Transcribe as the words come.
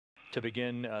to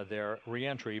begin their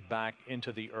re-entry back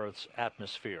into the Earth's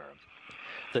atmosphere.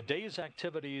 The day's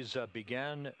activities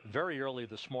began very early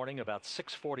this morning, about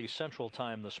 6:40 Central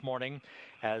Time this morning,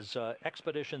 as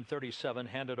Expedition 37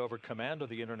 handed over command of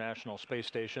the International Space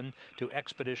Station to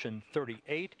Expedition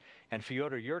 38, and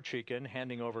Fyodor Yurchikhin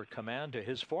handing over command to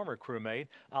his former crewmate,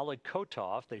 Oleg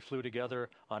Kotov. They flew together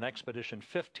on Expedition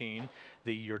 15.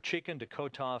 The Yurchikhin to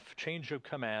Kotov change of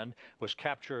command was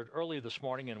captured early this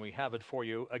morning, and we have it for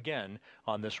you again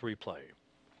on this replay.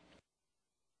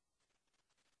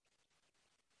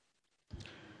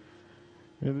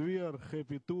 And we are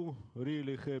happy too,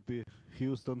 really happy,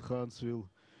 Houston, Huntsville,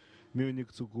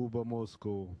 Munich, Tsukuba,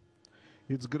 Moscow.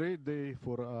 It's a great day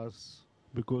for us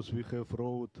because we have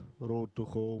road to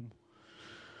home.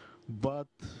 But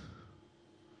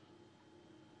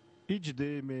each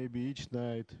day, maybe each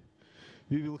night,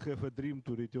 we will have a dream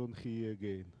to return here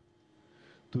again,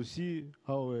 to see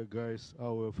our guys,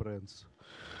 our friends.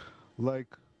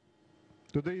 Like,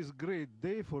 today is a great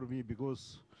day for me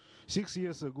because 6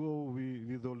 years ago, we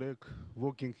with Oleg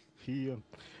working here,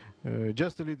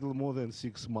 just a little more than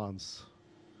 6 months.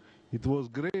 It was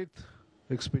great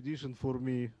expedition for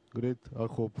me, great, I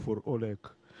hope, for Oleg.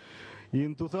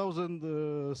 In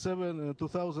 2007 and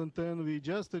 2010, we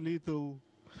just a little,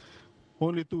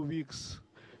 only 2 weeks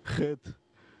had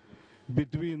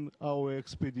between our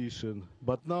expedition.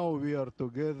 But now we are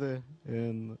together,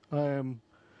 and I am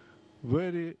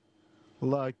very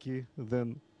lucky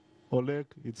then Oleg,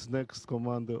 its next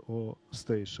commander or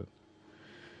station.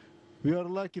 We are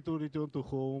lucky to return to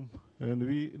home, and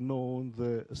we know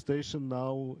the station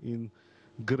now in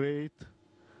great,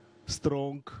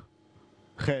 strong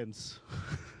hands,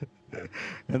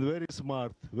 and very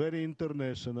smart, very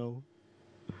international.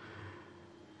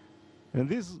 And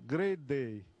this great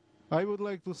day, I would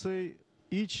like to say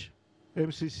each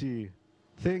MCC,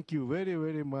 thank you very,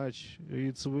 very much.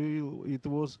 It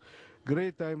was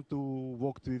great time to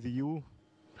work with you.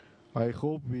 I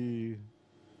hope we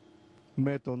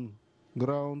met on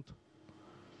ground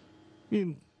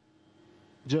in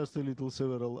just a little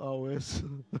several hours.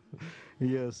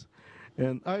 Yes.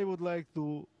 And I would like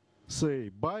to say,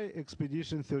 bye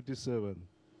Expedition 37.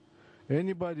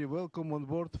 Anybody welcome on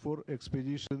board for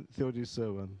Expedition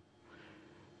 37.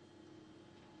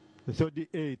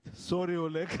 38. Sorry,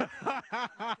 Oleg.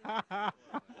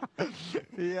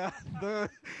 Yeah,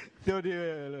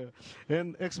 38.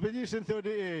 And Expedition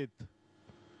 38.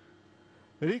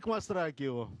 Rick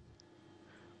Mastrakio,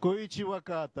 Koichi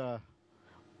Wakata,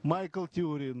 Michael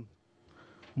Turin,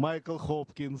 Michael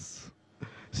Hopkins,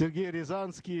 Sergei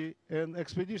Ryazansky, and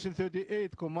Expedition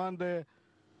 38 Commander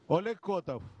Oleg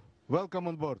Kotov. Welcome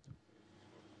on board.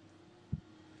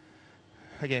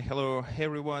 Okay, hello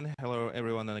everyone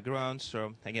on the ground.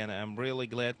 So again, I'm really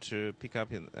glad to pick up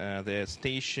the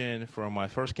station from my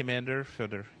first commander,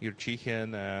 Fyodor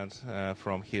Yurchikhin, and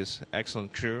from his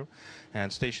excellent crew.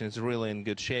 And station is really in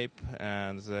good shape,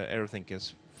 and everything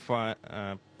is fine.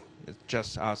 It's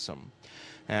just awesome.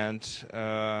 And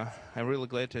I'm really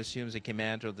glad to assume the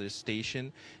command of this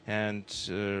station, and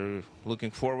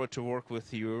looking forward to work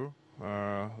with you,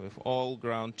 with all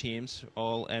ground teams,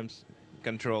 all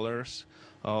controllers,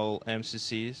 all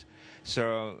MCCs.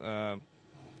 So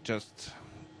just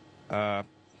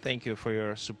thank you for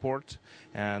your support.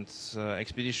 And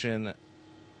Expedition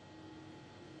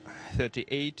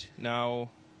 38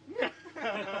 now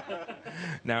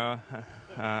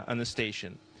on the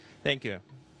station. Thank you.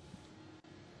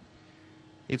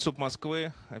 ИЦУП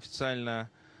Москвы официально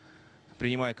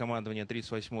принимаю командование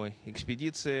 38-й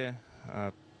экспедиции.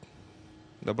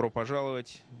 Добро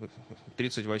пожаловать в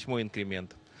 38-й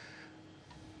инкремент.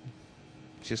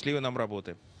 Счастливой нам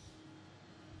работы.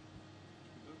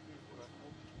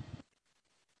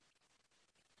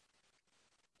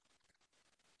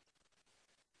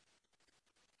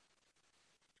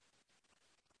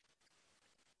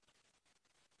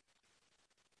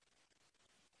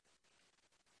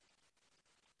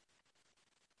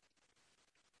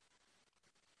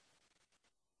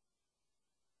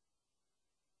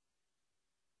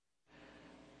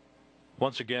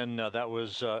 Once again, that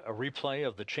was a replay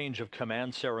of the change of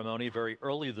command ceremony very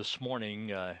early this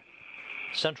morning,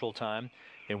 Central Time,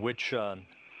 in which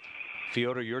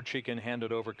Fyodor Yurchikhin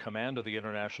handed over command of the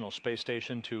International Space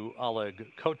Station to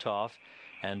Oleg Kotov,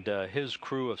 and his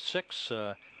crew of 6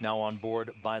 now on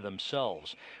board by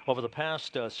themselves. Over the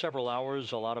past several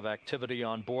hours, a lot of activity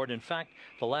on board. In fact,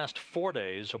 the last 4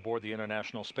 days aboard the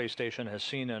International Space Station has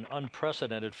seen an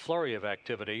unprecedented flurry of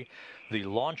activity. The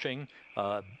launching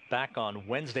back on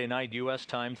Wednesday night U.S.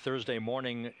 time, Thursday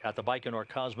morning at the Baikonur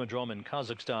Cosmodrome in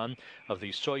Kazakhstan of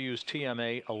the Soyuz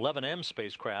TMA-11M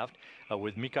spacecraft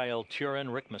with Mikhail Turin,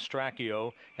 Rick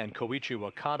Mastracchio, and Koichi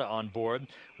Wakata on board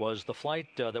was the flight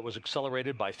that was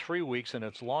accelerated by 3 weeks in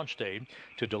its launch date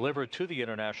to deliver to the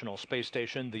International Space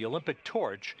Station the Olympic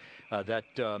torch that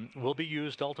will be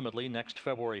used ultimately next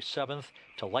February 7th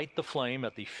to light the flame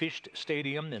at the Fisht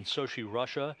Stadium in Sochi,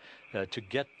 Russia, to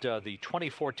get the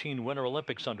 2014 Winter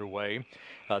Olympics underway.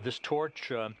 This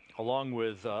torch, along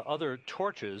with other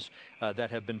torches that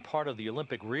have been part of the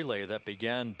Olympic relay that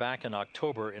began back in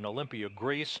October in Olympia,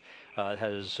 Greece,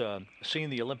 has seen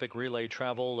the Olympic relay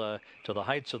travel to the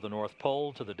heights of the North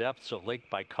Pole, to the depths of Lake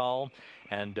Baikal,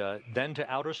 and then to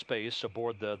outer space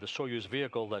aboard the Soyuz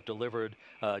vehicle that delivered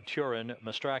Turin,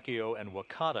 Mastracchio, and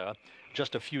Wakata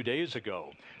just a few days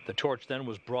ago. The torch then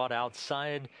was brought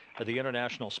outside the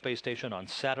International Space Station on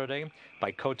Saturday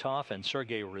by Kotov and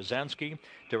Sergei Ryazanskiy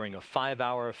during a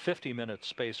 5-hour, 50-minute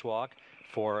spacewalk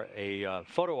for a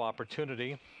photo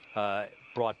opportunity.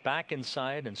 Brought back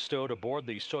inside and stowed aboard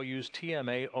the Soyuz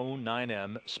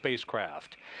TMA-09M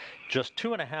spacecraft. Just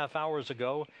 2.5 hours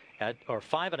ago, or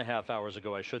 5.5 hours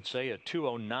ago, I should say, at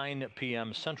 2:09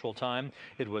 p.m. Central Time,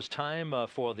 it was time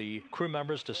for the crew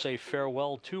members to say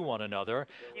farewell to one another.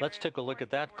 Let's take a look at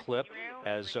that clip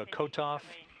as Kotov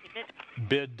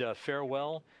bid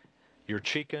farewell.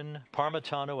 Yurchikhin,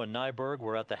 Parmitano, and Nyberg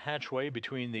were at the hatchway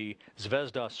between the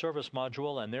Zvezda service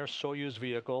module and their Soyuz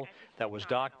vehicle that was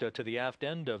docked to the aft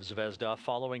end of Zvezda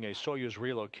following a Soyuz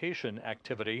relocation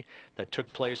activity that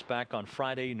took place back on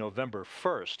Friday, November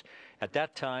 1st. At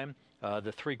that time,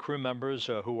 the 3 crew members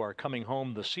who are coming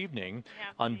home this evening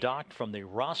undocked from the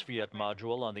Rosviet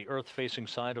module on the Earth-facing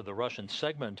side of the Russian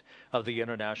segment of the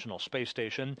International Space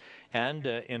Station, and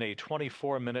in a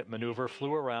 24-minute maneuver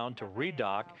flew around to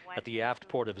redock at the aft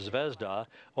port of Zvezda,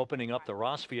 opening up the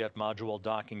Rosviet module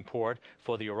docking port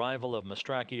for the arrival of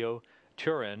Mastracchio,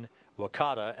 Turin,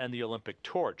 Wakata, and the Olympic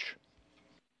torch.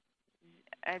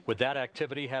 With that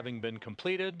activity having been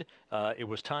completed, it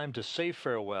was time to say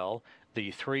farewell.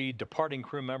 The 3 departing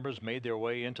crew members made their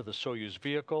way into the Soyuz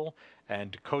vehicle,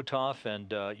 and Kotov and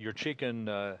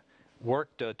Yurchikhin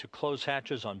worked to close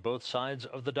hatches on both sides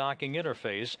of the docking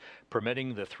interface,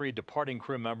 permitting the 3 departing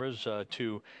crew members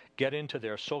to get into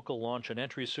their Sokol launch and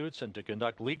entry suits and to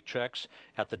conduct leak checks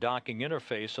at the docking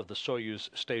interface of the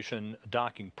Soyuz station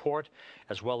docking port,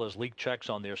 as well as leak checks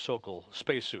on their Sokol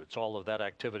spacesuits. All of that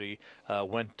activity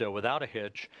went without a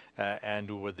hitch,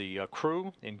 and with the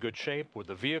crew in good shape, with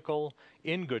the vehicle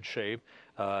in good shape,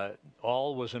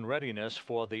 all was in readiness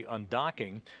for the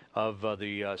undocking of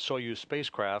the Soyuz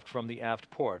spacecraft from the aft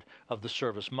port of the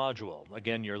service module.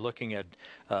 Again, you're looking at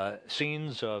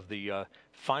scenes of the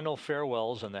final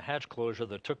farewells and the hatch closure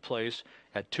that took place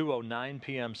at 2:09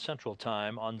 p.m. Central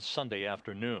Time on Sunday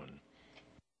afternoon.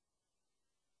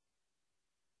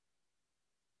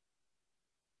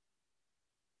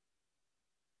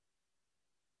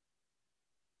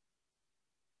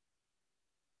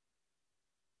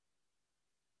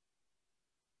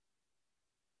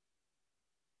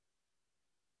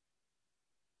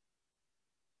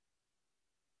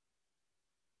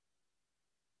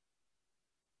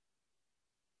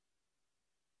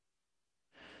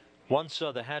 Once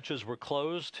the hatches were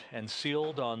closed and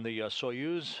sealed on the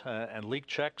Soyuz and leak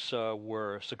checks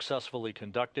were successfully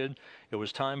conducted, it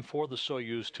was time for the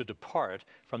Soyuz to depart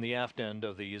from the aft end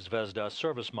of the Zvezda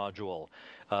service module.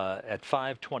 At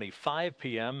 5:25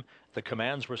 p.m., the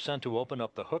commands were sent to open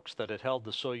up the hooks that had held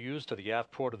the Soyuz to the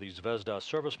aft port of the Zvezda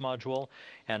service module,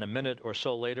 and a minute or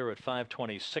so later at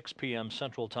 5:26 p.m.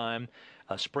 Central Time,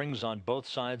 springs on both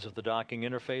sides of the docking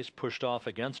interface pushed off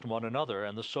against one another,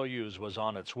 and the Soyuz was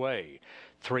on its way.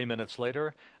 3 minutes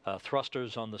later,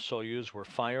 thrusters on the Soyuz were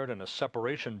fired in a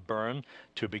separation burn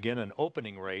to begin an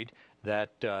opening rate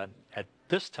that at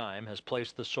this time has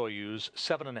placed the Soyuz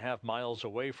 7.5 miles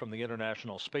away from the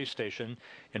International Space Station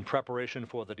in preparation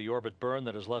for the deorbit burn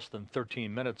that is less than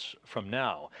 13 minutes from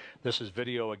now. This is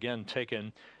video again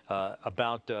taken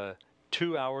about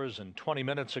 2 hours and 20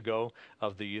 minutes ago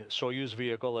of the Soyuz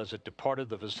vehicle as it departed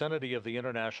the vicinity of the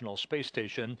International Space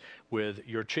Station with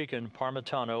Yurchikhin,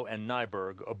 Parmitano, and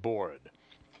Nyberg aboard.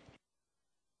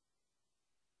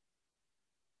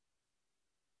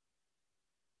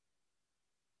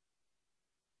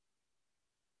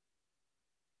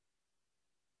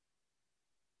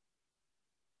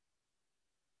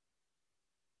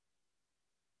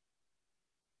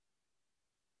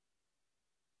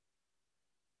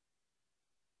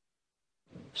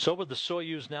 So with the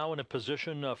Soyuz now in a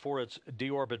position for its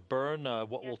deorbit burn,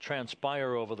 what will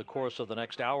transpire over the course of the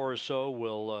next hour or so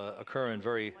will occur in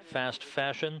very fast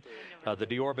fashion. The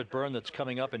deorbit burn that's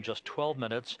coming up in just 12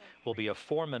 minutes will be a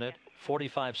 4-minute,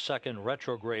 45-second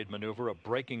retrograde maneuver, a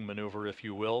braking maneuver, if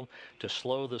you will, to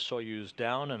slow the Soyuz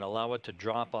down and allow it to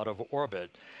drop out of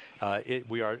orbit.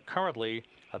 We are currently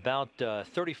about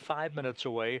 35 minutes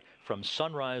away from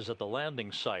sunrise at the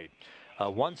landing site.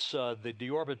 Once the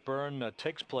deorbit burn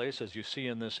takes place, as you see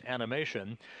in this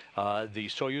animation, the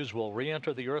Soyuz will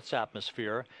re-enter the Earth's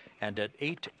atmosphere, and at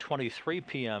 8:23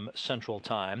 p.m. Central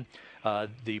Time,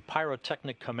 the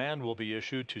pyrotechnic command will be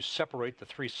issued to separate the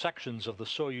three sections of the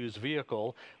Soyuz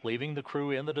vehicle, leaving the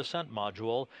crew in the descent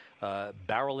module,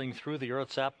 barreling through the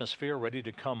Earth's atmosphere, ready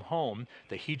to come home.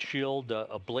 The heat shield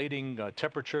ablating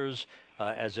temperatures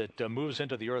as it moves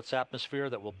into the Earth's atmosphere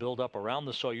that will build up around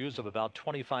the Soyuz of about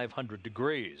 2,500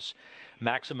 degrees.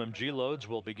 Maximum G-loads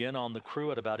will begin on the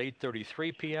crew at about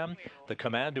 8:33 p.m. The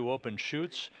command to open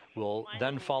chutes will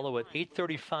then follow at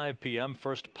 8:35 p.m.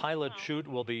 First pilot chute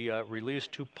will be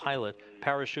released to pilot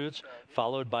parachutes,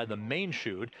 followed by the main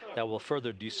chute that will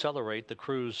further decelerate the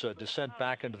crew's descent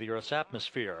back into the Earth's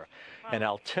atmosphere. An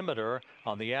altimeter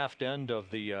on the aft end of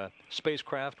the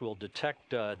spacecraft will detect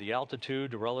the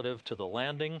altitude relative to the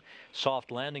landing.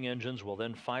 Soft landing engines will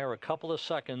then fire a couple of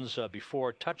seconds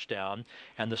before touchdown,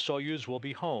 and the Soyuz will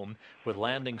be home, with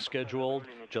landing scheduled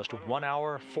just 1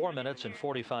 hour, 4 minutes, and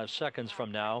 45 seconds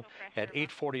from now at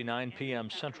 8:49 p.m.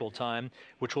 Central Time,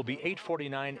 which will be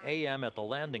 8:49 a.m. at the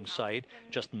landing site,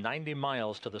 just 90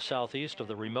 miles to the southeast of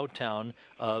the remote town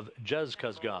of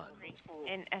Jezkazgan.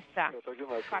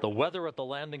 The weather at the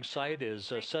landing site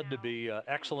is said to be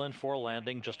excellent for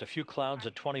landing. Just a few clouds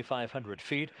at 2,500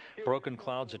 feet, broken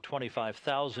clouds at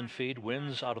 25,000 feet,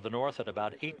 winds out of the north at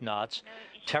about 8 knots.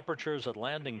 Temperatures at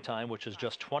landing time, which is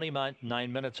just 29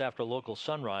 minutes after local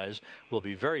sunrise, will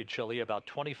be very chilly, about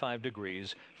 25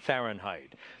 degrees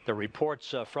Fahrenheit. The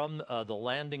reports from the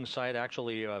landing site,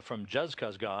 actually from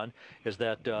Jezkazgan, is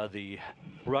that the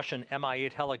Russian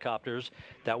Mi-8 helicopters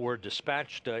that were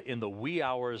dispatched in the wee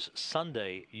hours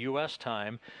Sunday U.S.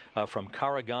 time from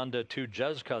Karaganda to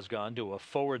Jezkazgan to a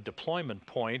forward deployment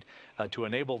point to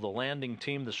enable the landing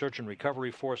team, the search and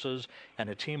recovery forces, and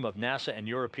a team of NASA and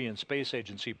European Space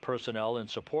Agency personnel in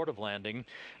support of landing.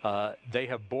 They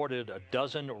have boarded a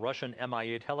dozen Russian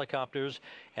Mi-8 helicopters,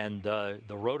 and the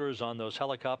rotors on those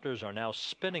helicopters are now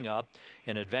spinning up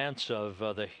in advance of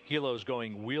the helos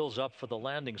going wheels up for the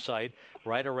landing site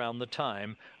right around the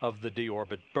time of the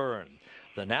deorbit burn.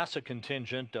 The NASA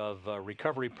contingent of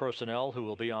recovery personnel who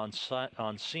will be on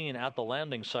scene at the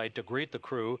landing site to greet the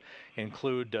crew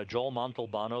include Joel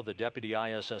Montalbano, the Deputy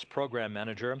ISS Program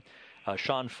Manager,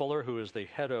 Sean Fuller, who is the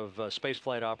head of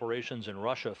spaceflight operations in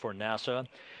Russia for NASA,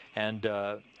 and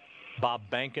Bob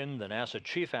Behnken, the NASA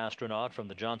chief astronaut from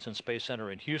the Johnson Space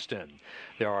Center in Houston.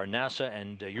 There are NASA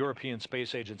and European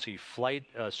Space Agency flight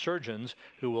surgeons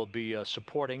who will be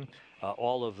supporting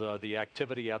all of the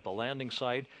activity at the landing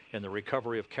site and the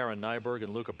recovery of Karen Nyberg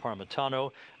and Luca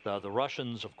Parmitano. The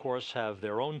Russians, of course, have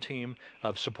their own team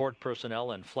of support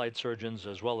personnel and flight surgeons,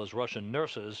 as well as Russian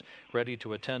nurses, ready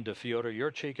to attend to Fyodor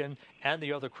Yurchikhin and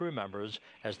the other crew members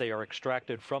as they are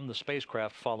extracted from the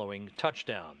spacecraft following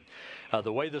touchdown.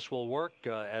 The way this will work,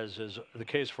 as is the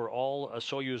case for all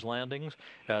Soyuz landings,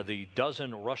 the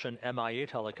dozen Russian Mi-8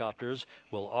 helicopters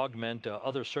will augment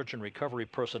other search and recovery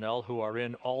personnel who are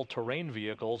in all-terrain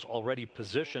vehicles already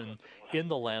positioned in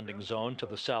the landing zone to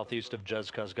the southeast of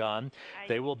Jezkazgan.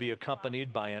 They will be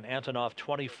accompanied by an Antonov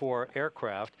 24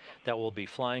 aircraft that will be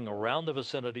flying around the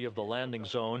vicinity of the landing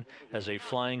zone as a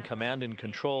flying command and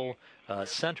control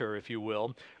center, if you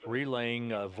will,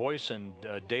 relaying voice and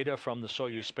data from the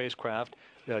Soyuz spacecraft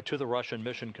to the Russian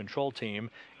Mission Control Team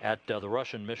at the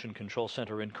Russian Mission Control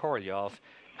Center in Korolyov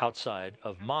outside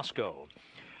of Moscow.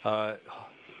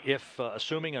 If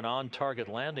assuming an on-target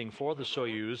landing for the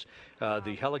Soyuz,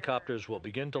 the helicopters will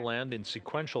begin to land in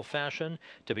sequential fashion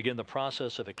to begin the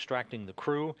process of extracting the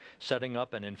crew, setting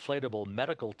up an inflatable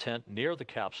medical tent near the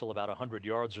capsule about 100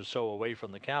 yards or so away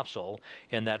from the capsule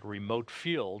in that remote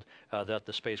field that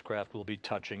the spacecraft will be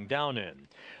touching down in.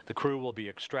 The crew will be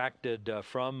extracted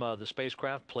from the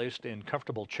spacecraft, placed in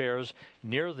comfortable chairs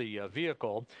near the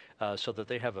vehicle so that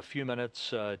they have a few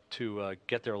minutes to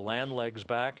get their land legs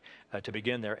back, to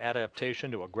begin their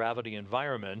adaptation to a gravity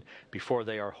environment before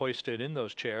they are hoisted in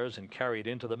those chairs and carried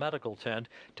into the medical tent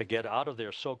to get out of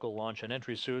their Sokol launch and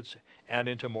entry suits and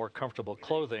into more comfortable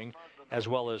clothing as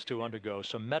well as to undergo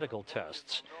some medical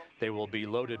tests. They will be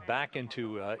loaded back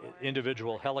into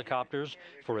individual helicopters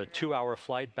for a 2-hour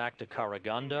flight back to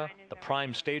Karaganda, the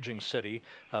prime staging city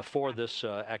for this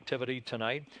activity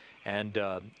tonight. And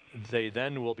they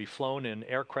then will be flown in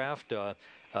aircraft,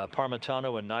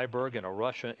 Parmitano and Nyberg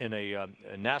in a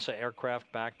NASA aircraft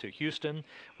back to Houston,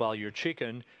 while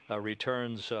Yurchikhin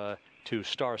returns to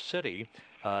Star City,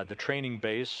 the training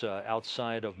base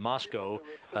outside of Moscow,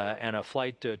 and a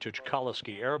flight to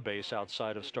Chkalsky Air Base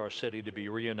outside of Star City to be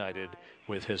reunited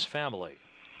with his family.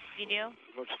 Video.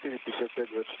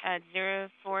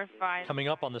 045. Coming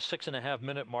up on the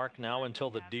 6.5-minute mark now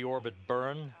until the deorbit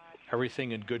burn.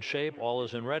 Everything in good shape. All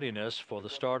is in readiness for the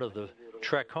start of the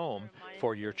trek home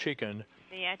for Yurchikhin,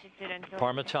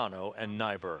 Parmitano, and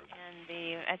Nyberg. And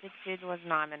the attitude was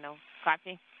nominal.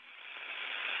 Copy.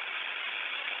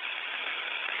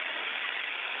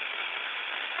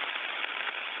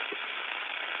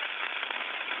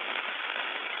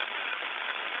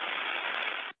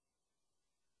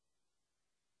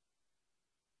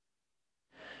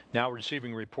 Now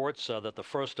receiving reports that the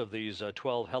first of these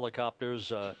 12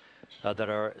 helicopters that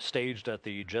are staged at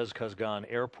the Zhezkazgan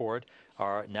airport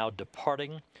are now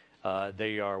departing.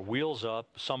 They are wheels up,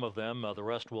 some of them. The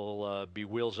rest will be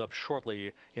wheels up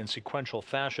shortly in sequential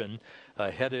fashion,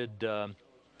 headed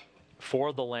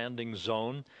for the landing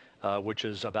zone, which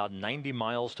is about 90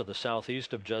 miles to the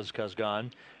southeast of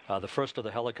Zhezkazgan. The first of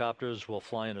the helicopters will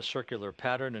fly in a circular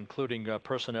pattern, including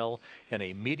personnel in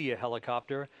a media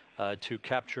helicopter to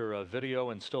capture video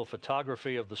and still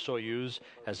photography of the Soyuz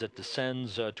as it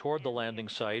descends toward the landing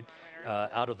site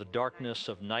out of the darkness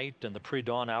of night and the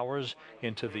pre-dawn hours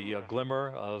into the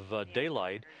glimmer of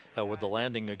daylight, with the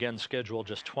landing again scheduled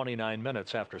just 29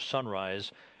 minutes after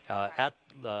sunrise at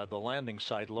the landing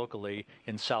site locally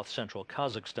in south-central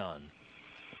Kazakhstan.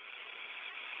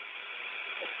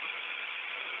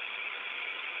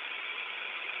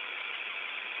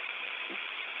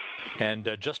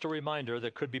 And just a reminder, there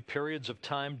could be periods of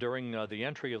time during the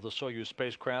entry of the Soyuz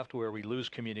spacecraft where we lose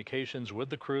communications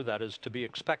with the crew. That is to be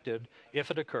expected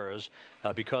if it occurs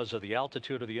because of the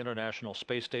altitude of the International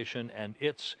Space Station and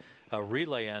its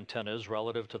relay antennas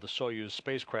relative to the Soyuz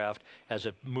spacecraft as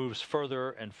it moves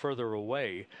further and further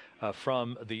away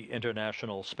from the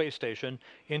International Space Station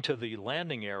into the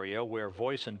landing area, where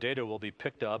voice and data will be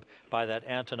picked up by that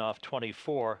Antonov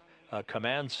 24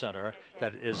 command center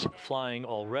that is flying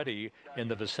already in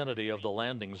the vicinity of the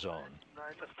landing zone.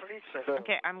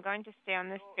 Okay, I'm going to stay on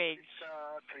this page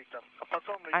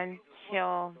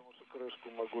until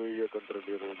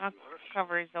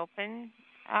cover is open.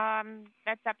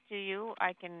 That's up to you.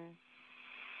 I can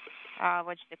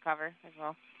watch the cover as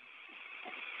well.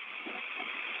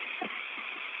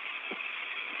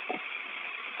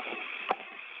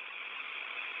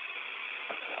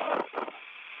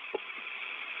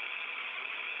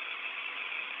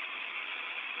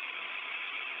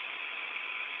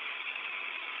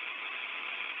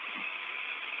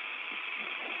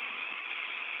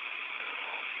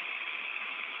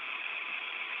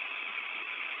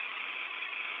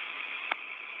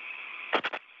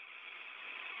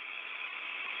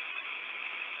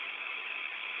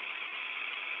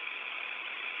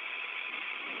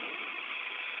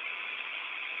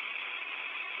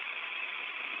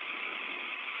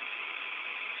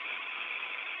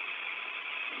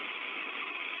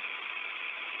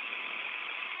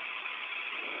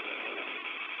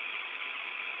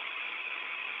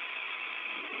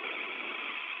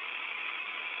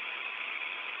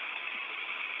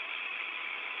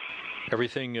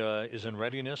 Everything is in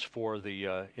readiness for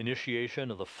the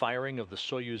initiation of the firing of the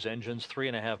Soyuz engines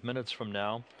 3.5 minutes from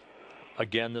now.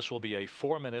 Again, this will be a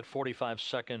 4-minute,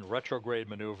 45-second retrograde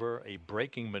maneuver, a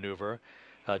braking maneuver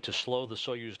to slow the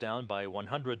Soyuz down by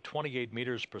 128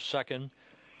 meters per second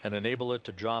and enable it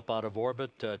to drop out of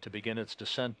orbit to begin its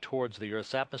descent towards the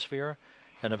Earth's atmosphere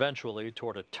and eventually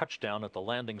toward a touchdown at the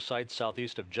landing site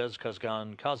southeast of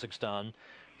Zhezkazgan, Kazakhstan,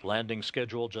 landing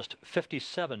scheduled just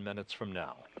 57 minutes from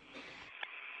now.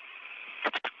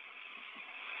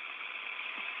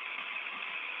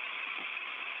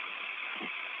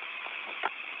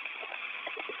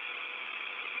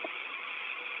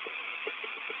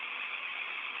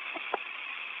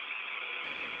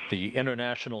 The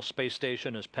International Space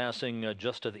Station is passing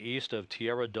just to the east of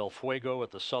Tierra del Fuego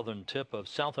at the southern tip of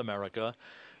South America,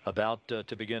 about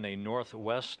to begin a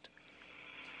northwest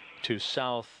to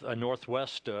south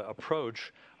northwest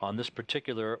approach on this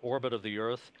particular orbit of the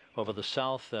Earth over the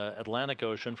South Atlantic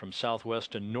Ocean from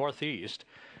southwest to northeast,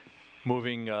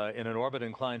 moving in an orbit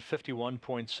inclined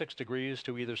 51.6 degrees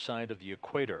to either side of the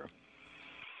equator.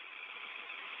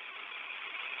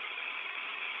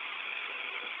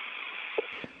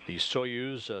 The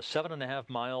Soyuz, 7.5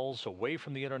 miles away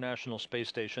from the International Space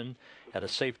Station at a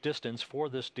safe distance for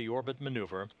this deorbit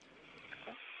maneuver.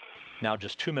 Now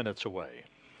just 2 minutes away.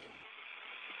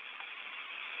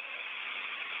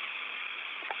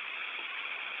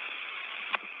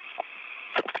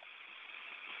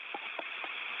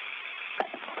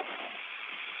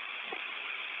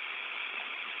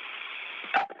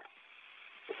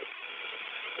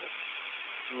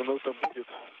 Минута будет.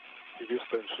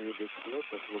 Дистанция идет вперед,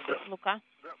 Лука. Luca?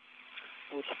 Да.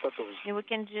 Лучше потом. Yeah, we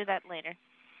can do that later.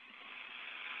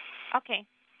 Okay.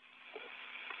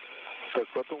 Так,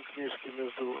 потом книжки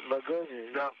между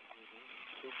ногами. Да.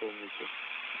 Все помните.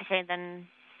 Okay, then.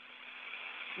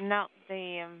 No,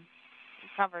 the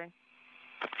cover.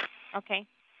 Okay.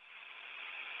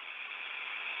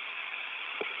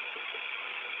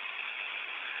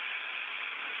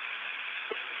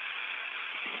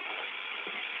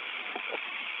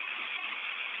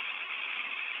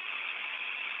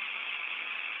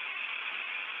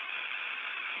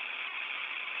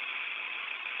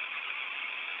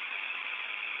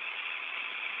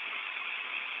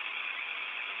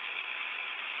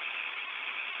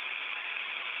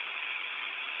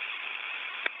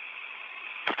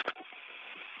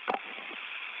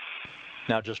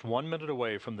 Now just 1 minute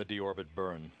away from the deorbit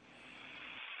burn.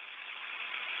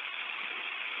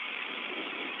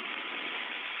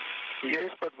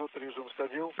 Есть подвод режим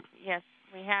ставил? Yes,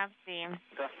 we have the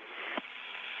Да.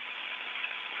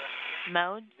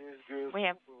 mode. Здесь ГС. We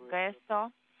have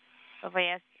GSO,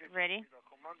 OVS ready.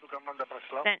 Команда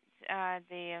прошла. Sent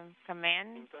the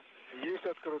command. Есть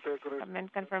открытая крыша.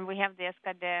 Command confirmed. We have the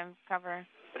SCAD cover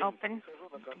open.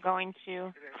 Going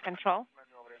to control.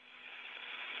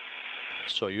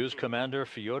 Soyuz Commander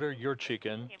Fyodor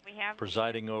Yurchikhin Okay, we have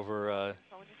presiding over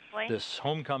control display. this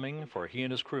homecoming for he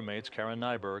and his crewmates, Karen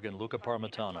Nyberg and Luca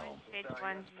Parmitano. Stage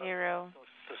 10.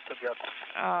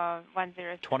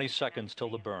 20 seconds till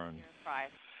the burn.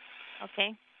 5.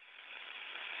 Okay.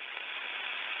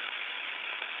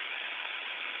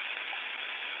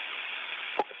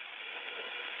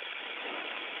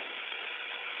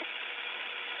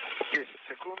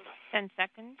 Секунд. 10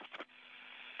 seconds.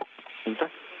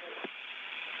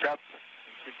 5,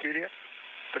 4,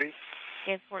 3.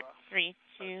 Okay, 4, 3,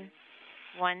 2,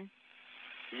 1.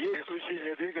 Есть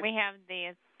включение двигателя. We have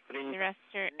the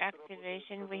thruster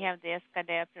activation. We have the SCAD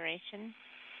operation.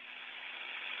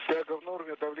 Тяга в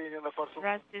норме, давление на форсунку.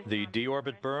 Thrust is The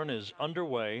deorbit burn is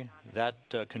underway. That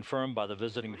confirmed by the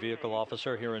visiting vehicle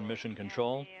officer here in Mission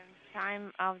Control. the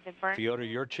time of the burn. Fyodor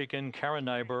Yurchikhin, Karen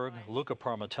Nyberg, Luca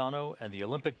Parmitano, and the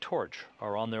Olympic torch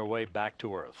are on their way back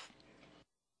to Earth.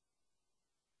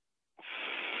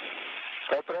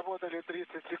 Отработали 30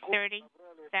 секунд. 30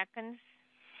 seconds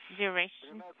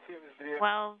duration.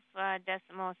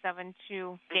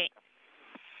 12.72 gate.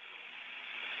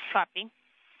 Copy.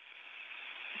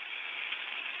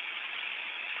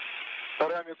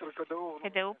 Параметры КДУ.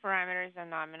 KDO parameters are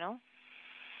nominal.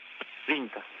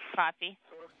 Принято. Copy.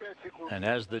 45 секунд. And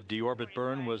as the deorbit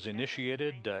burn was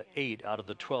initiated, 8 out of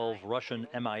the 12 Russian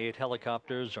Mi-8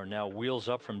 helicopters are now wheels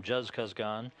up from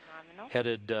Zhezkazgan, Nominal.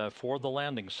 headed for the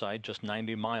landing site just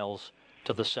 90 miles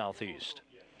to the southeast.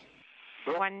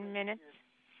 1 minute.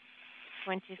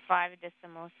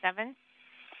 25.7.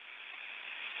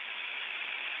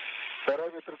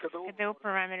 Параметры КДУ. KDO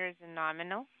parameters are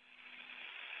nominal.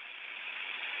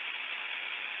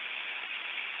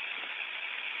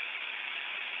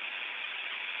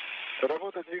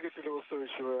 Работа двигателя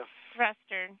устойчивая.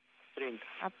 Thruster Принято.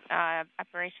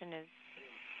 operation is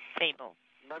stable.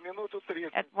 На минуту 30.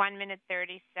 At 1 minute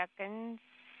 30 seconds.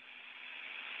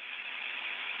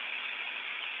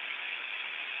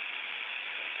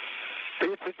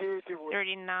 Тридцать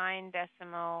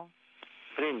 39.8.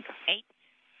 Принято.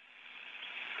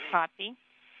 Copy.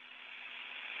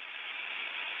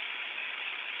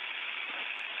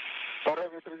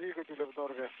 Параметры двигателя в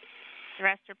норме.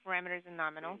 Thruster parameters are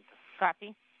nominal.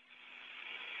 Copy.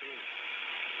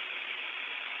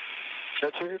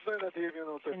 Очередной на 2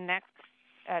 минуты. The next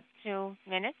 2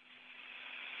 minutes.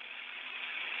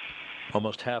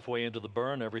 Almost halfway into the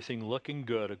burn, everything looking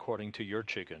good according to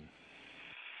Yurchikhin.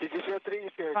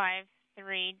 53,5.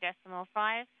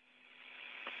 53.5.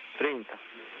 Принято.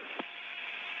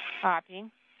 Copy.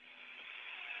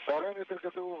 Параметры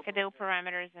КДУ. KDO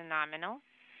parameters are nominal.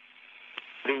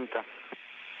 Принято.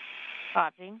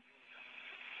 Copy.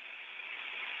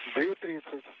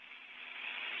 2:30.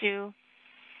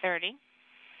 2:30.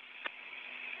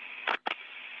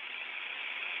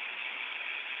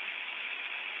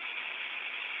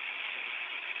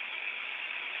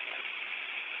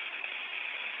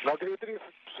 На 2:30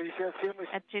 67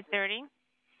 At 2:30.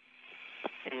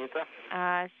 Принято.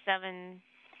 7.7.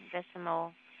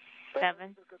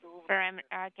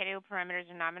 KDO parameters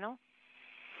are nominal.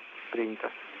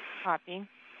 Принято. Copy.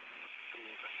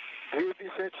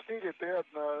 254,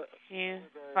 Т1.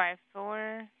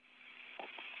 254.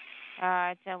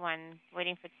 T1.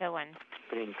 Waiting for T1.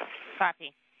 Принято.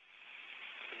 Copy.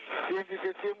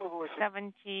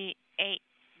 77,8.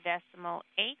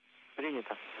 78.8.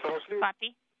 Принято. Прошли.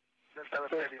 Copy.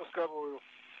 Пусковую.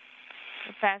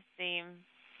 We passed the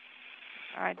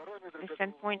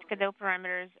descent point. KDO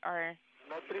parameters are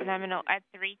nominal at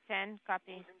 310.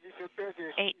 Copy.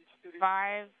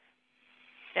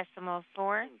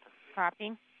 85.4.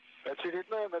 Copy.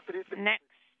 Очередная на 30. Next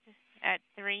at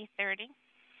 330.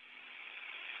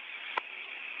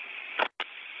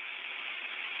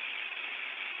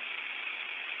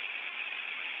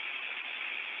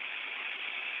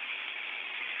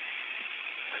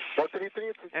 На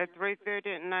 3:30. At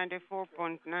 330,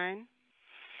 94.9.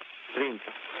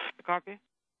 Принято. Copy.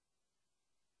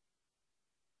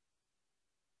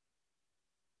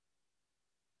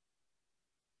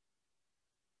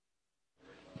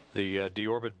 The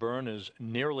deorbit burn is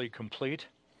nearly complete.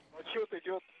 Отсчет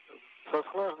идет со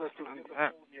скважностью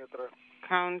полметра.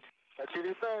 Count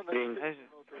Очередная на Принято. 4 is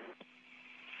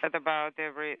at about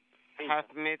every half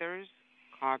meters.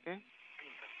 Copy.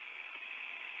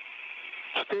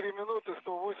 4 минуты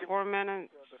 108. 4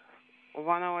 minutes,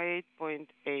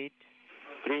 108.8.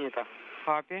 Принято.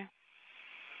 Copy.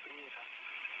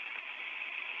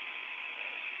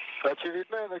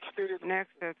 Очередная на 4.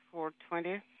 Next at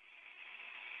 420.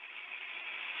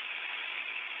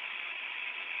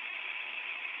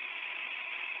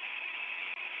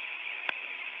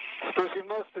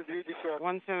 $117,2.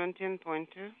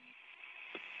 117.2.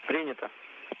 Принято.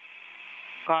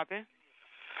 Copy.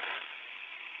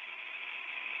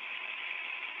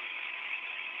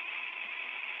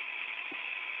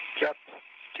 Чат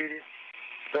 4.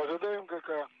 Ожидаем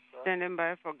ГК. Standing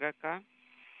by for GECA.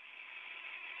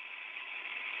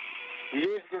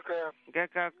 Есть ГК.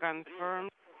 GECA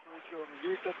confirmed.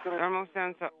 Есть открыт. Thermal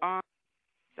sensor on.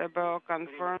 Depot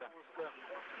confirmed.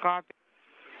 Copy.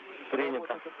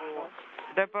 Принято.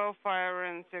 Depot fire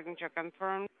and signature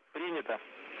confirmed. Принято.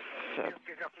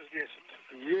 ГК плюс 10.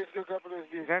 Есть ГК плюс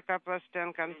 10. GECA plus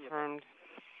 10 confirmed.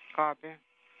 Copy.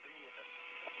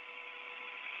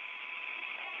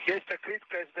 Есть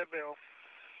открытка СДБ.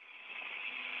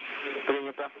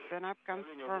 Принято. Then up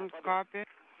confirmed. Copy.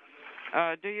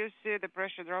 Do you see the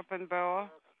pressure drop in BO?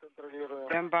 Контролируем.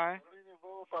 Stand by.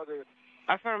 БО падает.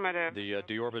 Affirmative. The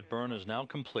deorbit burn is now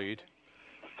complete.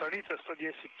 Столица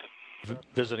 110.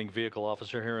 Visiting vehicle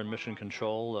officer here in Mission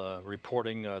Control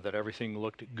reporting that everything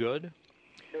looked good.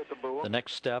 Это БО. The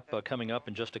next step coming up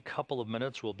in just a couple of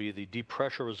minutes will be the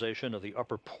depressurization of the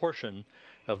upper portion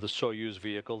of the Soyuz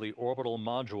vehicle, the orbital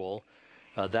module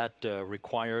that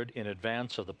required in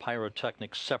advance of the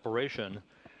pyrotechnic separation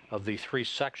of the three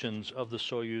sections of the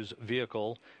Soyuz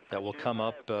vehicle that will come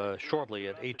up shortly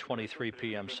at 8:23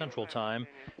 p.m. Central Time,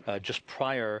 just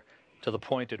prior to the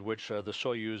point at which the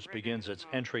Soyuz begins its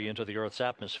entry into the Earth's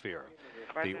atmosphere.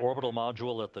 The orbital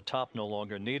module at the top no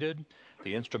longer needed.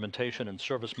 The instrumentation and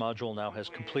service module now has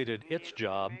completed its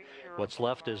job. What's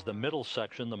left is the middle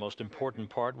section, the most important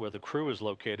part where the crew is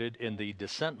located in the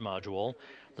descent module.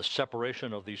 The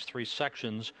separation of these three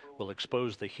sections will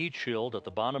expose the heat shield at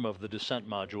the bottom of the descent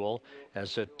module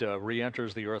as it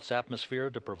re-enters the Earth's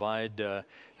atmosphere to provide the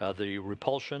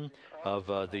repulsion of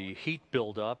the heat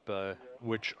buildup,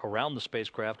 which around the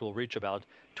spacecraft will reach about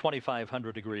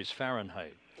 2,500 degrees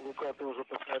Fahrenheit. Лука, ты уже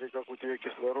посмотри, как у тебя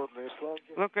кислородные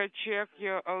шланги. Look, check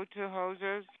your O2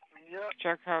 hoses. Я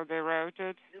Check how they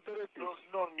routed. не торопись.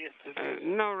 Норм месте.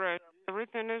 No red.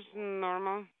 Everything is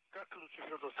normal. Как лучше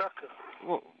всего? Так?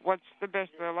 What's the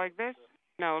best way? Like this?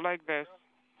 No, like this.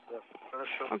 Да.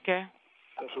 Хорошо. Okay.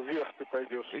 Так что вверх ты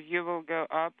пойдешь. You will go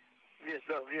up. Вверх,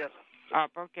 да, вверх.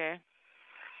 Up, okay.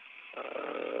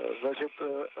 Значит,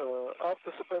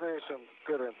 after separation,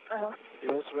 Karen,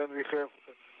 yes, when we have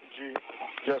G,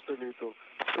 just a little,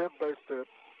 step by step,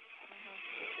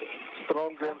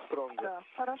 stronger and stronger. Да,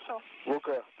 хорошо.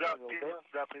 Лука, да,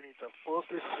 принято.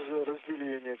 После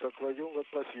разделения, как войдем в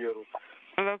атмосферу.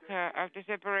 Look, after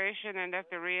separation and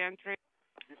after re-entry,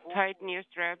 tighten your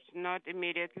straps, not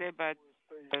immediately, but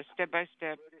step by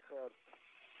step.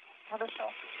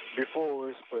 Хорошо. Before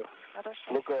OSP.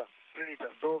 Хорошо. Лука, принято.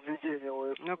 До введения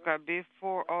OSP. Look,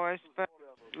 before OSP,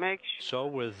 make sure. So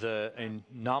with a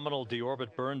nominal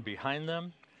deorbit burn behind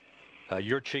them,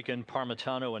 Yurchikhin,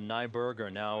 Parmitano, and Nyberg are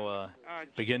now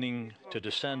beginning to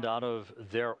descend out of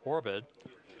their orbit.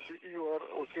 You are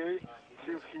okay.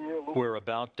 We're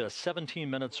about 17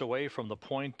 minutes away from the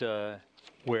point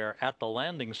where at the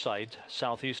landing site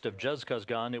southeast of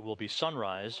Jezkazgan it will be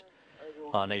sunrise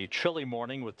on a chilly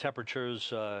morning with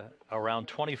temperatures around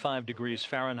 25 degrees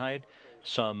Fahrenheit,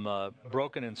 some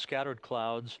broken and scattered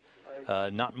clouds,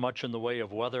 not much in the way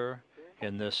of weather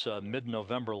in this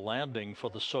mid-November landing for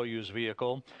the Soyuz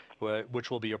vehicle,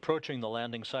 which will be approaching the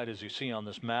landing site as you see on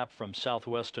this map from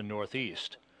southwest to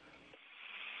northeast.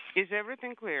 Is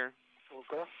everything clear?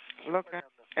 Look,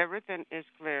 everything is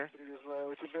clear.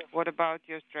 What about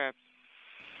your straps?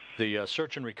 The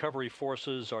search and recovery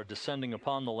forces are descending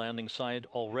upon the landing site.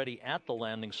 Already at the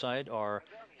landing site are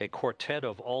a quartet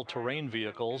of all-terrain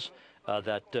vehicles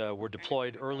that were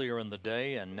deployed earlier in the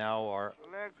day and now are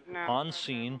on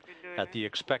scene at the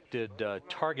expected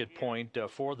target point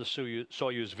for the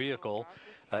Soyuz vehicle.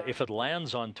 If it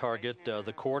lands on target,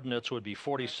 the coordinates would be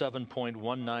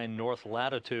 47.19 north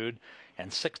latitude and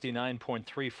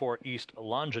 69.34 east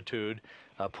longitude,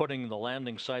 putting the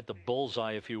landing site, the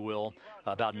bullseye, if you will,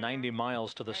 about 90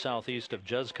 miles to the southeast of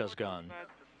Jezkazgan.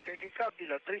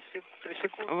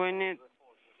 We need...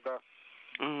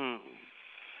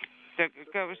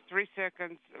 That was 3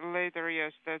 seconds later,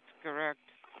 yes, that's correct.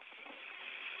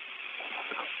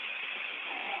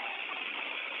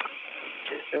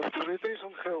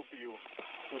 Instrumentation help you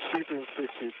to sit in the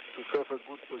seat, to have a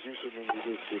good position in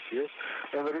the seat, yes?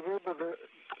 And remember the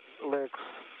legs,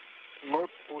 not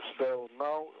push down.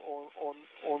 Now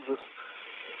on this,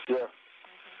 yeah.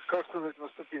 On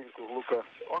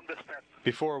the step.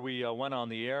 Before we went on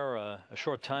the air a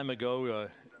short time ago,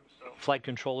 flight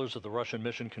controllers at the Russian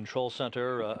Mission Control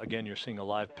Center, again, you're seeing a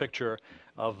live picture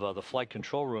of the flight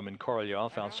control room in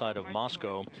Korolyov outside of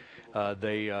Moscow.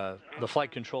 The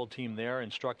flight control team there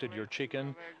instructed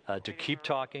Yurchikhin to keep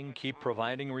talking, keep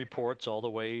providing reports all the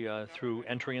way through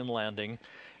entry and landing.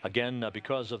 Again,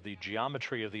 because of the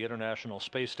geometry of the International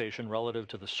Space Station relative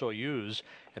to the Soyuz,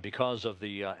 and because of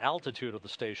the altitude of the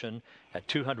station at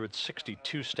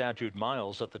 262 statute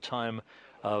miles at the time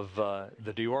of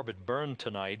the deorbit burn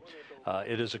tonight,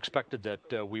 it is expected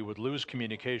that we would lose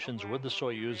communications with the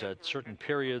Soyuz at certain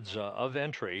periods of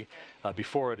entry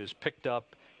before it is picked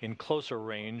up in closer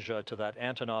range to that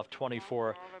Antonov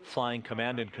 24 Flying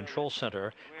Command and Control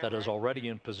Center that is already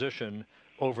in position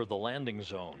over the landing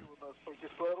zone.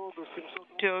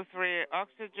 203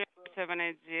 oxygen,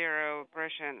 780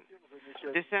 pressure.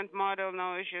 Descent model,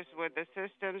 no issues with the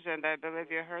systems, and I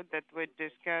believe you heard that we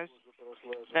discussed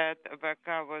that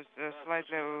VK was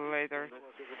slightly later.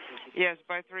 Yes,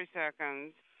 by 3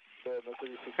 seconds.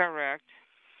 Correct.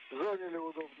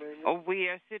 We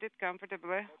are seated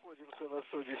comfortably.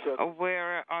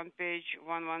 We're on page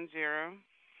 110.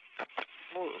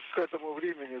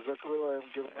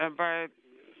 By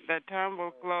that time,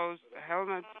 we'll close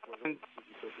helmet and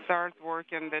start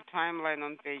working the timeline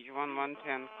on page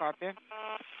 1110. Copy.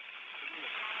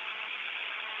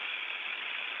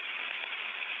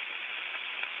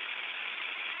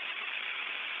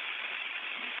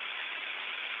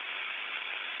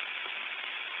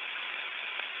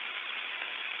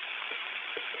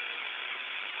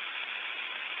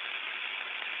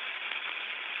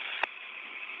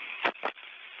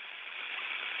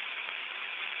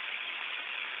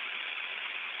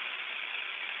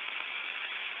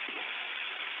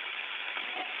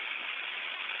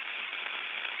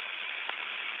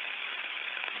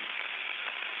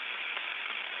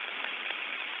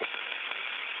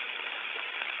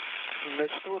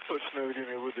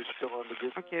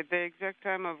 Okay, the exact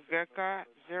time of GECA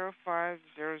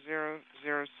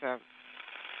 050007.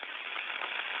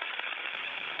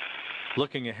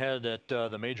 Looking ahead at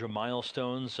the major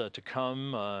milestones to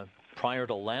come prior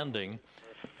to landing,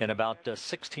 in about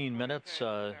 16 minutes,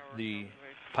 the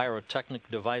pyrotechnic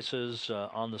devices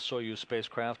on the Soyuz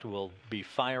spacecraft will be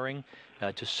firing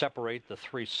to separate the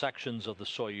three sections of the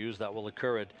Soyuz. That will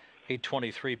occur at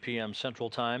 8:23 p.m. Central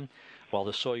Time, while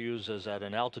the Soyuz is at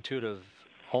an altitude of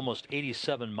almost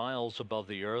 87 miles above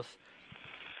the Earth.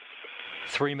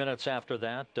 3 minutes after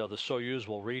that, the Soyuz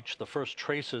will reach the first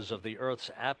traces of the Earth's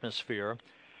atmosphere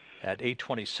at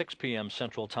 8:26 p.m.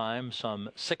 Central Time, some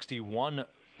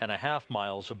 61.5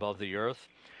 miles above the Earth.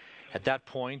 At that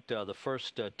point, the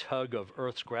first tug of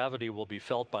Earth's gravity will be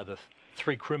felt by the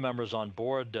three crew members on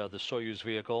board the Soyuz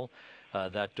vehicle.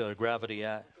 That gravity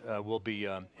will be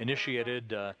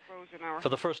initiated for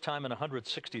the first time in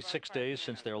 166 days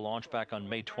since their launch back on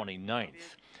May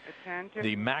 29th.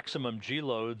 The maximum G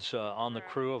loads on the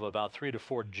crew of about 3 to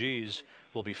 4 Gs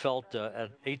will be felt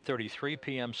at 8:33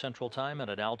 p.m. Central Time at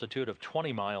an altitude of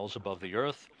 20 miles above the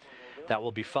Earth. That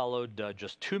will be followed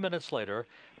just 2 minutes later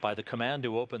by the command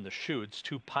to open the chutes.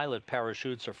 2 pilot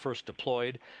parachutes are first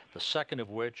deployed, the second of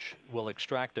which will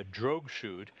extract a drogue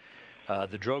chute.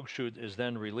 The drogue chute is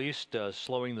then released,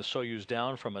 slowing the Soyuz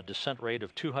down from a descent rate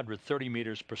of 230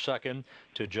 meters per second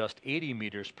to just 80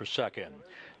 meters per second.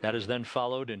 That is then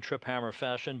followed in trip hammer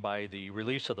fashion by the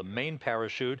release of the main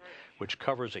parachute, which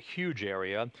covers a huge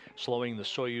area, slowing the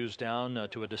Soyuz down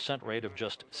to a descent rate of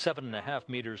just 7.5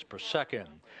 meters per second.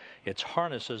 Its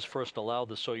harnesses first allow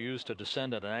the Soyuz to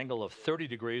descend at an angle of 30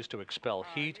 degrees to expel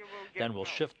heat, then will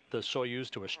shift the Soyuz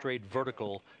to a straight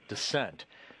vertical descent.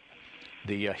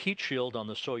 The heat shield on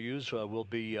the Soyuz will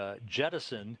be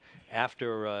jettisoned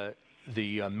after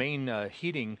the main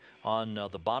heating on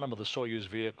the bottom of the Soyuz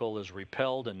vehicle is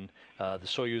repelled, and the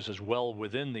Soyuz is well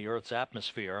within the Earth's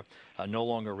atmosphere, no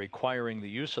longer requiring the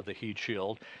use of the heat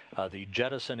shield. The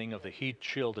jettisoning of the heat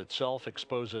shield itself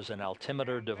exposes an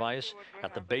altimeter device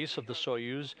at the base of the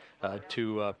Soyuz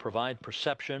to provide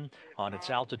perception on its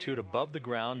altitude above the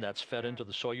ground. That's fed into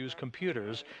the Soyuz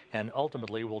computers and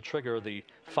ultimately will trigger the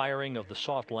firing of the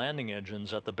soft landing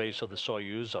engines at the base of the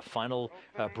Soyuz, a final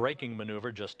braking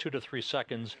maneuver just 2 to 3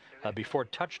 seconds before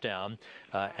touchdown,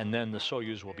 and then the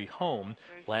Soyuz will be home,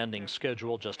 landing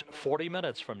scheduled just 40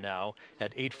 minutes from now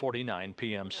at 8:49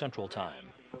 p.m. Central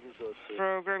Time.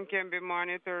 Program can be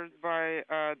monitored by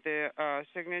the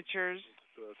signatures.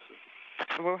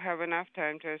 We'll have enough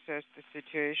time to assess the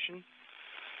situation.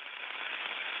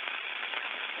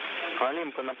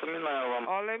 Olympus,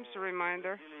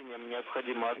 reminder.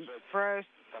 Press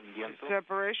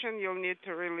separation, you'll need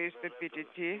to release the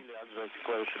PTT.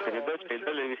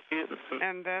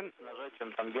 And then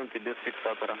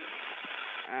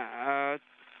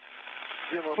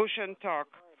push and talk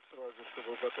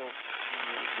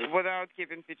without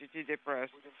keeping PTT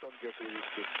depressed.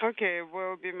 Okay,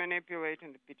 we'll be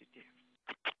manipulating the PTT.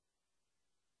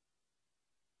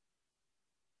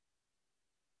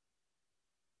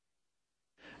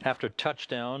 After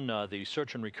touchdown, the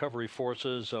search and recovery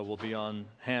forces will be on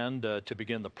hand to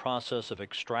begin the process of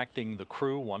extracting the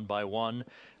crew one by one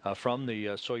from the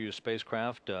Soyuz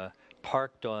spacecraft.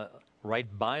 Parked right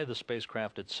by the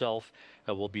spacecraft itself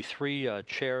will be 3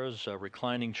 chairs,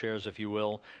 reclining chairs, if you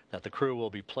will, that the crew will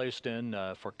be placed in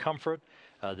for comfort.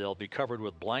 They'll be covered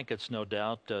with blankets, no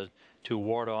doubt, to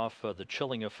ward off the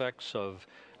chilling effects of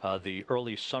the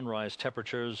early sunrise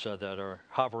temperatures that are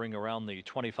hovering around the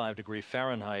 25-degree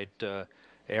Fahrenheit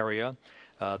area.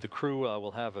 The crew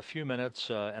will have a few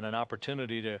minutes and an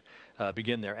opportunity to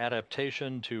begin their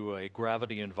adaptation to a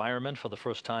gravity environment for the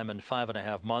first time in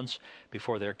 5.5 months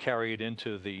before they're carried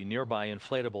into the nearby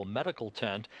inflatable medical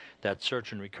tent that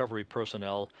search and recovery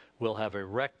personnel will have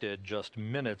erected just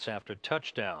minutes after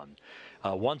touchdown.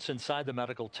 Once inside the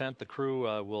medical tent, the crew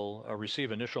will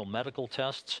receive initial medical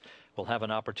tests, will have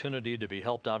an opportunity to be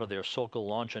helped out of their Sokol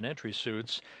launch and entry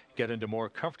suits, get into more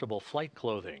comfortable flight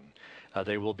clothing.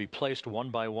 They will be placed one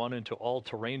by one into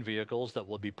all-terrain vehicles that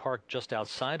will be parked just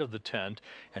outside of the tent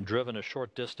and driven a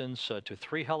short distance to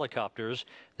 3 helicopters.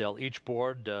 They'll each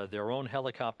board their own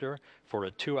helicopter for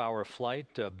a 2-hour flight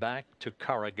back to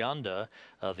Karaganda,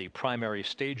 the primary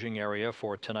staging area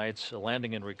for tonight's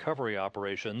landing and recovery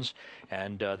operations.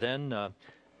 And then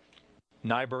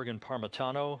Nyberg and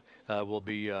Parmitano will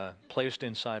be placed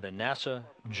inside a NASA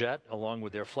jet along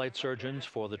with their flight surgeons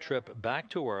for the trip back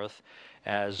to Earth,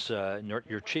 as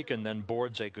Yurchikhin then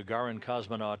boards a Gagarin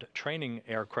cosmonaut training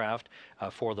aircraft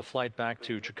for the flight back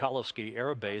to Chkalovsky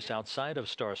Air Base outside of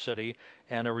Star City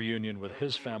and a reunion with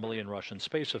his family and Russian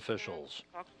space officials.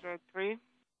 Foxtrot 3.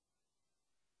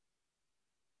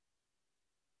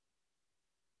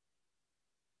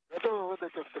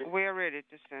 We are ready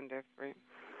to send F3.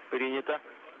 Принято.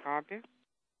 Copy.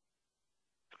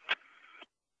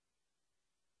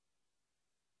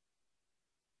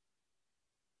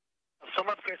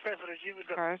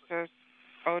 ISS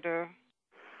order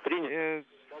is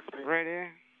ready.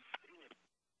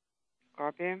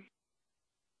 Copy.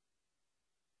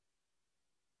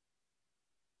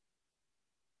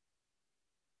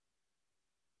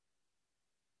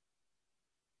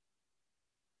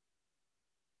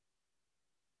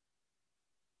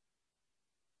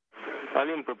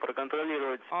 Олимпы,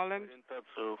 проконтролировать Olymp,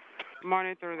 ориентацию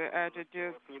monitor the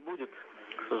attitude. не будет.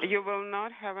 You will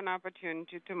not have an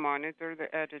opportunity to monitor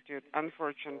the attitude,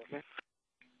 unfortunately.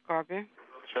 Copy.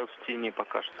 Сейчас в тени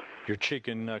пока что.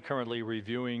 Yurchikhin currently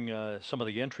reviewing some of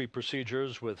the entry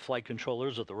procedures with flight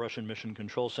controllers at the Russian Mission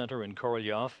Control Center in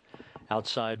Korolyov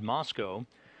outside Moscow,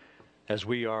 as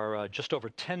we are just over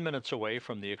 10 minutes away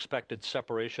from the expected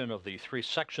separation of the 3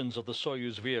 sections of the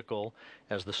Soyuz vehicle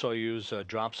as the Soyuz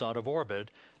drops out of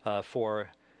orbit for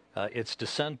its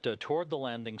descent toward the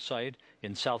landing site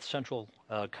in south-central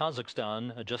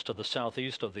Kazakhstan, just to the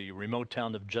southeast of the remote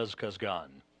town of Jezkazgan.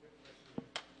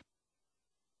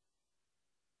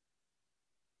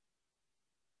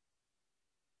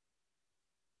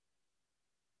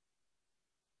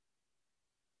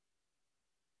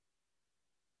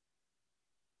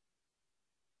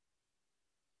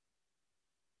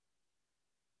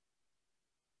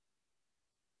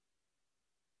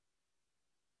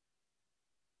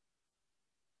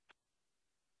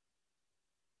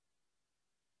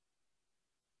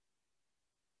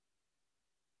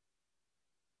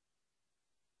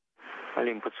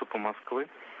 Олимп, ЦУПа Москвы.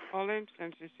 Olympus,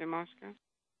 MCC Moscow.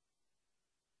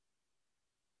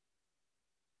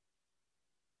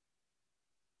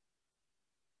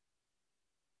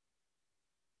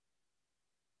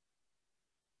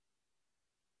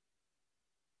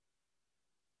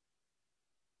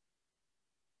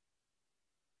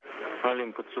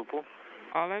 Олимп, ЦУПу.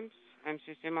 Olympus,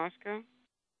 MCC Moscow.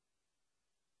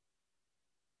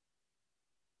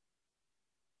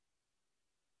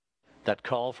 That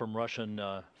call from Russian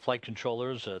flight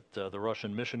controllers at the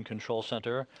Russian Mission Control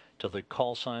Center to the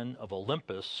call sign of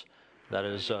Olympus, that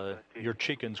is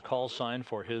Yurchikin's call sign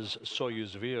for his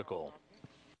Soyuz vehicle.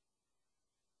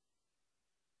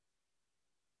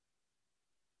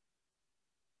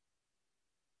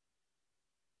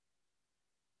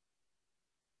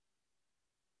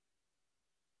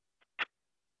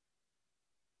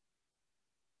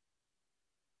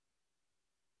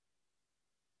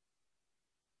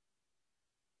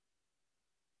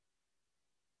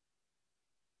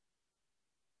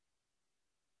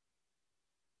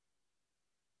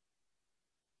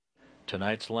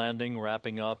 Tonight's landing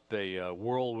wrapping up a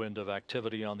whirlwind of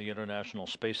activity on the International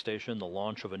Space Station, the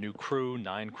launch of a new crew,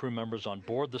 9 crew members on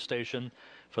board the station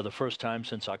for the first time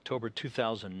since October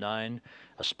 2009,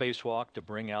 a spacewalk to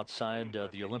bring outside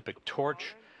the Olympic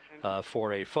torch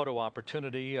for a photo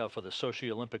opportunity for the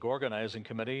Sochi Olympic Organizing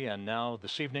Committee, and now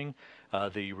this evening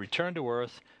the return to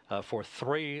Earth for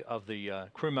 3 of the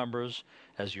crew members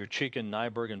as Yurchikin,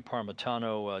 Nyberg, and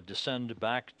Parmitano descend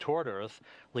back toward Earth,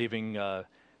 leaving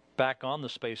back on the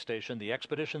space station the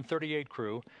Expedition 38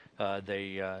 crew.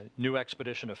 The new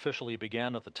expedition officially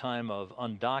began at the time of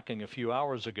undocking a few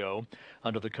hours ago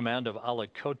under the command of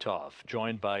Oleg Kotov,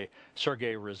 joined by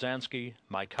Sergei Ryazanskiy,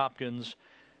 Mike Hopkins,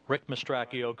 Rick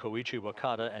Mistracchio, Koichi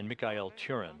Wakata, and Mikhail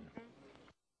Turin.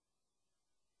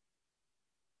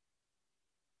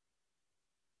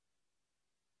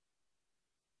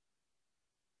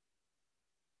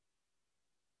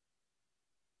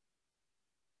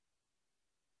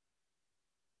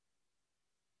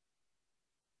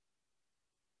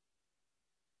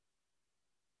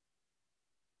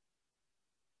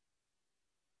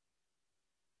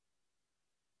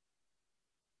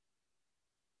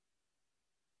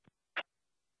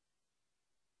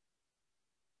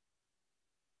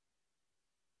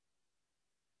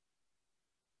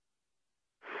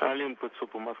 Олимп,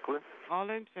 ЦУПа Москвы.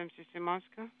 Olympus, MCC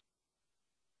Moscow.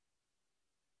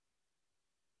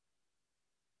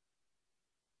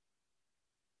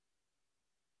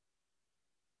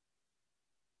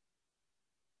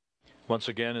 Once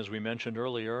again, as we mentioned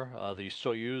earlier, the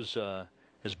Soyuz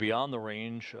is beyond the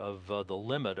range of the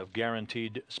limit of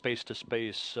guaranteed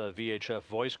space-to-space VHF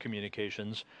voice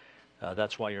communications.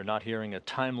 That's why you're not hearing a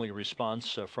timely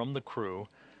response from the crew.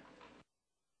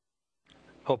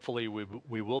 Hopefully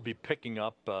we will be picking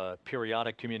up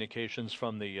periodic communications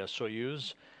from the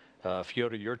Soyuz.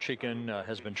 Fyodor Yurchikin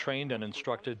has been trained and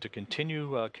instructed to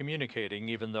continue communicating,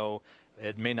 even though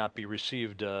it may not be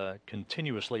received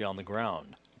continuously on the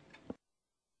ground.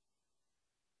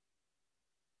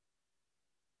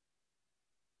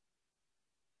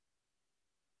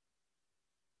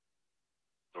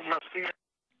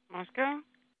 Moscow.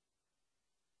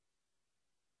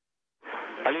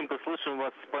 Олимп, слышим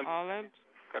вас. Olympus.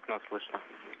 Как нас слышно?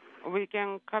 We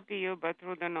can copy you, but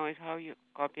through the noise, how you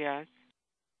copy us?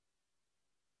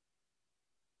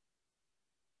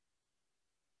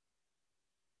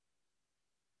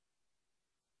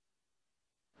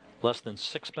 Less than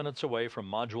 6 minutes away from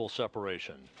module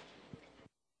separation.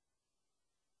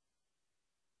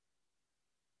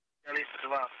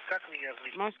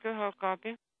 Moscow, how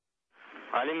copy?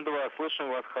 Олимп 2, слышим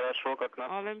вас хорошо, как нас.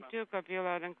 Olympus 2, copy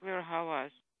loud and clear, how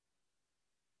us?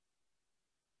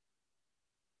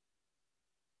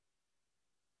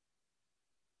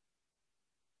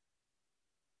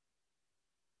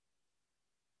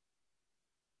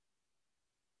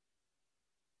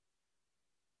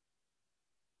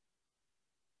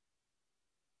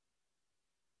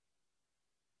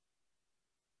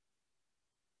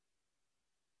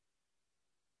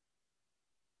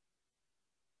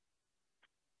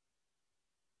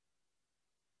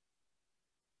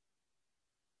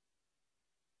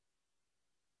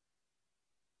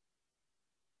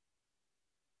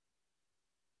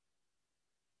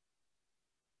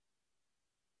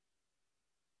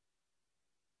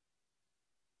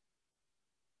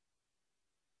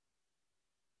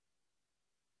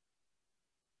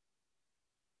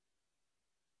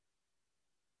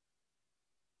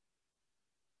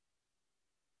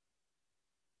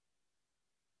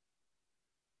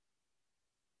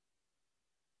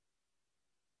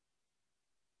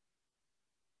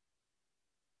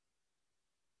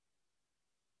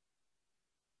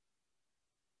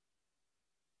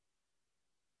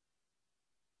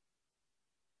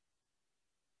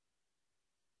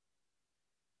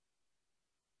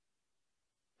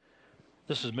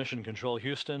 This is Mission Control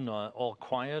Houston, all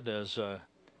quiet as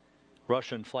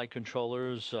Russian flight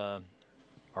controllers are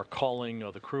calling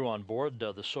the crew on board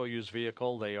the Soyuz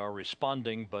vehicle. They are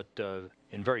responding, but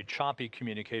in very choppy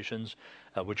communications,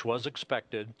 which was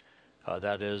expected.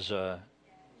 That is a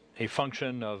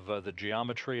function of the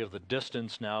geometry of the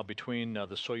distance now between the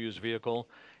Soyuz vehicle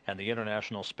and the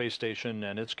International Space Station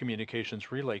and its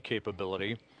communications relay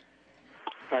capability.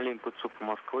 Олимп, Цуп,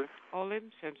 Москвы.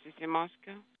 Olim, City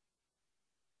Moscow.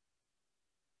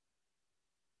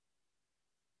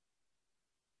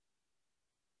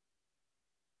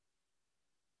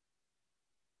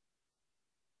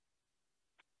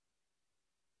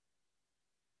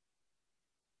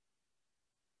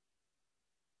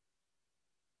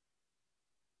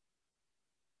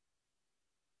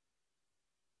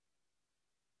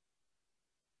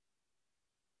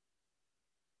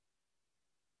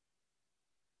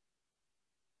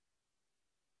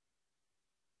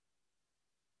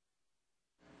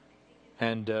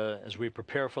 And as we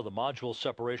prepare for the module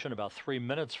separation, about 3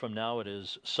 minutes from now, it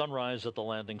is sunrise at the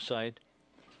landing site.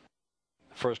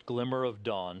 First glimmer of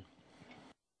dawn.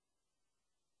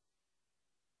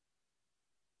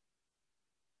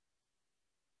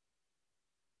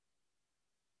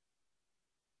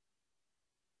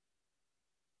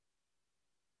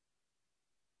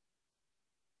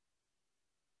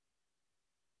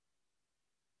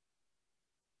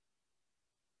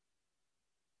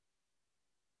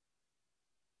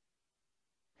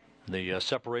 The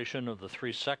separation of the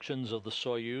three sections of the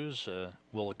Soyuz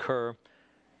will occur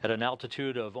at an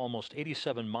altitude of almost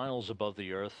 87 miles above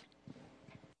the Earth.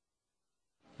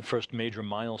 The first major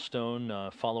milestone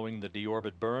following the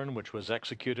deorbit burn, which was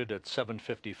executed at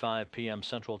 7:55 p.m.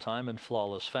 Central Time in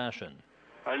flawless fashion.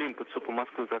 Олимп, Цуп,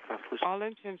 Москвы, как нас слышно?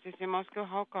 Olim, City Moscow,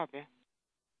 how copy?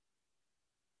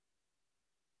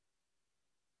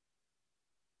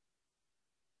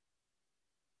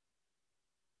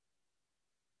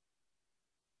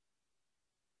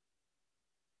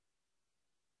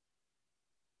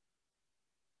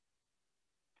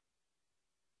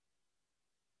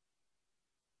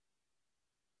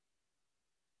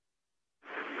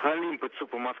 Олимп,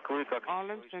 Цуп, Москвы, как нас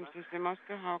Olim, слышно? City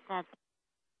Moscow, how copy?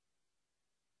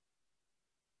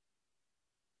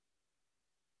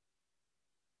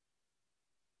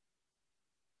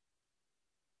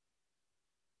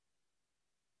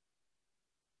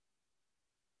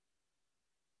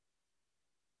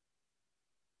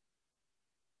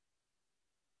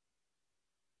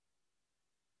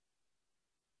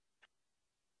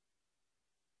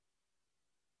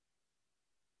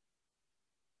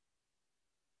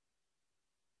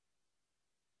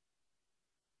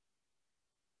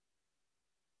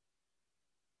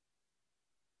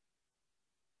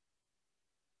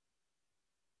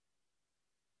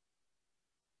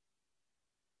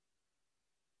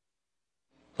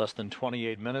 Less than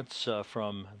 28 minutes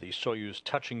from the Soyuz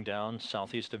touching down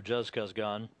southeast of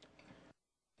Zhezkazgan.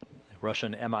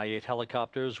 Russian Mi-8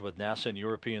 helicopters with NASA and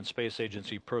European Space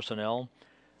Agency personnel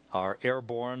are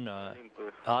airborne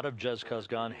out of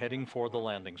Zhezkazgan heading for the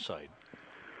landing site.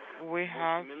 We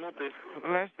have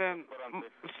less than,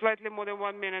 slightly more than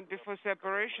 1 minute before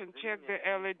separation. Check the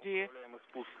LED,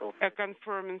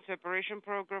 confirming separation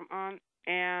program on,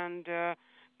 and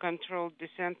controlled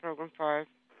descent program 5.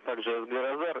 Также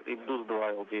СГ-Разар и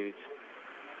БДУС-2 Л9.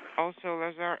 Also,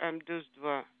 Lazar and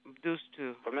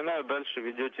BDUS-2. Напоминаю, дальше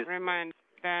ведете Remind,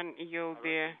 then you'll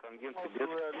be тангенты без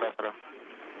фиксатора.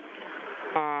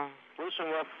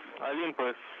 Слышим вас,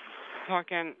 Олимп.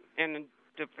 talking in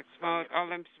duplex mode.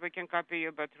 Olymps, we can copy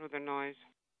you, but through the noise.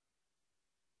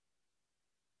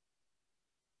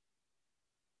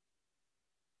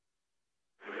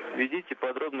 Ведите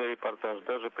подробный репортаж,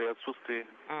 даже при отсутствии...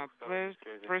 Please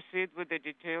proceed with the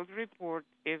detailed report,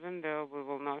 even though we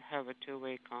will not have a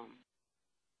two-way comm.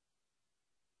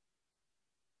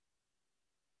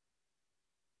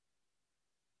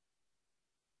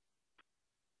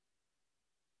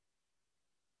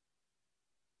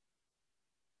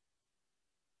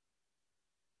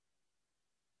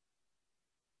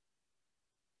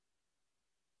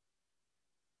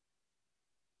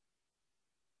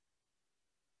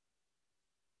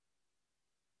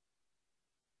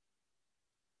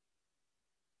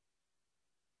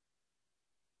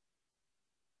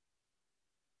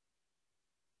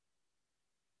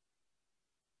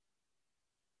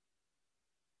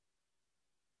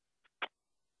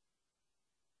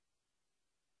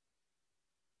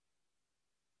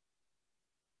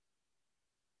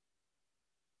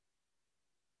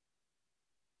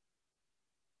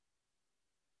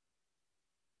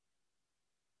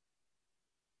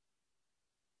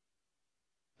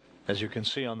 As you can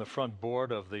see on the front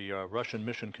board of the Russian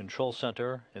Mission Control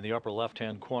Center in the upper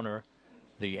left-hand corner,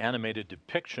 the animated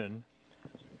depiction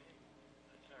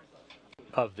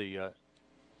of the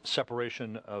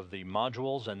separation of the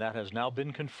modules, and that has now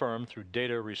been confirmed through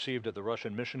data received at the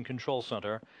Russian Mission Control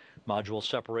Center. Module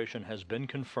separation has been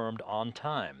confirmed on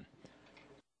time.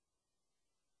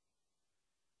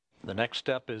 The next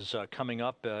step is coming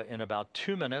up in about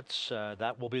 2 minutes.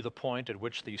 That will be the point at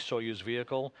which the Soyuz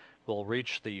vehicle will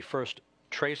reach the first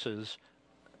traces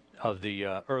of the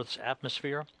Earth's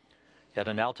atmosphere at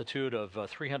an altitude of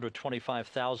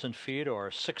 325,000 feet or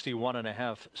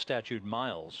 61.5 statute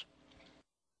miles.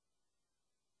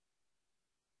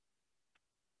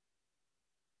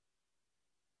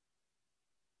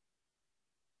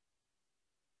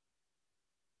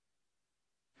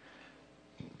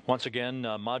 Once again,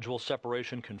 module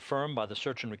separation confirmed by the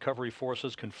search and recovery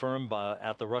forces, confirmed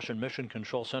at the Russian Mission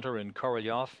Control Center in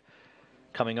Korolyov.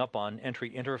 Coming up on entry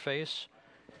interface,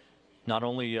 not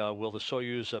only will the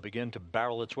Soyuz begin to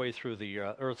barrel its way through the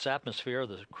Earth's atmosphere,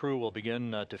 the crew will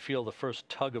begin to feel the first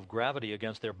tug of gravity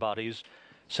against their bodies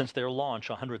since their launch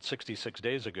 166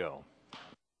 days ago.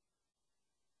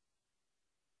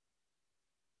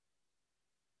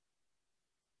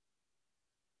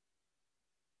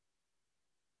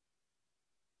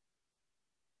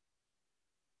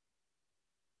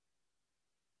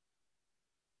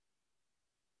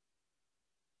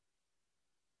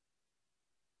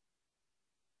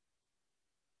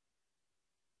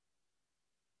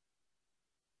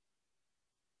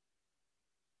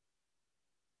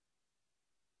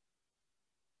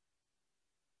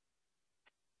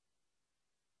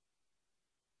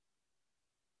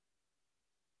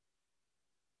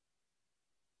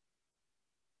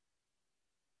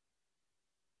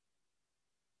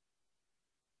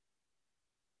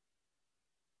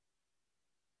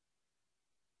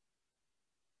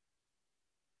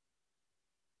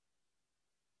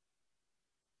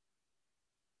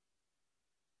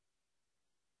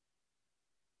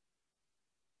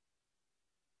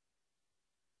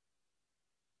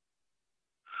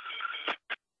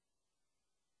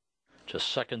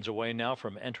 Just seconds away now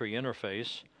from entry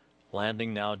interface,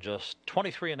 landing now just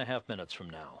 23.5 minutes from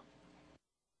now.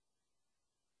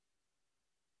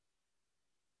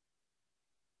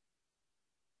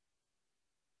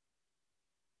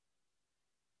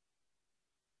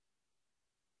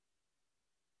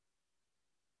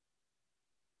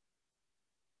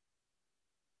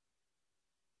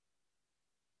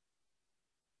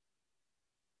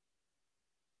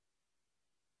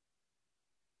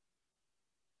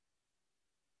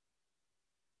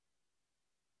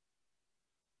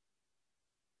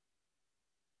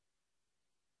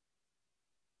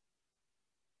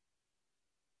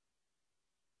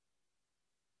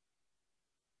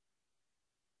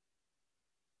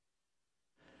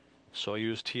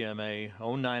 Soyuz TMA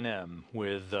 09M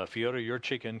with Fyodor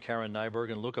Yurchikhin, Karen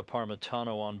Nyberg, and Luca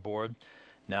Parmitano on board,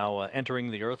 now entering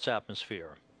the Earth's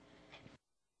atmosphere.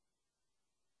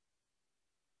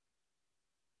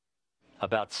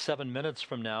 About 7 minutes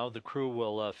from now, the crew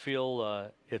will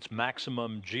feel its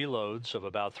maximum G loads of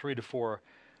about 3 to 4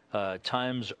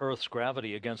 times Earth's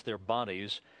gravity against their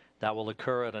bodies. That will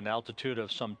occur at an altitude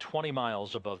of some 20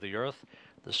 miles above the Earth.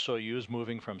 The Soyuz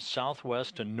moving from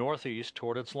southwest to northeast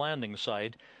toward its landing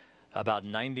site, about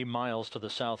 90 miles to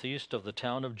the southeast of the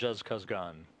town of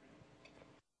Zhezkazgan.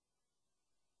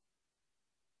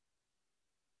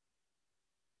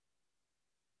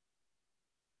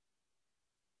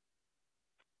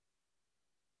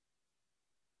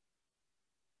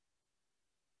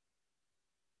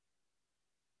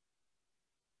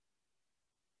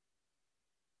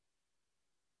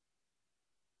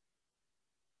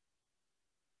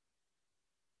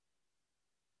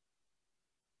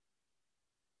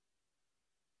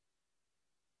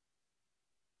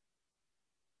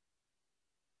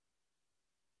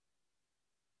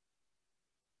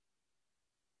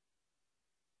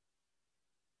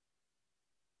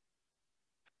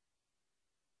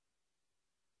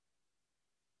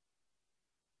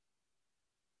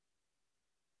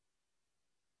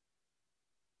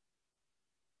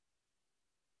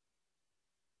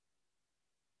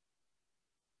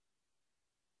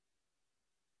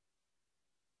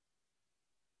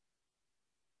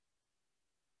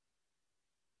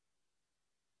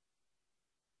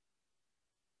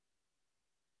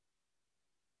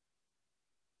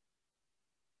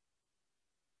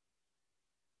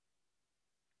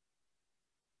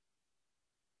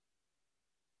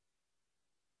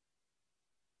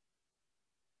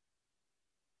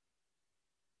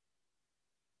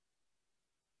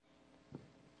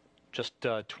 Just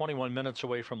 21 minutes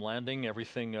away from landing.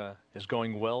 Everything is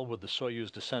going well with the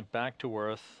Soyuz descent back to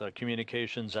Earth.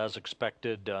 Communications, as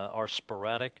expected, are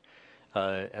sporadic.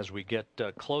 As we get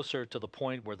closer to the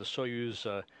point where the Soyuz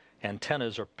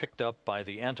antennas are picked up by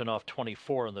the Antonov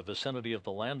 24 in the vicinity of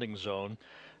the landing zone,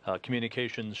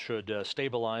 communications should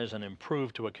stabilize and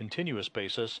improve to a continuous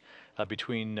basis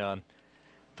between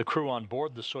the crew on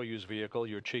board the Soyuz vehicle,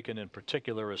 Yurchikhin in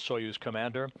particular as Soyuz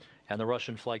commander, and the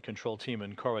Russian flight control team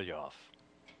in Korolyov.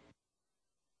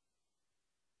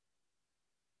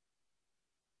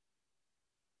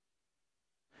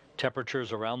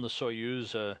 Temperatures around the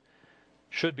Soyuz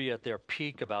should be at their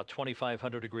peak, about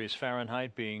 2,500 degrees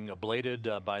Fahrenheit, being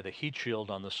ablated by the heat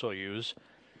shield on the Soyuz.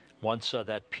 Once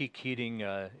that peak heating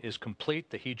is complete,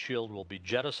 the heat shield will be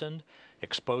jettisoned,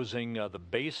 exposing the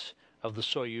base of the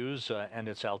Soyuz and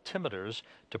its altimeters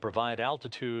to provide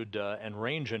altitude and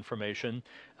range information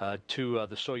to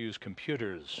the Soyuz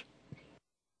computers.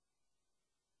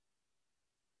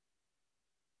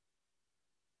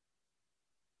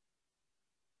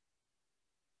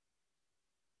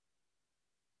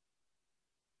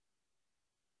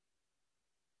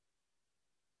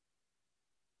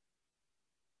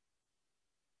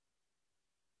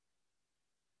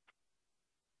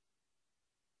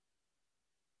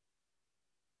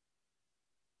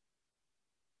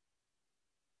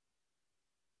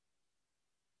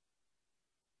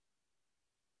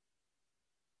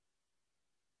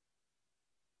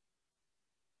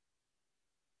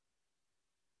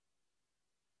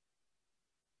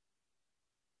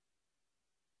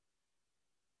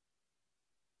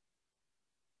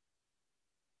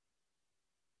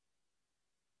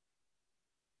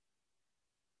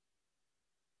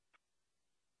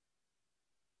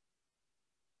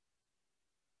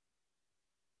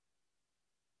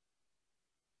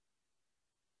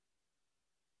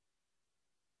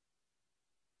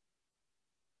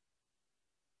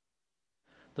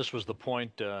 This was the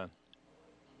point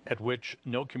at which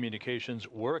no communications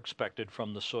were expected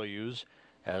from the Soyuz,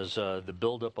 as the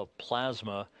buildup of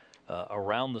plasma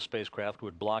around the spacecraft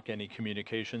would block any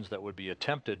communications that would be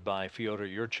attempted by Fyodor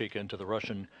Yurchikhin to the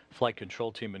Russian flight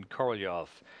control team in Korolyov.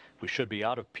 We should be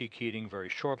out of peak heating very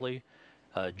shortly.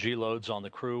 G loads on the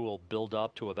crew will build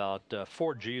up to about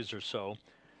 4 Gs or so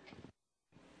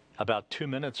about 2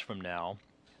 minutes from now,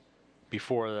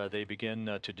 before they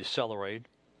begin to decelerate.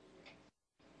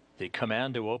 The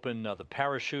command to open the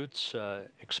parachutes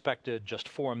expected just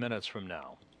 4 minutes from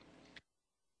now.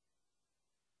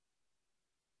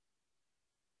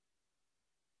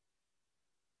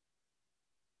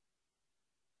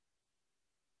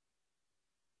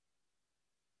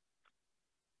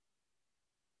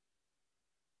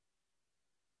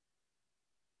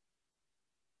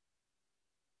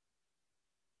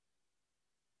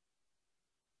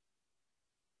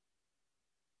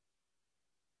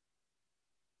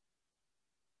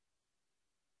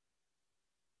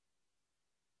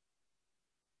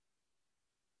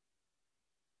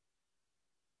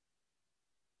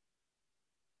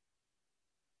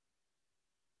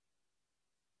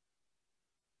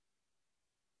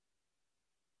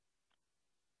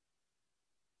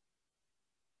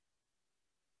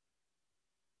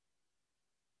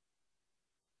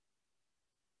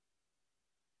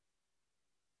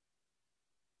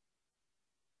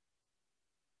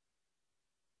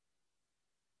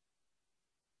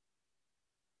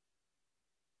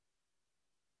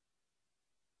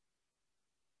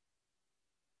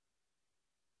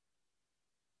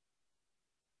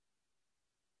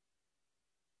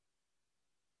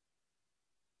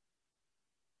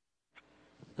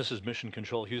 This is Mission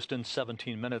Control Houston,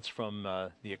 17 minutes from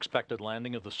the expected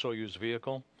landing of the Soyuz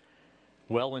vehicle,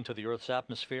 well into the Earth's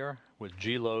atmosphere, with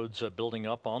G loads building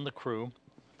up on the crew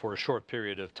for a short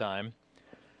period of time.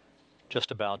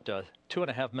 Just about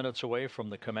 2.5 minutes away from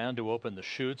the command to open the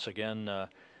chutes. Again,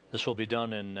 this will be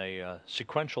done in a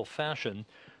sequential fashion,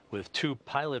 with 2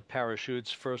 pilot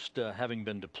parachutes first having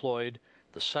been deployed,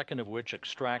 the second of which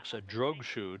extracts a drogue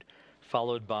chute,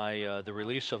 followed by the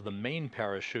release of the main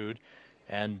parachute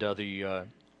and the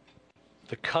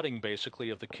cutting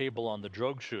basically of the cable on the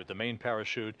drogue chute. The main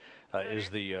parachute is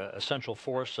the essential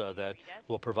force that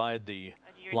will provide the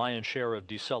lion's share of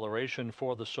deceleration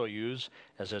for the Soyuz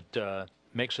as it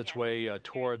makes its way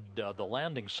toward the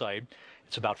landing site.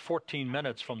 It's about 14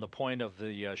 minutes from the point of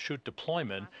the chute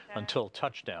deployment until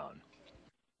touchdown.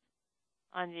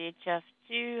 On the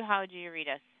HF2, how do you read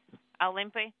us?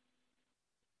 Olympi,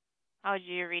 how do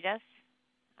you read us?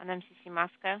 On MCC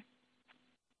Moscow.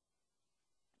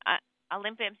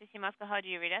 Olympi, MCC Moscow, how do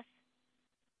you read us?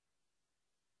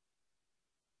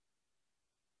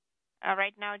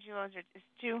 Right now, G loads is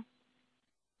 2.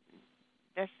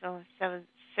 decimal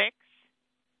 6.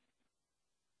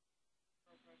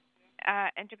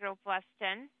 Integral plus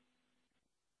 10.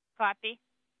 Copy.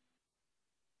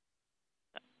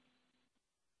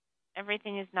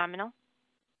 Everything is nominal.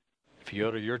 If you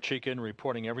go to your chicken,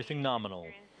 reporting everything nominal.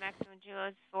 Maximum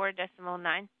kilos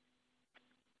 4.9.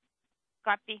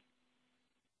 Copy.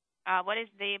 What is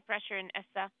the pressure in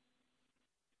ESA?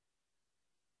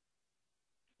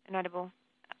 Inaudible.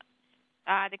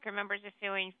 The crew members are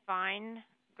feeling fine.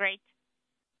 Great.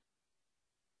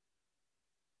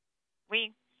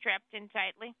 We strapped in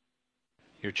tightly.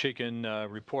 Your chicken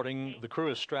reporting the crew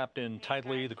is strapped in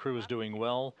tightly. The crew is doing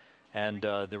well. And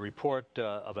the report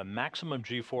of a maximum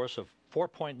G-force of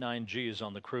 4.9 Gs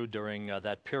on the crew during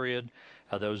that period.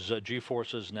 Those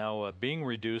G-forces now being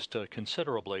reduced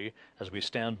considerably as we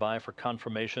stand by for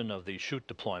confirmation of the chute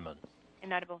deployment.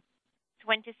 Inaudible.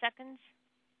 20 seconds.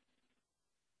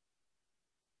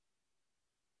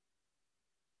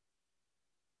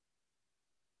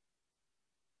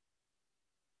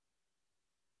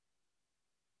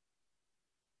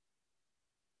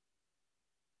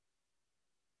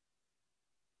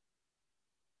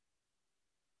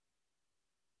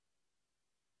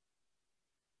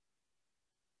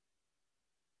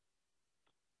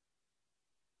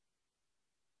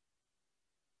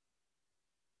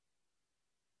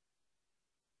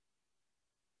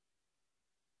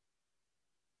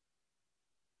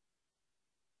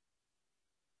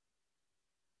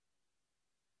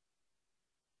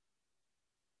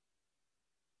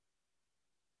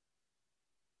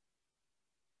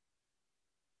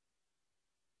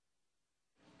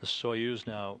 The Soyuz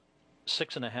now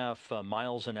 6.5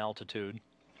 miles in altitude.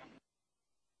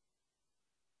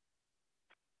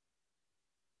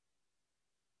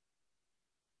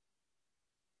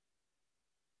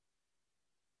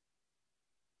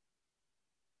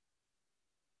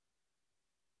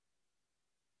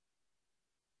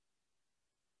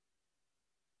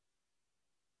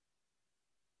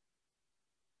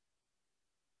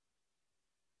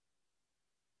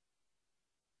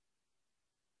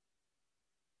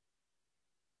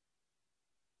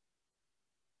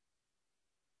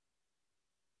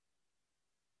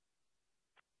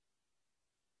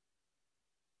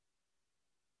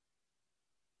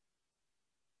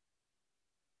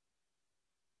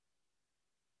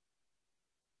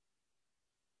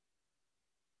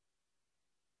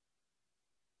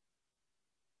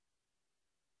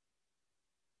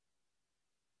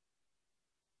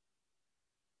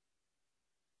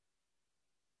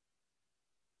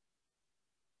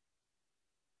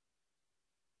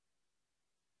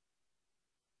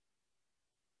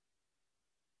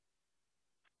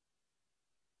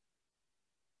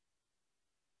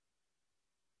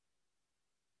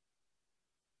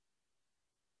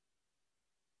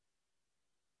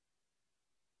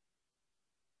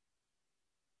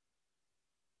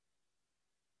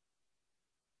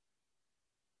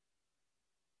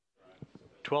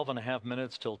 Twelve and a half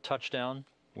minutes till touchdown.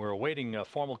 We're awaiting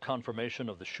formal confirmation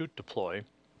of the chute deploy.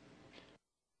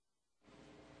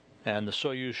 And the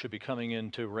Soyuz should be coming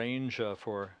into range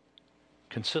for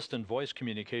consistent voice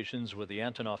communications with the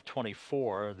Antonov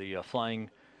 24, the flying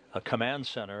command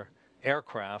center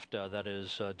aircraft that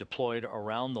is deployed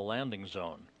around the landing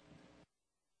zone.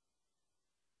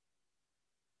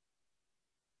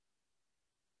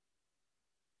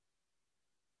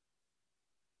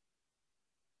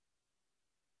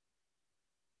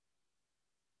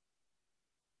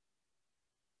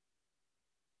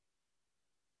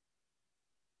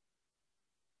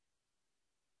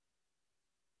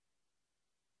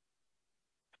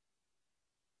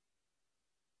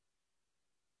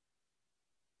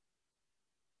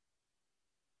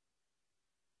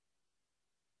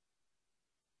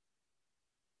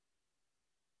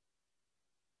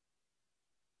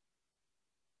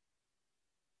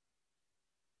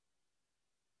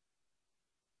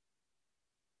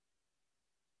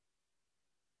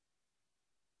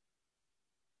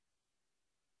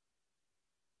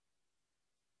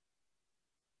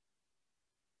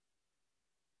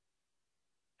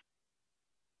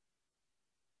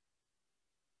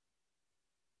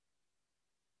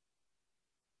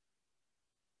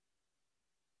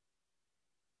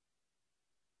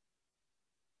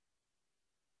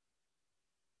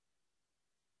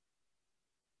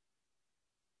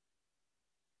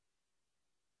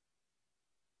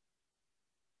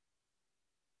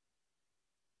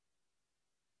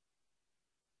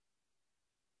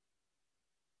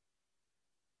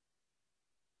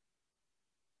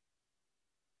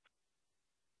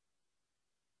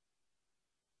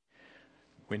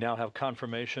 We now have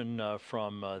confirmation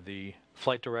from the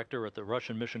flight director at the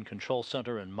Russian Mission Control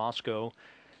Center in Moscow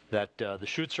that the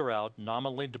chutes are out,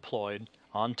 nominally deployed,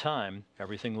 on time,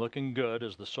 everything looking good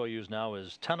as the Soyuz now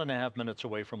is 10.5 minutes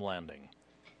away from landing.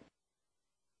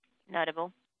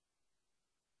 Notable.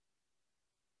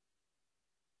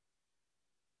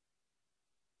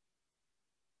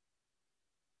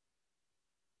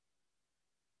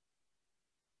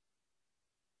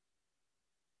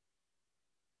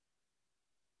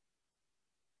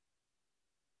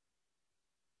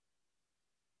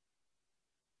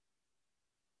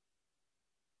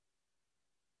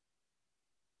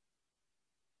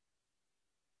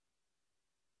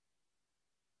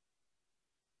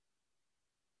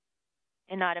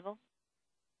 Inaudible.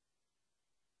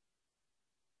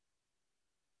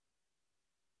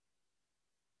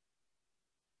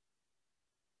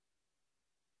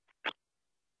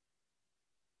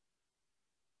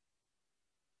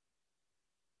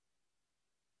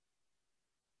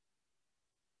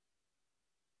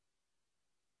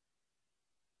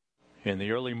 In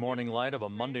the early morning light of a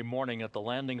Monday morning at the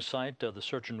landing site, the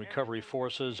search and recovery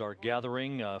forces are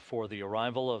gathering for the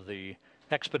arrival of the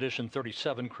Expedition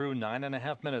 37 crew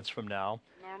 9.5 minutes from now.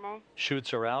 Normal.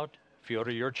 Chutes are out.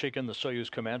 Fyodor Yurchikhin, the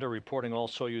Soyuz commander, reporting all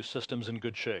Soyuz systems in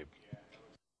good shape.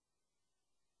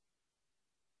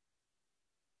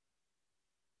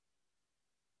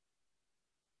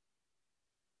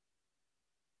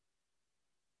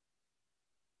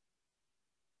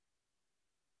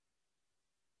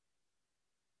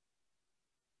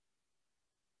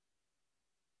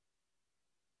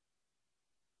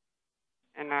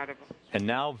 Inaudible. And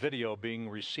now video being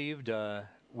received.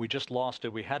 We just lost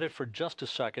it. We had it for just a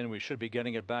second. We should be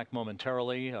getting it back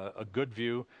momentarily. A good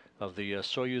view of the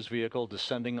Soyuz vehicle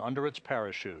descending under its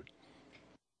parachute.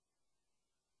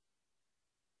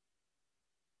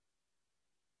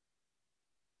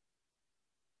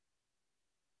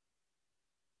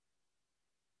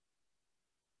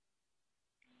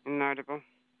 Inaudible.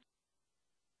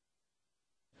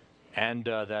 And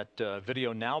that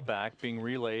video now back being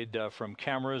relayed from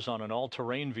cameras on an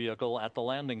all-terrain vehicle at the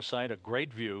landing site. A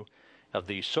great view of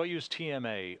the Soyuz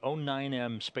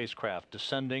TMA-09M spacecraft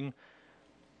descending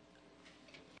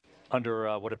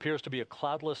under what appears to be a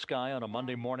cloudless sky on a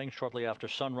Monday morning shortly after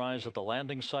sunrise at the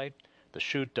landing site. The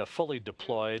chute fully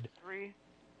deployed. 3.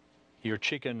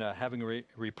 Yurchikhin having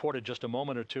reported just a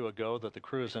moment or two ago that the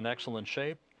crew is in excellent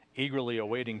shape, eagerly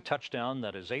awaiting touchdown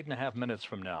that is 8.5 minutes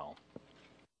from now.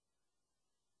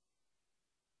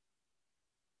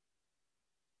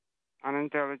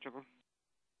 Unintelligible.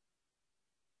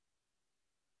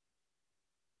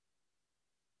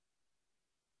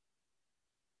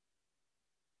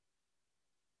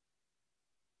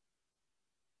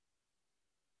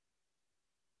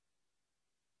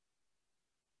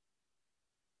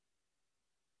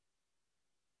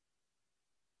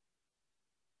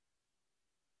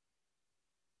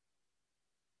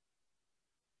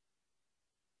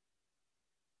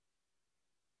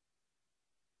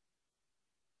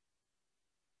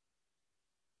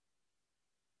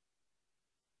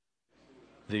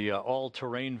 The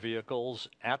all-terrain vehicles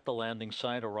at the landing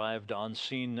site arrived on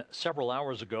scene several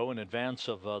hours ago in advance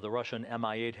of the Russian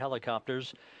Mi-8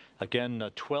 helicopters.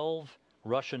 Again, 12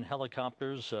 Russian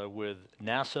helicopters with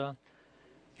NASA,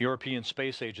 European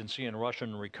Space Agency, and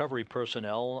Russian recovery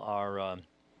personnel are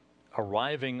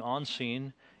arriving on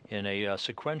scene in a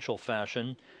sequential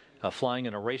fashion, flying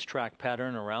in a racetrack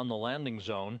pattern around the landing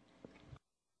zone.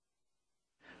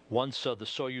 Once the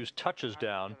Soyuz touches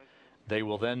down, they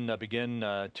will then begin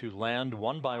to land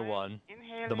one by one,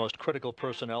 the most critical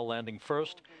personnel landing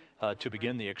first to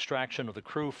begin the extraction of the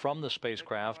crew from the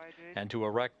spacecraft and to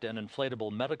erect an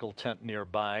inflatable medical tent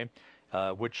nearby,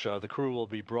 which the crew will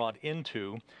be brought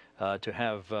into to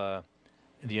have the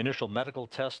initial medical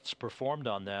tests performed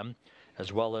on them,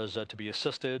 as well as to be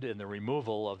assisted in the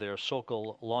removal of their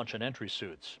Sokol launch and entry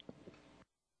suits.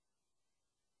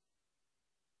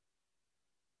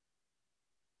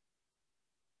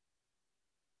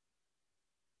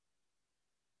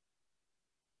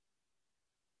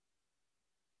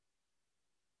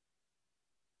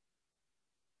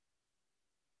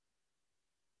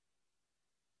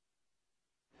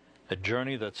 A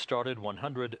journey that started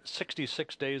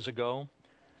 166 days ago,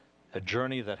 a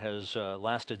journey that has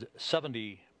lasted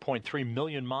 70.3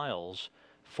 million miles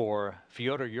for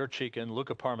Fyodor Yurchikhin,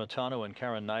 Luca Parmitano, and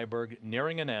Karen Nyberg,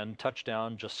 nearing an end,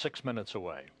 touchdown just 6 minutes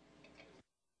away.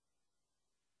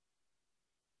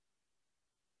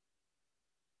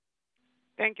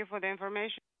 Thank you for the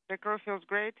information. The crew feels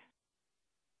great.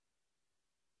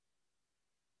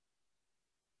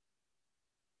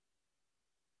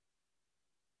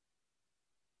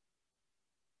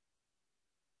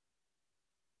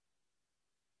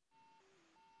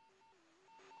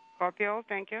 Copy all.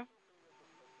 Thank you.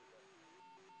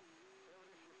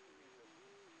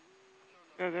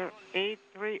 Further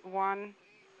 831,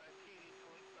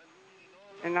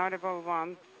 inaudible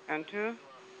 1 and 2.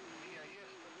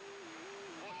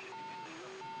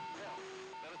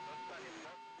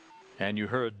 And you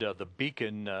heard the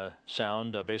beacon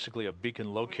sound, basically a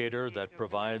beacon locator that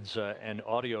provides an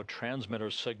audio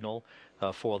transmitter signal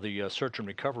for the search and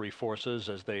recovery forces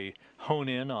as they hone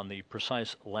in on the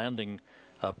precise landing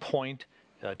point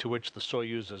to which the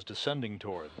Soyuz is descending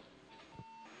toward.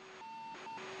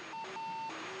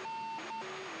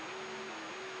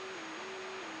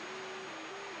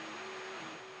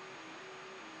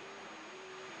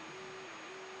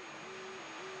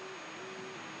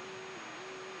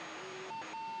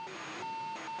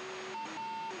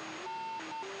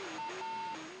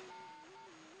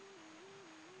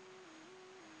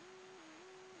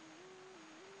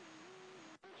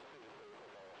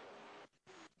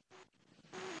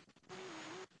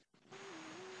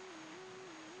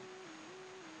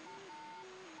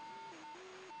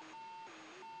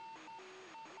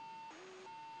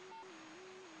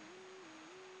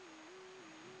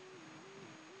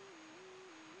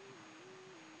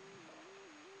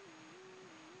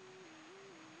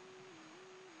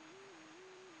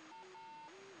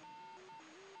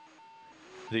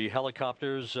 The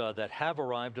helicopters that have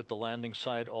arrived at the landing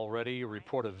site already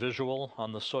report a visual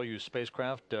on the Soyuz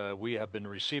spacecraft. We have been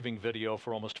receiving video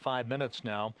for almost 5 minutes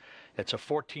now. It's a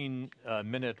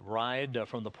 14-minute ride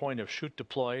from the point of shoot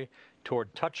deploy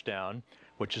toward touchdown,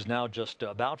 which is now just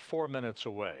about 4 minutes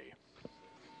away.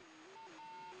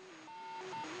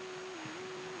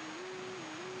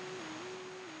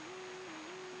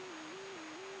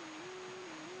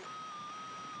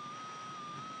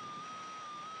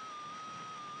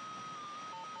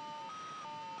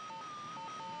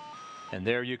 And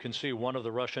there you can see one of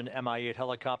the Russian Mi-8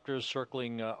 helicopters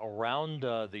circling around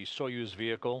the Soyuz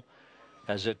vehicle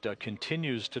as it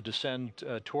continues to descend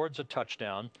towards a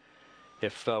touchdown.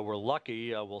 If we're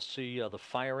lucky, we'll see the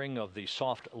firing of the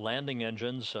soft landing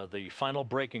engines, the final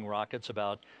braking rockets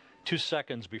about 2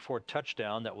 seconds before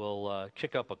touchdown that will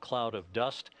kick up a cloud of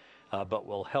dust, but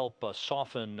will help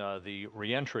soften the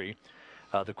reentry.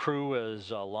 The crew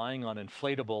is lying on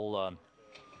inflatable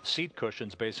seat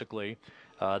cushions, basically,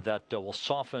 that will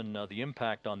soften the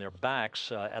impact on their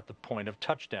backs at the point of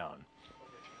touchdown.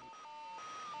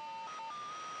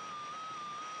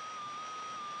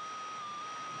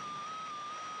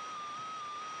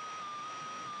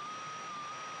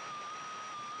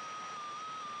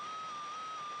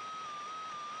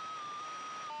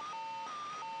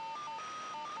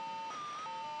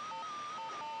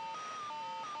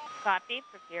 Copy.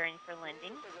 Preparing for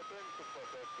landing.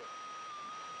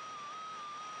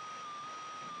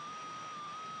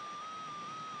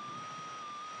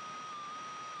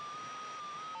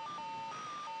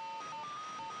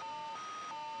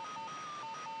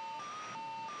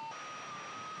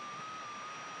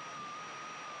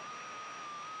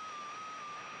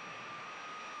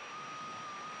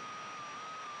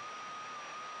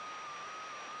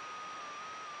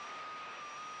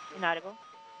 Inaudible.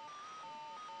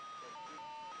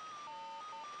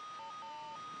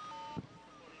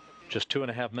 Just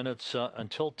 2.5 minutes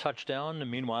until touchdown.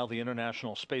 Meanwhile, the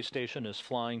International Space Station is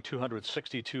flying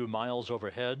 262 miles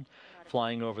overhead,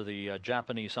 flying over the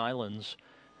Japanese islands.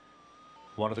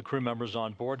 One of the crew members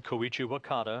on board, Koichi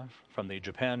Wakata, from the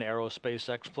Japan Aerospace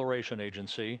Exploration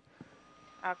Agency.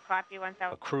 Copy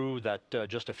 1000. A crew that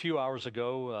just a few hours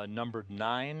ago numbered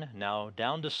 9, now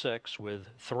down to 6, with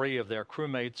 3 of their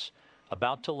crewmates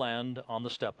about to land on the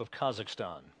steppe of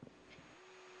Kazakhstan.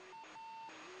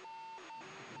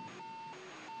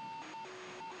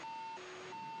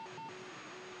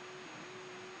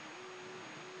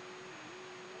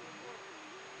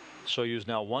 Soyuz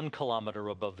now 1 kilometer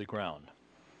above the ground.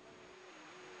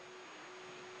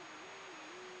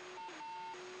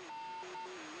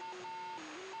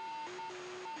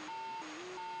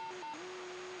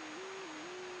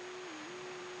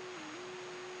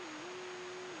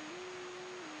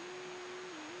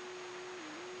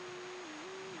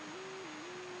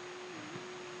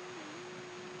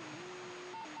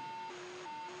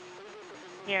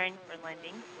 Preparing for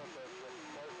landing.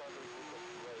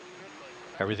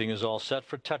 Everything is all set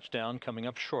for touchdown coming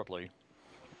up shortly.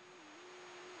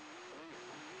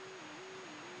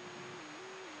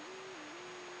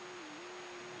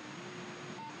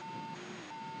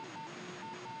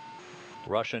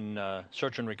 Russian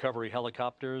search and recovery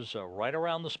helicopters right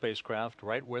around the spacecraft,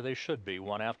 right where they should be,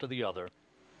 one after the other.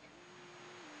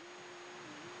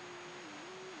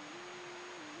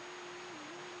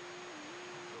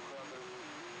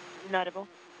 Inaudible.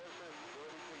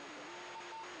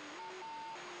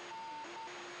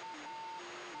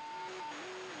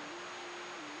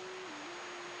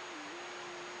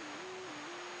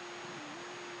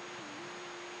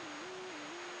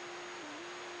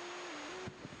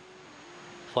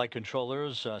 Flight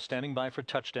controllers standing by for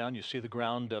touchdown. You see the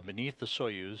ground beneath the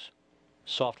Soyuz.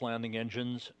 Soft landing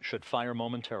engines should fire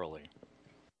momentarily.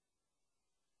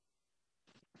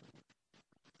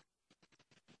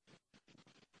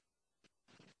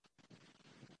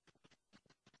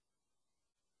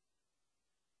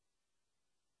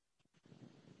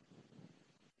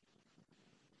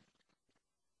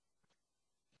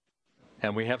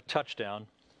 And we have touchdown.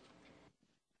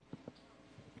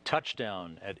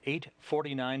 Touchdown at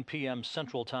 8:49 p.m.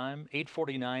 Central Time,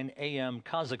 8:49 a.m.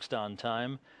 Kazakhstan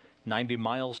time, 90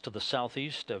 miles to the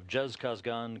southeast of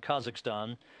Zhezkazgan,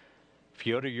 Kazakhstan.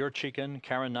 Fyodor Yurchikhin,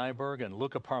 Karen Nyberg, and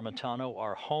Luca Parmitano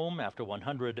are home after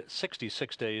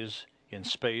 166 days in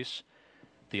space.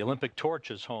 The Olympic torch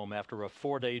is home after a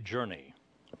 4-day journey.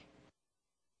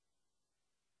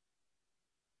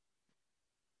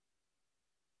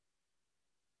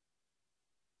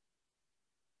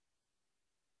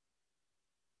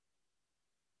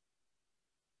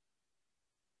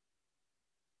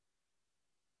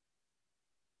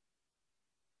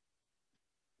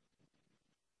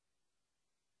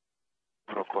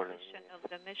 Of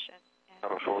the mission.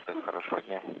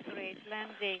 Great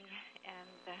landing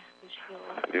and wish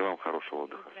you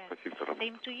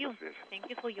same to you. Thank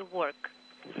you for your work.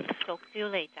 Talk to you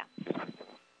later.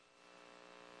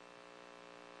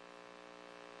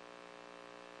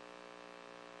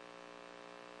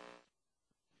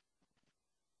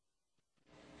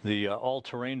 The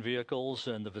all-terrain vehicles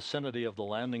in the vicinity of the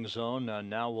landing zone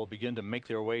now will begin to make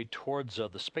their way towards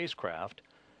the spacecraft.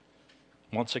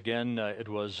 Once again, it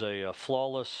was a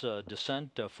flawless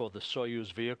descent for the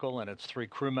Soyuz vehicle and its 3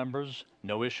 crew members.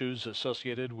 No issues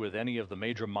associated with any of the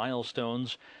major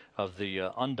milestones of the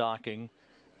undocking,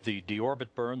 the deorbit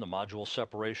burn, the module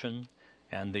separation,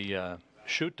 and the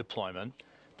chute deployment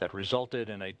that resulted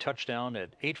in a touchdown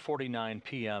at 8:49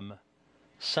 p.m.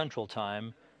 Central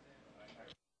Time.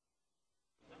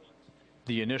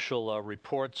 The initial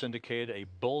reports indicate a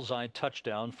bullseye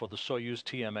touchdown for the Soyuz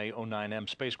TMA-09M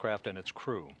spacecraft and its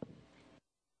crew.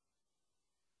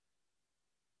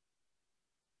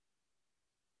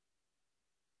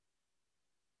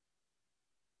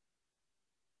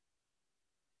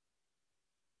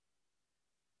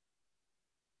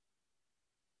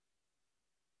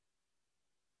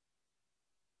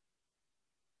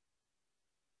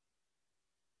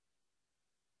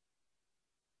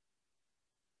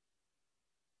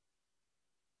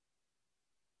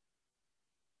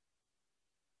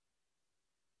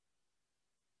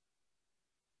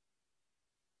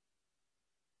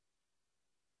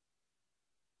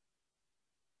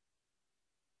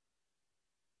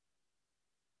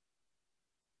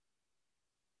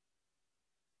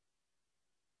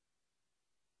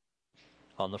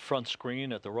 On the front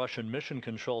screen at the Russian Mission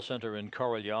Control Center in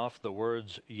Korolyov, the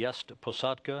words "Есть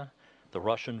посадка," the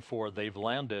Russian for "they've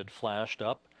landed," flashed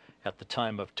up at the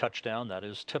time of touchdown. That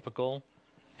is typical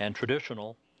and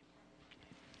traditional.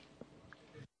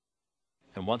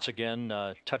 And once again,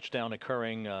 touchdown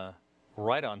occurring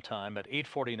right on time at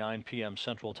 8:49 p.m.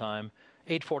 Central Time,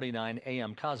 8:49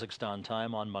 a.m. Kazakhstan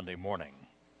time on Monday morning.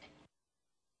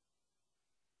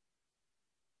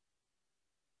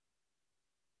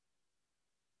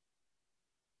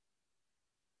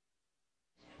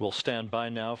 We'll stand by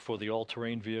now for the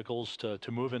all-terrain vehicles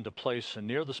to move into place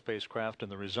near the spacecraft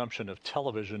and the resumption of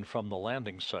television from the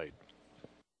landing site.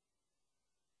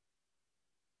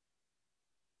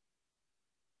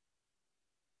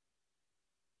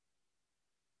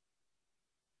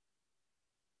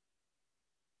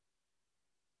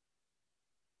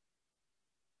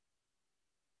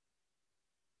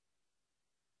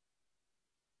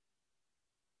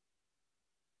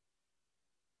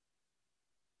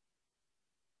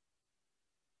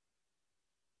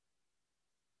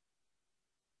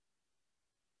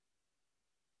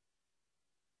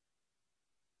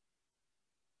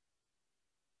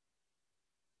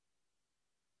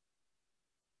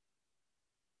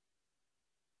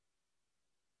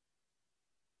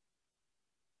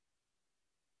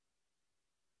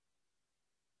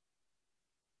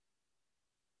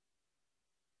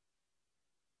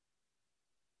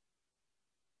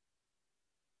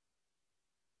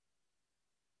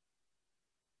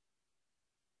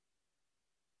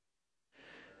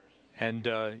 And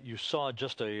you saw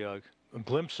just a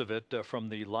glimpse of it from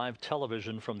the live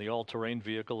television from the all-terrain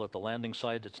vehicle at the landing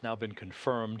site. It's now been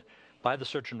confirmed by the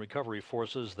search and recovery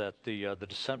forces that the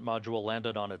descent module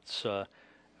landed on its,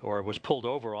 or was pulled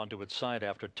over onto its side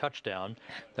after touchdown.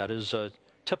 That is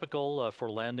typical for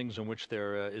landings in which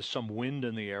there is some wind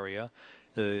in the area.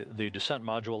 The descent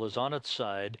module is on its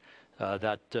side.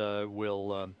 That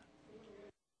will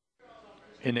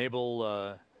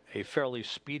enable a fairly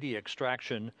speedy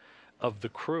extraction of the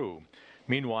crew.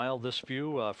 Meanwhile, this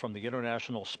view from the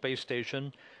International Space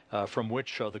Station, from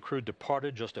which the crew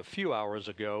departed just a few hours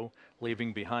ago,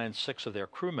 leaving behind 6 of their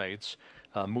crewmates,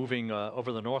 moving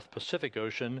over the North Pacific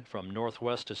Ocean from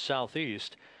northwest to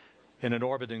southeast in an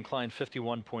orbit inclined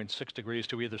 51.6 degrees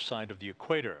to either side of the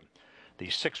equator. The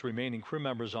 6 remaining crew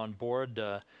members on board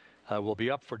will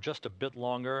be up for just a bit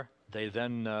longer. They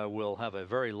then will have a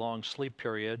very long sleep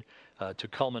period to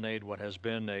culminate what has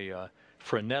been a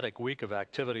frenetic week of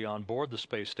activity on board the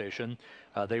space station.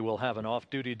 They will have an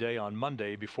off-duty day on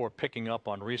Monday before picking up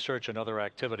on research and other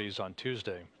activities on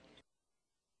Tuesday.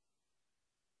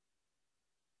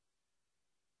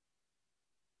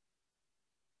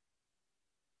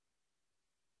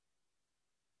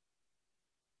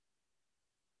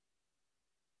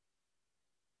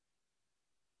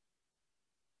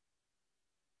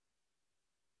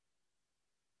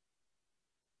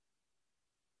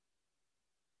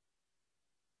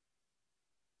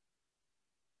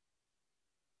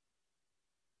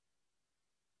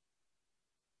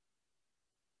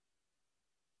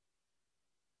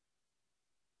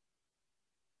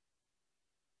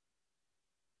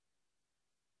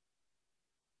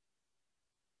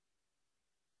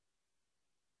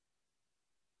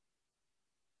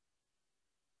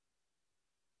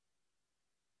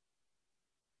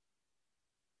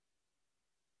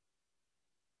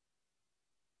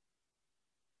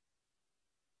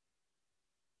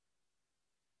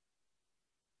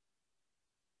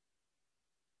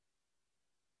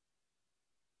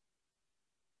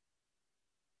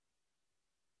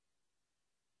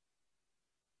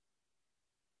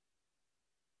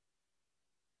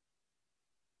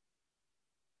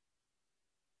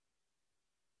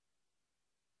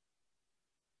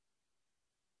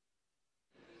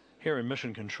 Here in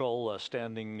Mission Control,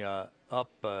 standing up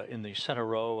in the center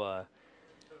row,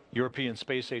 European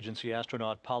Space Agency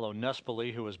astronaut Paolo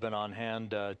Nespoli, who has been on hand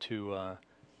to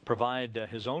provide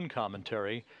his own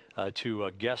commentary to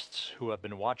guests who have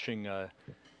been watching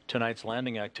tonight's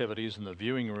landing activities in the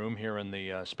viewing room here in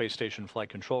the Space Station Flight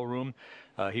Control Room.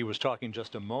 He was talking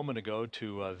just a moment ago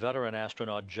to veteran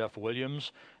astronaut Jeff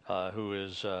Williams, who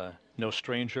is no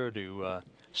stranger to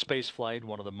space flight,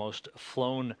 one of the most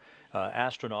flown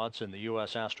astronauts in the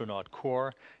U.S. Astronaut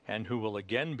Corps, and who will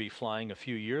again be flying a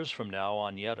few years from now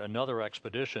on yet another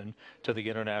expedition to the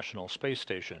International Space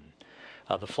Station.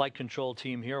 The flight control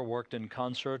team here worked in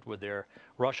concert with their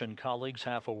Russian colleagues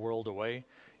half a world away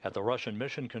at the Russian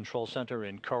Mission Control Center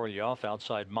in Korolyov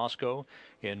outside Moscow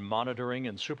in monitoring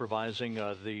and supervising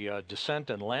the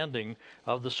descent and landing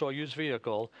of the Soyuz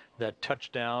vehicle that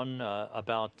touched down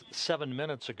about 7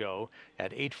 minutes ago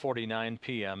at 8:49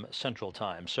 p.m. Central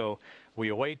Time. So we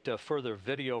await further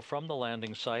video from the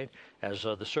landing site as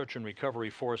the search and recovery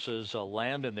forces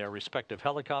land in their respective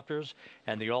helicopters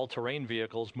and the all-terrain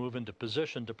vehicles move into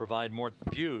position to provide more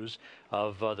views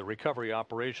of the recovery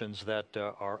operations that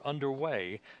are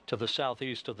underway to the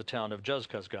southeast of the town of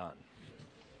Zhezkazgan.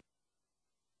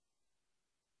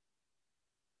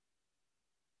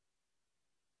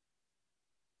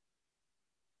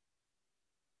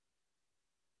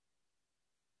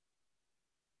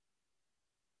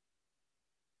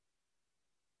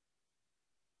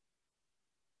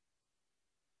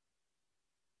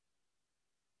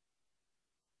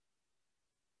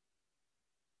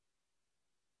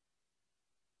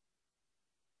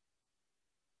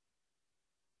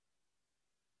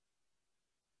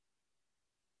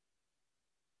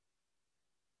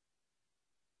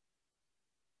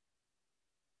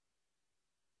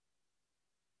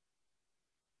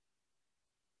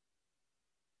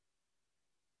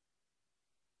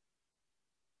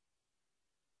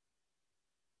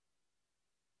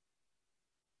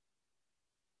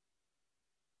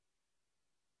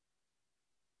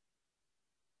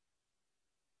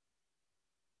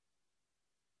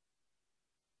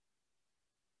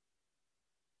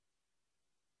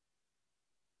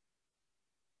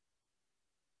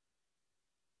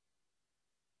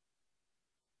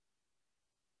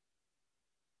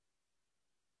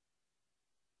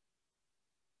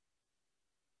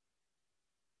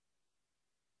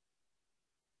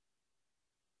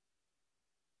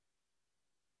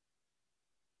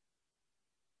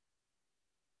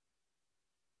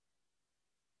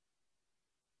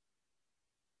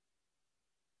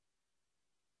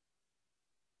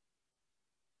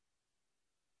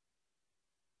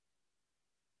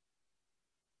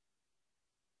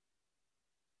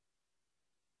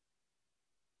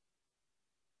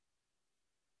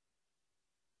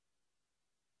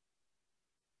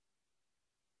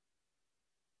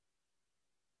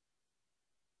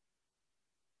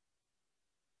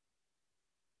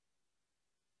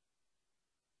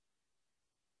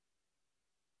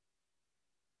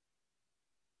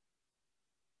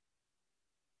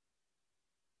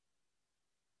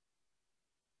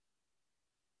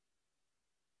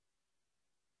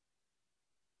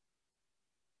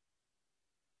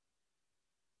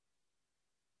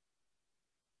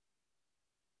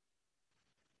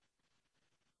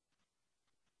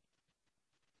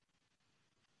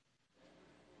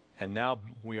 And now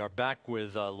we are back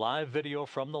with live video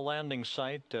from the landing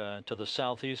site to the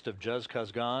southeast of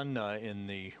Zhezkazgan in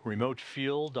the remote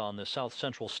field on the south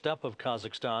central steppe of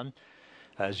Kazakhstan.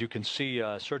 As you can see,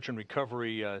 search and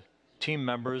recovery team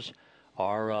members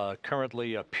are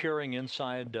currently peering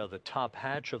inside the top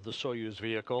hatch of the Soyuz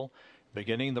vehicle,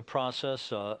 beginning the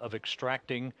process of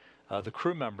extracting the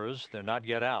crew members. They're not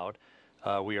yet out.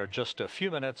 We are just a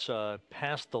few minutes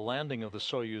past the landing of the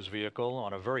Soyuz vehicle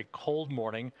on a very cold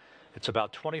morning. It's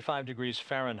about 25 degrees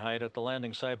Fahrenheit at the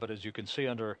landing site, but as you can see,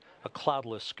 under a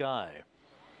cloudless sky.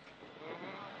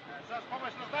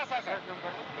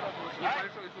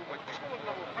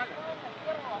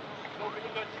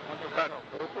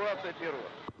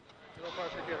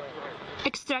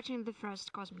 Extracting the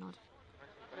first cosmonaut.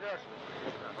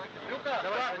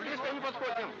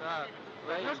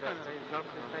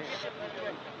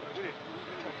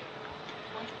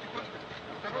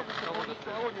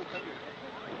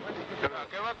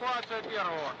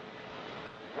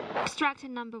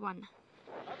 Extracting number 1.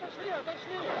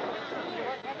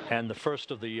 And the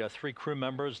first of the 3 crew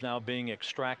members now being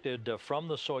extracted from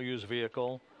the Soyuz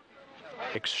vehicle.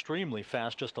 Extremely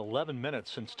fast, just 11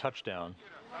 minutes since touchdown.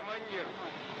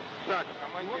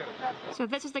 So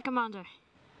this is the commander.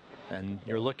 And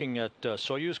you're looking at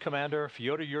Soyuz commander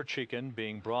Fyodor Yurchikhin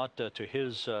being brought to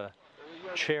his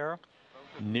chair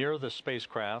near the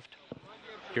spacecraft.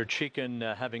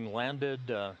 Yurchikhin having landed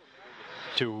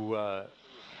to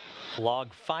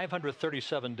log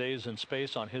 537 days in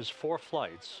space on his 4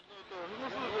 flights.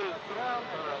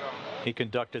 He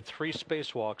conducted 3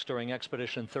 spacewalks during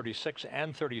Expedition 36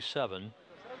 and 37,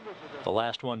 the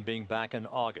last one being back in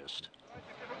August.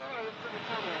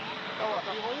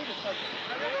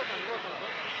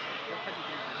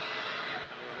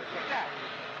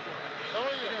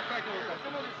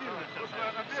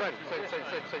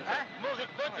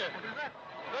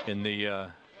 In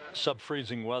the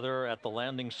sub-freezing weather at the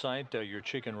landing site,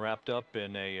 Yurchikhin wrapped up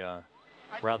in a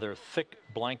rather thick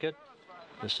blanket.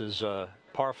 This is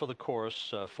par for the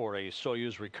course for a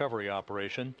Soyuz recovery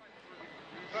operation.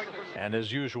 And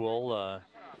as usual,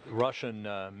 Russian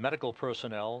medical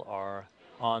personnel are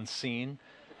on scene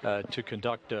to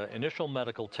conduct initial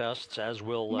medical tests, as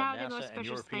will NASA and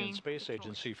European Space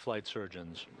Agency flight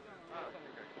surgeons.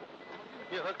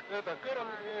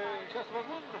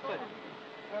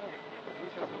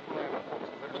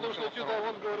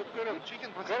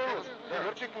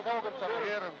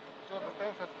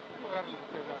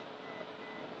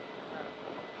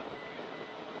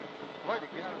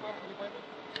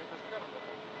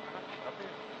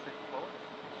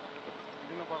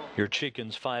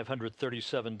 Yurchikhin's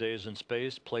 537 days in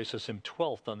space places him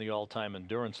 12th on the all-time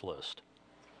endurance list.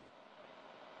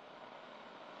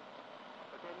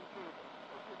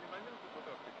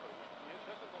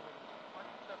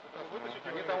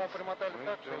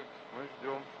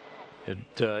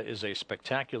 It is a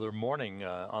spectacular morning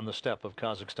on the steppe of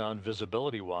Kazakhstan,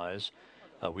 visibility-wise.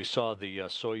 We saw the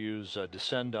Soyuz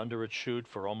descend under its chute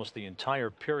for almost the entire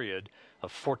period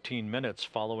of 14 minutes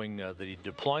following the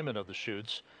deployment of the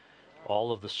chutes.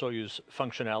 All of the Soyuz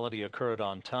functionality occurred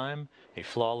on time, a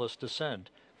flawless descent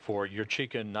for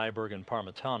Yurchikhin, Nyberg, and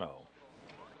Parmitano.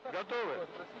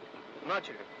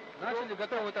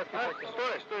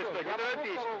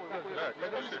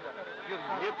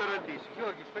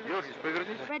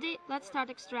 Ready? Let's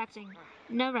start extracting.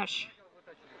 No rush.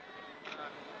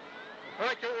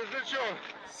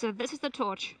 So this is the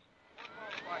torch.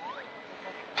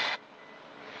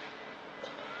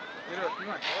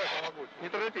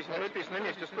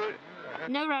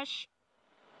 No rush.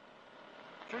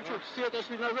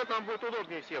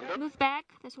 Move back.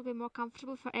 This will be more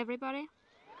comfortable for everybody.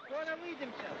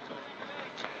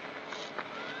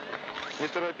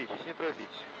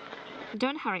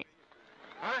 Don't hurry.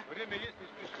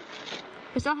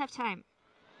 We still have time.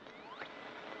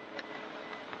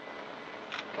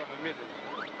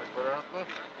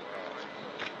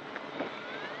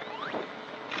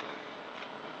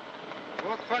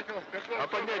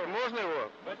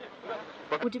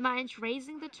 Would you mind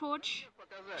raising the torch?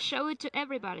 Show it to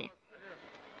everybody.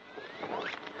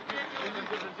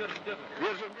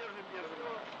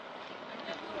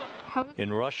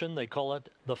 In Russian, they call it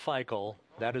the Faikel.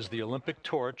 That is the Olympic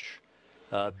torch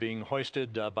being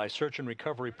hoisted by search and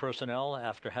recovery personnel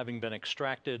after having been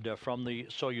extracted from the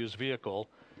Soyuz vehicle.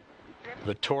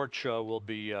 The torch will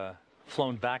be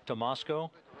flown back to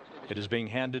Moscow. It is being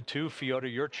handed to Fyodor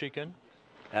Yurchikhin,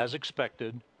 as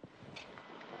expected.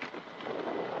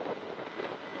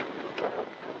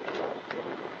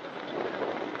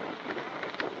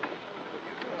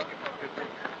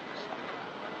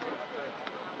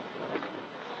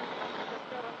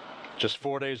 Just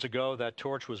 4 days ago, that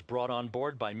torch was brought on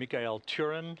board by Mikhail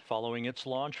Turin following its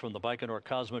launch from the Baikonur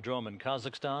Cosmodrome in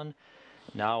Kazakhstan.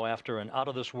 Now, after an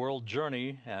out-of-this-world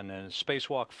journey and a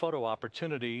spacewalk photo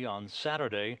opportunity on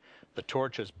Saturday, the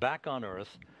torch is back on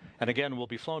Earth and again will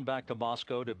be flown back to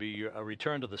Moscow to be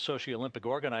returned to the Sochi Olympic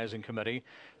Organizing Committee.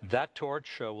 That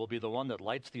torch will be the one that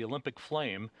lights the Olympic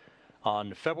flame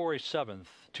on February 7th,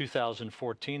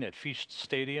 2014 at Feast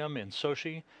Stadium in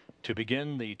Sochi to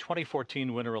begin the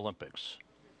 2014 Winter Olympics.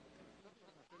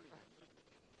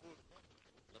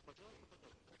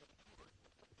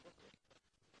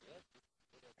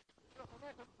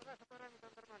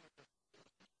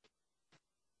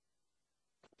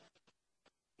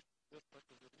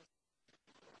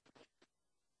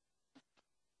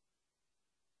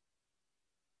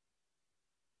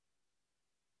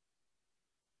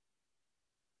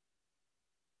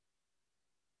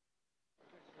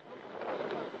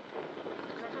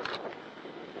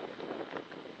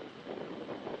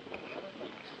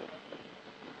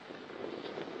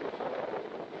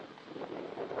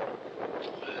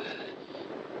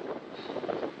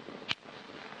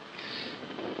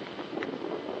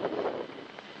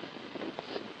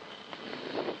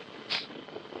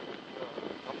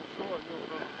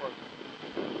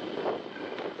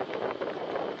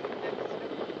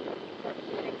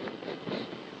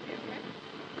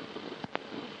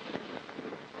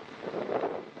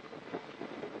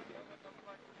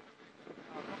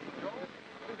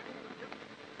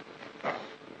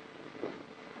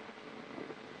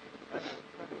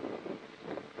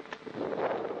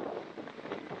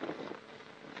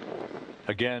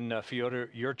 Again, Fyodor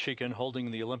Yurchikhin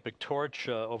holding the Olympic torch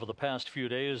over the past few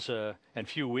days and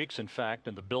few weeks, in fact,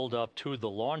 in the build-up to the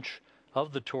launch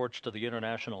of the torch to the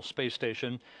International Space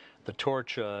Station. The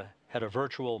torch had a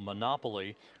virtual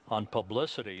monopoly on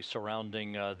publicity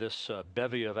surrounding this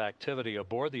bevy of activity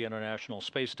aboard the International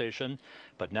Space Station.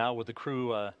 But now with the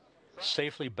crew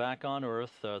safely back on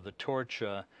Earth, the torch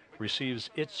receives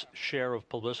its share of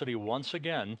publicity once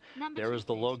again. There is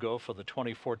the logo for the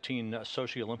 2014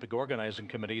 Sochi Olympic Organizing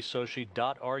Committee,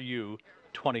 Sochi.ru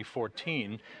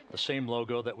 2014, the same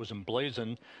logo that was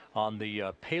emblazoned on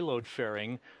the payload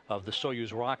fairing of the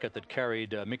Soyuz rocket that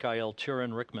carried Mikhail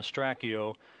Turin, Rick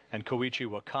Mastracchio, and Koichi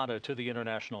Wakata to the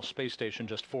International Space Station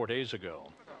just 4 days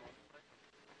ago.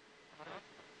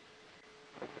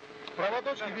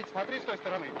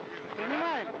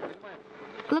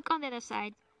 Look on the other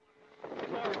side.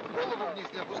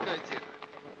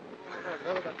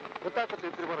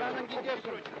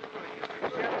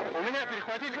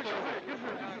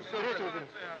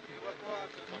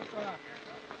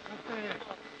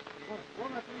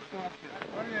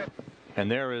 And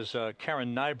there is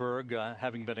Karen Nyberg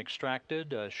having been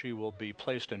extracted. She will be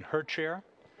placed in her chair,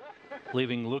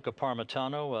 leaving Luca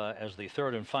Parmitano as the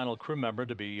third and final crew member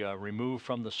to be removed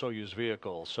from the Soyuz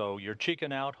vehicle. So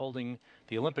Yurchikhin out holding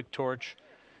the Olympic torch.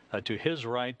 To his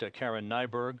right, Karen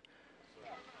Nyberg.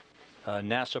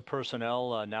 NASA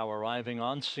personnel now arriving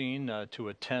on scene to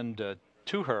attend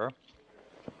to her.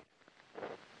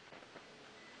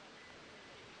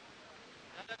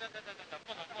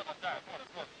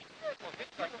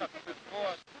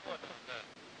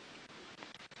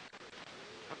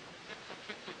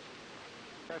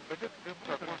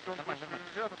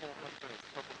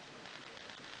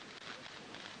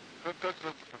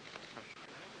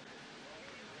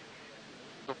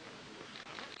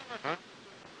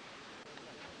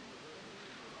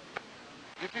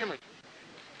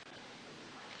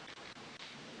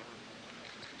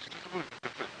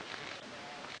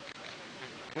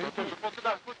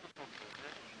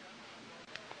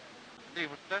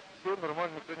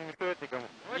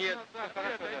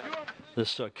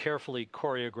 This carefully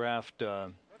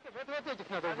choreographed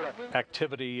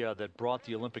activity that brought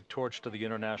the Olympic torch to the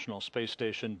International Space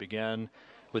Station began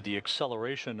with the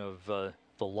acceleration of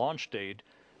the launch date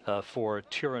for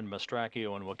Turin,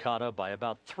 Mastracchio, and Wakata by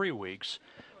about 3 weeks.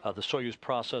 The Soyuz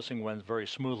processing went very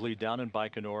smoothly down in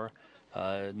Baikonur.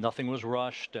 Nothing was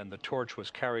rushed, and the torch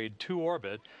was carried to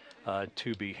orbit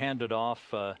to be handed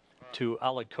off to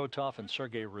Oleg Kotov and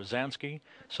Sergei Ryazanskiy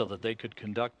so that they could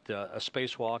conduct a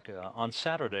spacewalk on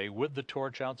Saturday with the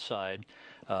torch outside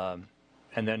and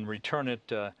then return it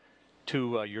to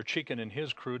Yurchikhin and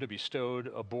his crew to be stowed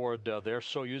aboard their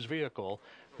Soyuz vehicle.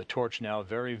 The torch now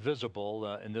very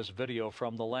visible in this video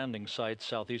from the landing site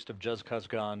southeast of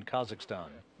Zhezkazgan, Kazakhstan.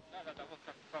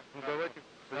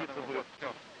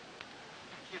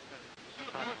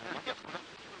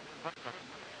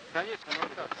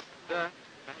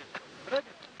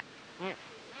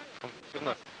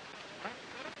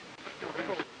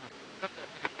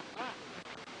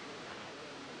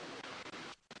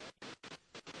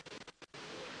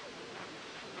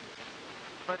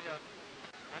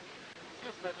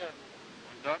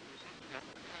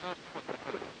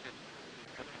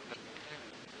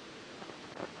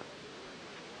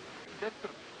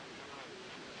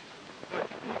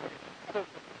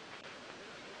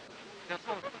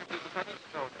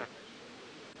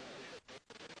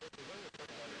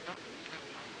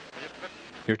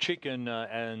 Your Chicken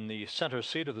and the center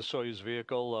seat of the Soyuz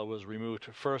vehicle was removed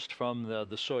first from the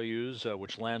Soyuz,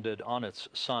 which landed on its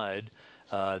side.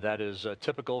 That is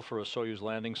typical for a Soyuz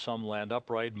landing. Some land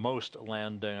upright. Most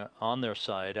land on their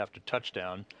side after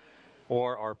touchdown,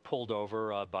 or are pulled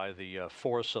over by the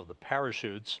force of the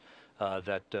parachutes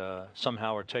that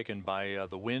somehow are taken by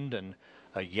the wind and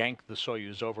yank the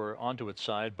Soyuz over onto its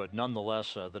side. But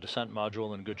nonetheless, the descent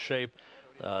module in good shape.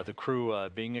 The crew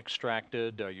being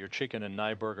extracted. Your Chicken and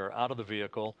Nyberg are out of the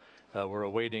vehicle. We're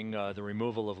awaiting the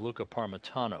removal of Luca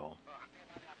Parmitano.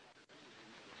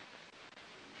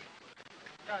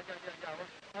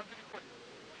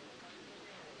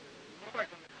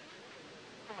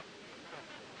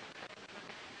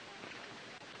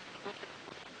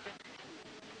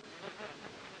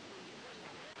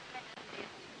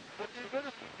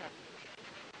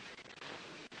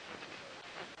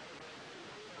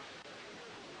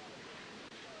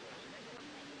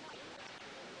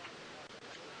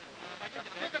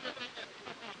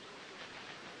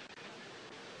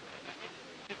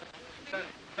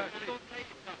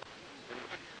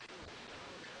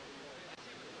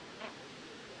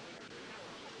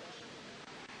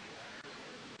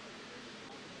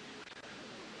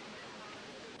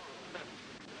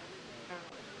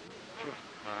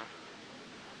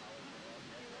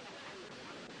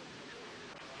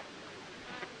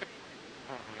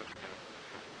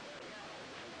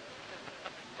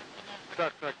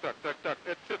 Так,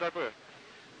 это что такое?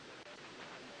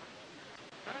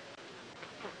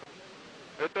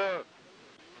 Это...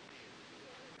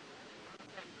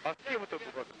 А с кем это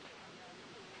было?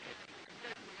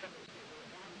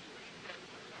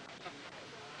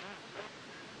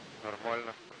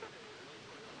 Нормально.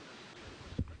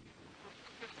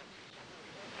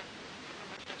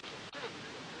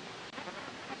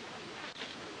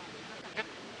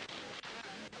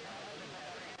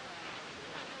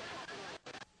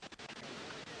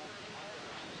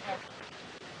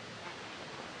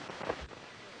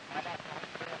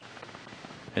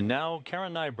 And now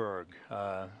Karen Nyberg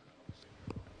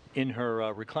in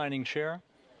her reclining chair.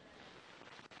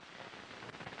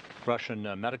 Russian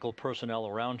medical personnel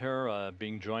around her,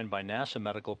 being joined by NASA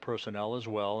medical personnel as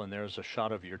well. And there's a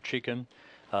shot of your Chicken.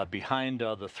 Behind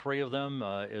the three of them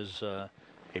is a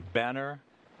banner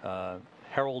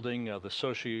heralding the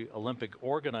Sochi Olympic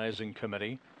Organizing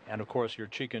Committee. And of course, your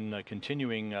Chicken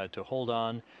continuing to hold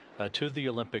on to the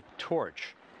Olympic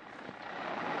torch.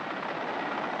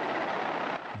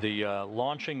 The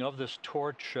launching of this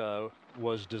torch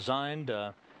was designed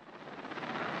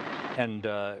and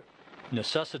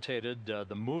necessitated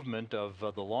the movement of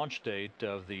the launch date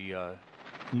of the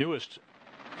newest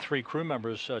three crew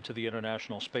members to the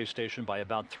International Space Station by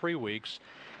about 3 weeks.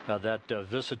 That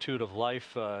vicissitude of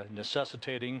life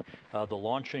necessitating the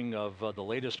launching of the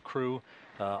latest crew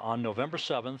on November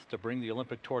 7th to bring the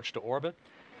Olympic torch to orbit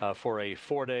for a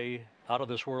 4-day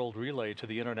out-of-this-world relay to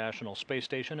the International Space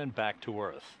Station and back to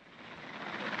Earth.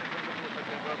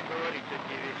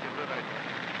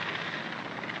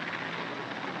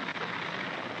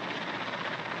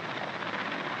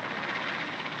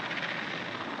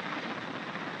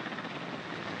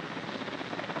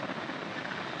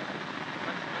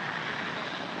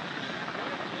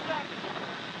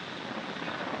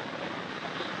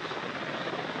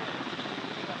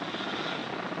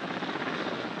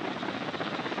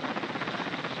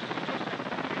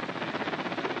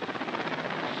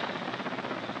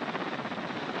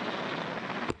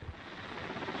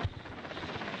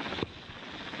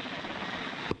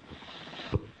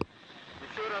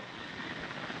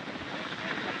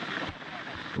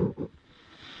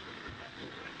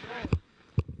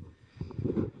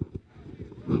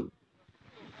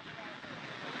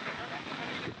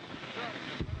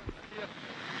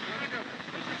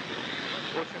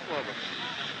 Очень слабо.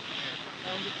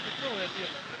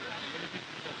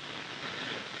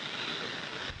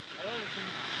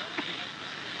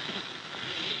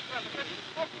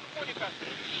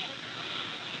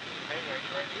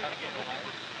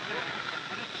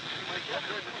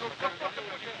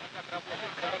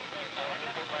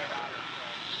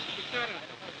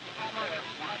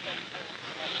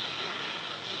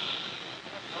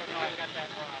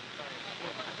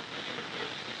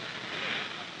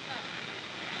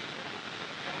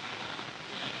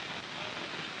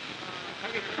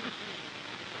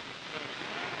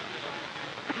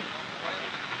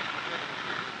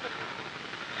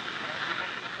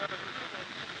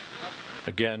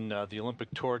 Again, the Olympic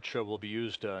torch will be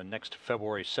used next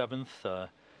February 7th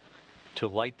to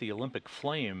light the Olympic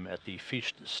flame at the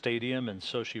Ficht Stadium in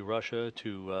Sochi, Russia,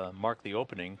 to mark the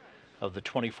opening of the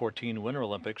 2014 Winter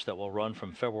Olympics that will run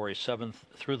from February 7th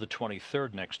through the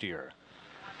 23rd next year.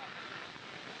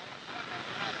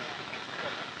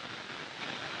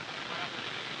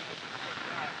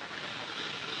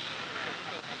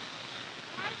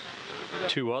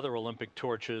 Two other Olympic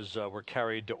torches were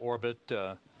carried to orbit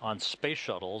on space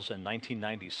shuttles in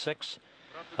 1996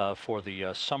 for the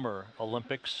Summer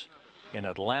Olympics in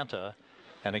Atlanta,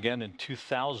 and again in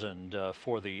 2000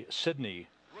 for the Sydney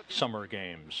Summer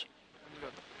Games.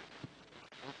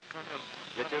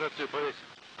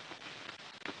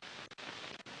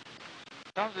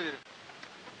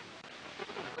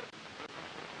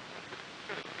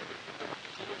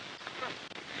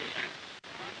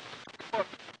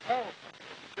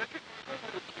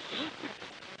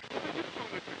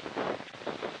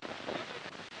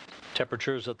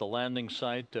 Temperatures at the landing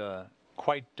site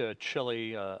quite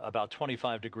chilly, about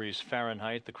 25 degrees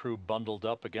Fahrenheit. The crew bundled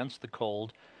up against the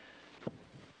cold.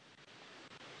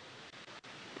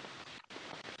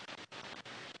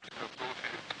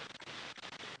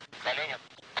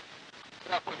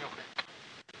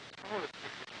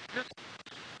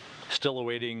 Still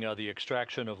awaiting the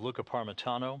extraction of Luca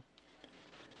Parmitano,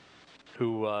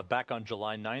 who back on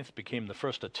July 9th became the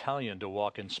first Italian to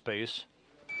walk in space.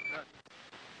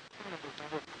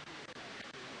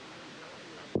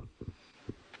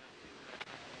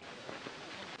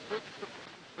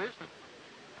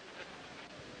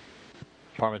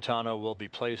 Parmitano will be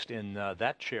placed in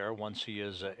that chair once he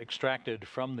is extracted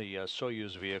from the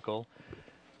Soyuz vehicle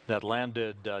that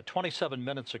landed 27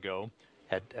 minutes ago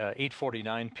at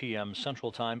 8:49 p.m.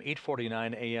 Central Time,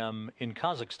 8:49 a.m. in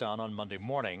Kazakhstan on Monday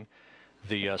morning.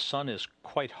 The sun is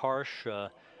quite harsh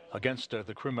against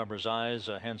the crew members' eyes,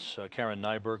 hence Karen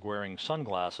Nyberg wearing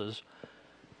sunglasses.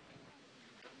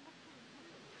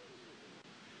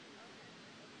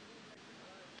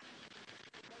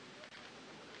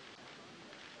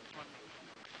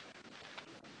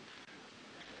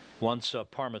 Once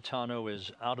Parmitano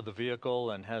is out of the vehicle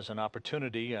and has an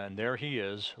opportunity, and there he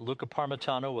is, Luca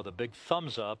Parmitano with a big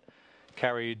thumbs up,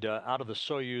 carried out of the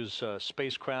Soyuz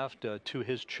spacecraft to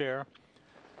his chair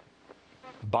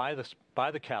by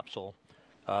the capsule.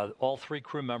 All three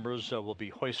crew members will be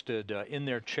hoisted in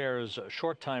their chairs a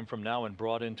short time from now and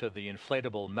brought into the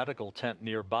inflatable medical tent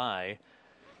nearby,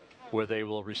 where they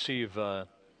will receive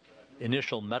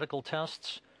initial medical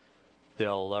tests.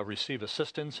 They'll receive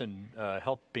assistance and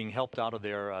being helped out of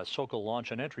their Sokol launch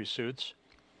and entry suits.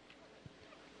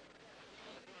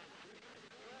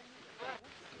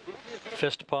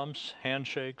 Fist pumps,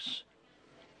 handshakes,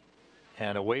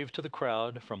 and a wave to the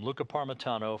crowd from Luca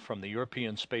Parmitano from the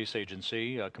European Space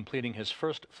Agency, completing his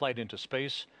first flight into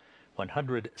space,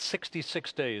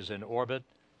 166 days in orbit,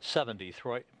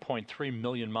 70.3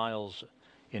 million miles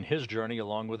in his journey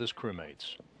along with his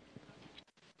crewmates.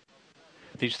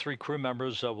 These three crew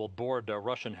members will board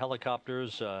Russian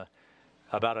helicopters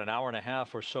about an hour and a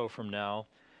half or so from now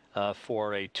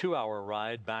for a 2-hour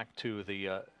ride back to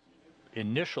the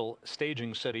initial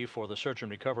staging city for the search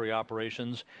and recovery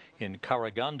operations in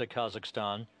Karaganda,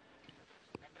 Kazakhstan,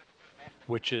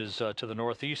 which is to the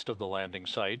northeast of the landing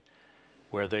site,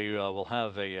 where they will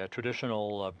have a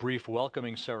traditional brief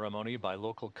welcoming ceremony by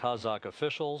local Kazakh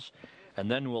officials. And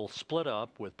then we'll split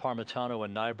up with Parmitano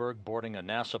and Nyberg boarding a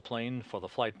NASA plane for the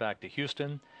flight back to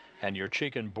Houston, and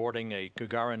Yurchikhin boarding a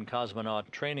Gagarin Cosmonaut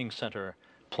Training Center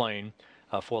plane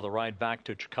for the ride back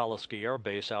to Chkalovsky Air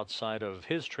Base outside of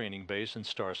his training base in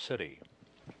Star City.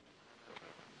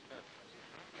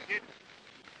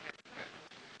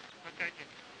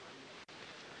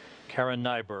 Karen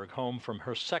Nyberg, home from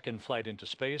her second flight into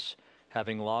space,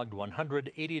 having logged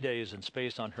 180 days in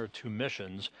space on her 2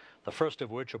 missions, the first of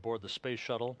which aboard the space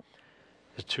shuttle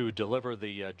is to deliver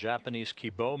the Japanese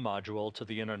Kibo module to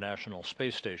the International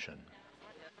Space Station.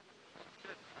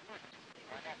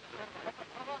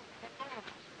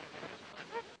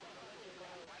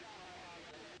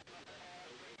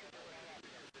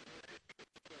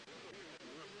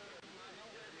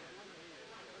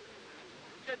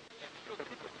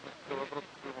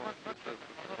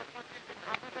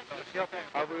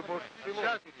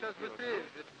 Сейчас быстрее.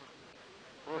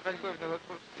 Какой мне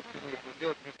вопрос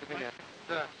сделать вместо меня?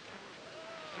 Да.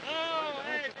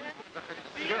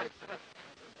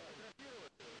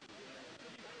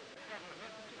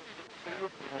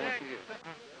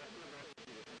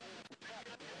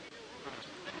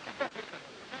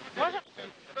 Можно?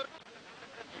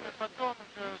 Потом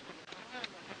уже...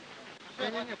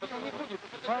 Не, потом не будет.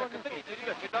 Мало не будет.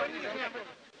 Ребят, не должны...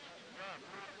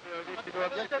 Если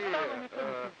вообще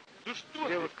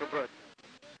девушка брать.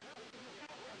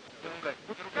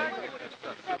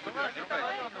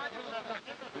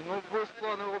 Ну, был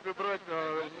план обе брать,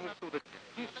 а не суток.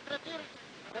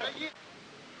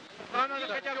 А надо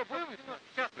хотя бы вывести.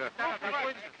 Сейчас, да.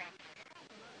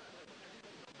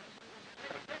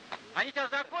 Они сейчас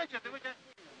закончат, и вы сейчас...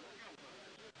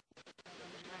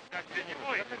 Как ты не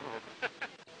мой?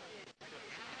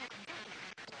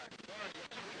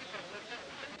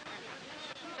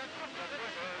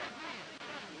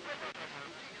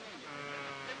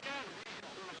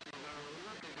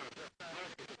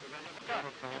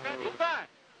 Куда?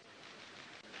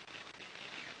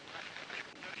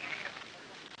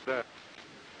 Да.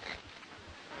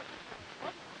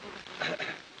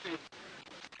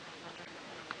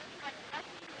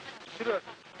 Сереж,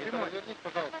 вернись,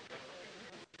 пожалуйста.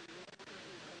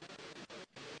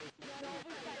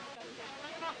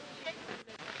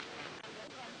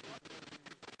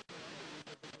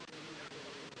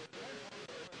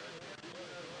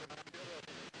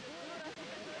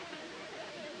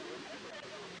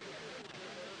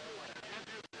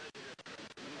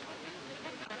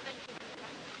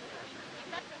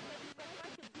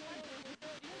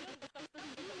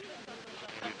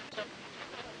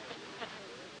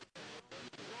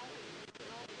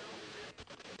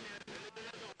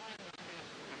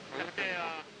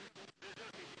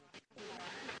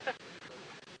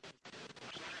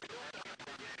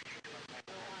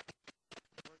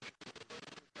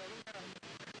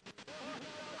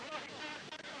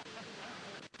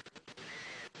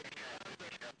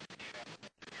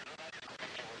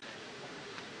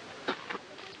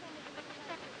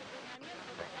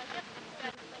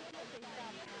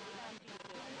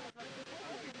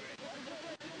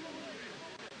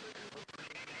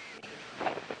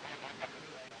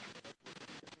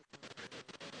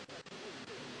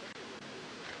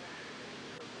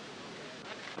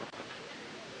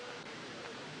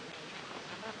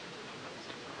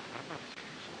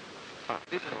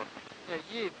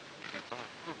 Едет.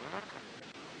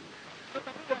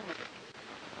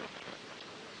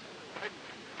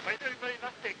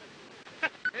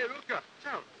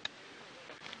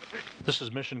 This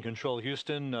is Mission Control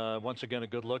Houston. Once again, a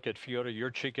good look at Fyodor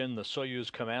Yurchikhin, the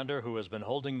Soyuz commander, who has been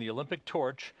holding the Olympic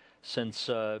torch since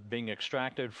being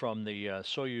extracted from the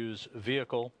Soyuz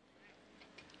vehicle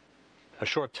a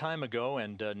short time ago.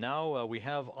 And now we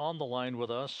have on the line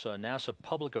with us NASA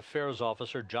Public Affairs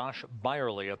Officer Josh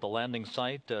Byerly at the landing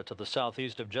site to the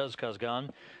southeast of Zhezkazgan.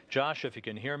 Josh, if you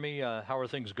can hear me, how are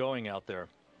things going out there?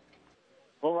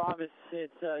 Well, Rob, it's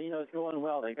it's going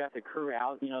well. They got the crew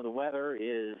out. The weather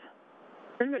is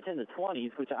pretty much in the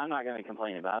 20s, which I'm not going to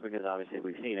complain about because obviously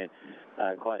we've seen it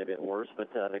quite a bit worse.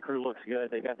 But the crew looks good.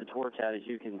 They got the torch out, as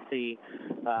you can see.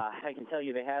 I can tell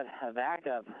you they had a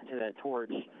backup to that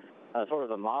torch, sort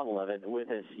of a model of it, with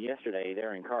us yesterday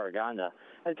there in Karaganda.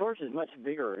 The torch is much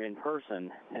bigger in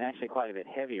person and actually quite a bit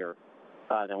heavier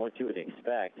than what you would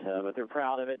expect. But they're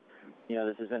proud of it.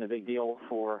 This has been a big deal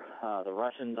for the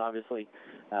Russians, obviously,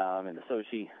 and the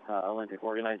Sochi Olympic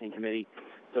Organizing Committee.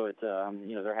 So it's,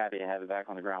 they're happy to have it back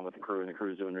on the ground with the crew, and the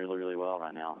crew's doing really, really well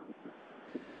right now.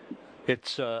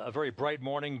 It's a very bright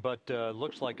morning, but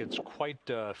looks like it's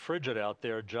quite frigid out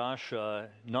there, Josh.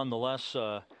 Nonetheless,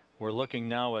 we're looking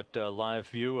now at a live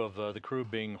view of the crew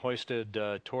being hoisted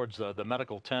towards the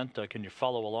medical tent. Can you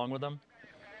follow along with them?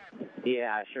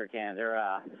 Yeah, I sure can.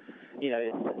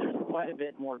 There's quite a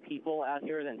bit more people out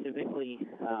here than typically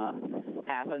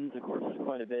happens. Of course, there's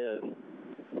quite a bit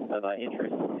of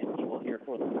interest in people here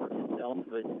for the torch itself,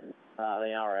 but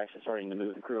they are actually starting to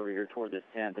move the crew over here toward this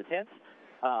tent. The tent's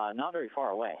not very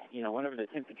far away. Whenever the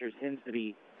temperature tends to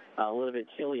be a little bit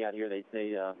chilly out here,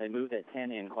 they move that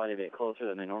tent in quite a bit closer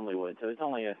than they normally would. So it's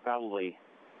only probably,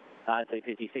 I'd say,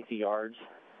 50, 60 yards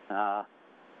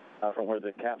from where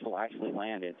the capsule actually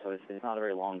landed. So it's not a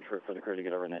very long trip for the crew to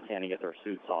get over in that tent and get their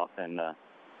suits off and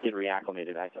get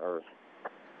reacclimated back to Earth.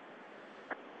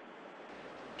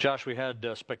 Josh, we had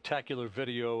spectacular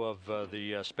video of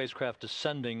the spacecraft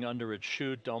descending under its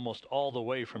chute, almost all the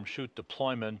way from chute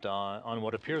deployment on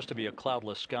what appears to be a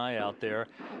cloudless sky out there.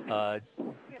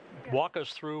 Walk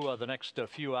us through the next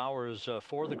few hours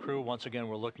for the crew. Once again,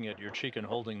 we're looking at Yurchikhin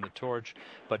holding the torch,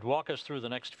 but walk us through the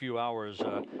next few hours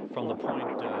from the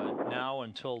point now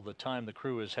until the time the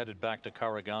crew is headed back to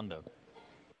Karaganda.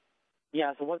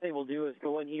 Yeah, so what they will do is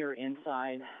go in here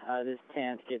inside this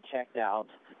tent, get checked out.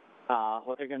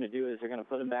 What they're going to do is they're going to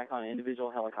put them back on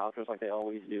individual helicopters like they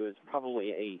always do. It's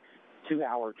probably a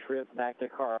 2-hour trip back to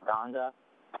Karaganda.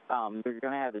 They're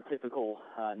going to have the typical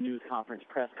news conference,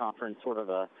 press conference, sort of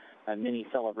a mini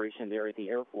celebration there at the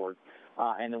airport.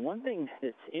 And the one thing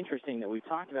that's interesting that we've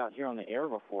talked about here on the air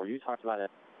before, you talked about it,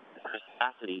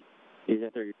 capacity, is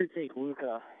that they're going to take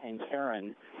Luca and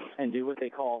Karen and do what they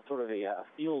call sort of a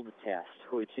field test,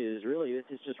 which is really, this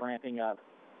is just ramping up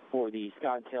for the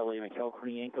Scott Kelly and Mikhail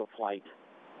Kornienko flight.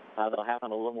 That'll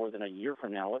happen a little more than a year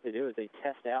from now. What they do is they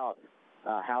test out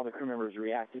how the crew members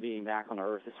react to being back on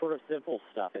Earth. It's sort of simple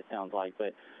stuff, it sounds like,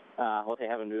 but what they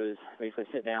have them do is basically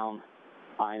sit down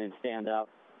and then stand up,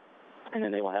 and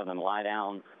then they will have them lie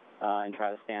down and try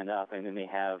to stand up, and then they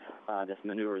have this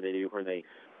maneuver they do where they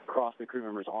cross the crew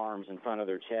members' arms in front of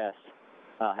their chest,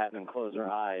 have them close their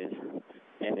eyes,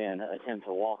 and then attempt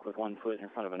to walk with one foot in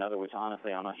front of another, which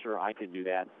honestly I'm not sure I could do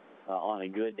that on a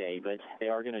good day, but they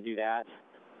are going to do that.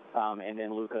 And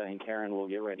then Luca and Karen will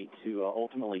get ready to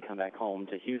ultimately come back home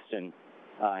to Houston,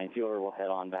 and Fielder will head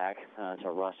on back to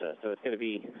Russia. So it's going to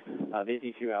be a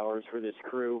busy few hours for this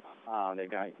crew. They've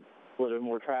got a little bit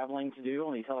more traveling to do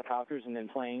on these helicopters and then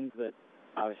planes, but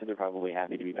obviously they're probably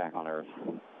happy to be back on Earth.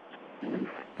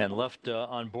 And left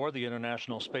on board the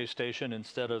International Space Station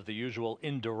instead of the usual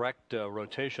indirect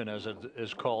rotation, as it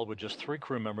is called, with just 3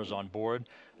 crew members on board.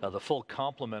 The full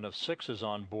complement of 6 is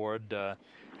on board,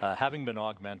 having been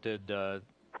augmented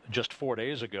just 4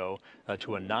 days ago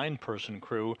to a 9-person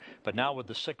crew. But now with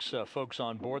the 6 folks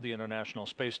on board the International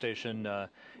Space Station,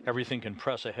 everything can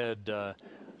press ahead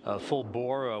full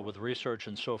bore with research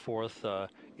and so forth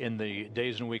in the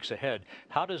days and weeks ahead.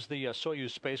 How does the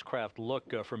Soyuz spacecraft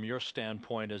look from your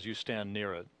standpoint as you stand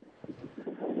near it?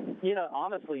 You know,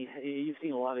 honestly, you've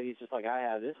seen a lot of these just like I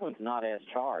have. This one's not as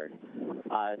charred.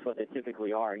 It's what they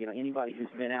typically are. You know, anybody who's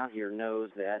been out here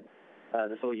knows that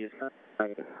the Soyuz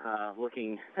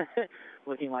looking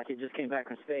looking like it just came back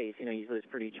from space. You know, usually it's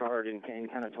pretty charred and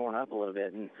kind of torn up a little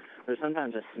bit, and there's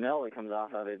sometimes a smell that comes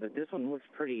off of it. But this one looks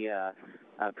pretty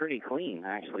clean,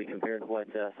 actually, compared to what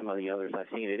some of the others I've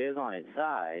seen. It is on its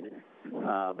side,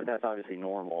 but that's obviously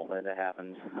normal. That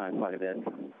happens quite a bit.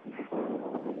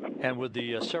 And with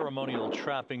the ceremonial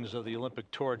trappings of the Olympic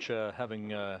torch having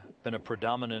been a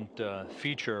predominant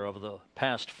feature over the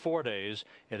past 4 days,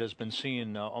 it has been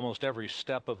seen almost every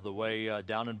step of the way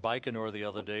down in Baikonur the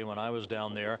other day when I was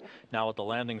down there, now at the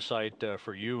landing site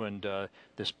for you and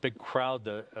this big crowd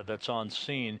that's on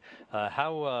scene.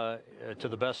 How, to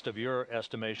the best of your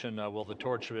estimation, will the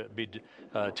torch be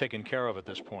taken care of at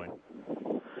this point?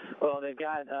 Well, they've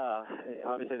got,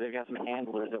 obviously they've got some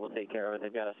handlers that will take care of it.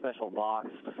 They've got a special box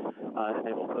that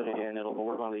they will put it in. It'll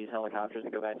board one of these helicopters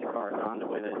and go back to Carolina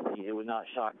with it. It would not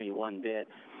shock me one bit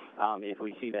if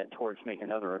we see that torch make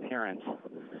another appearance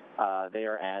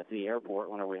there at the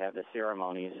airport whenever we have the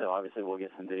ceremony. So obviously we'll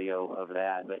get some video of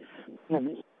that. But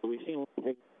we've seen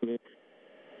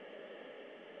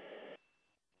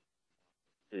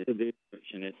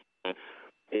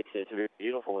it's very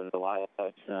beautiful in the light.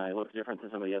 It looks different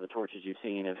than some of the other torches you've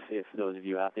seen if those of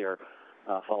you out there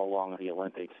follow along with the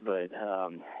Olympics. But,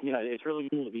 you know, it's really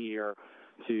cool to be here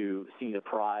to see the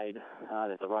pride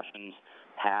that the Russians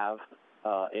have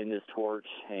in this torch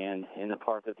and in the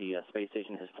part that the space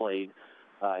station has played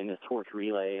in this torch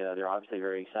relay. They're obviously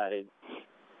very excited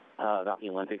about the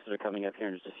Olympics that are coming up here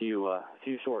in just a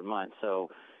few short months. So,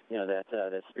 you know,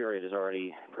 that spirit is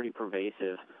already pretty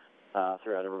pervasive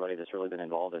throughout everybody that's really been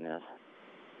involved in this.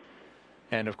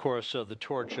 And of course, the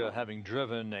torch having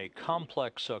driven a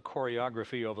complex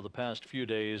choreography over the past few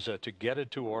days to get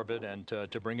it to orbit and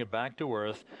to bring it back to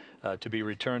Earth to be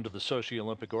returned to the Sochi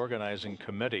Olympic Organizing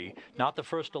Committee. Not the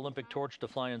first Olympic torch to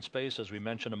fly in space, as we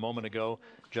mentioned a moment ago,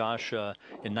 Josh. In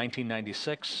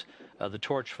 1996, the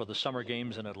torch for the Summer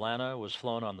Games in Atlanta was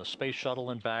flown on the Space Shuttle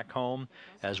and back home,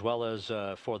 as well as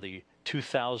for the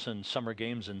 2000 Summer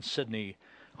Games in Sydney,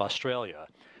 Australia.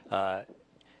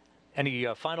 Any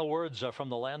final words from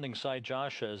the landing site,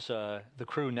 Josh, as the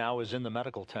crew now is in the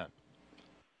medical tent?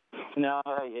 No,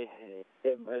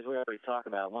 as we already talked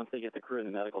about, once they get the crew in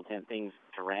the medical tent, things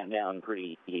to ramp down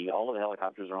pretty easy. All of the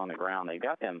helicopters are on the ground. They've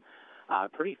got them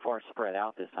pretty far spread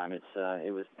out this time. It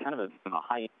was kind of a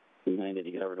high landed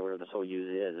to get over to where the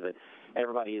Soyuz is, but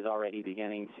everybody is already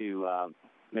beginning to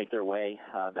make their way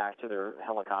back to their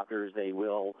helicopters. They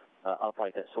will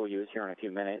upright that Soyuz here in a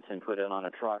few minutes and put it on a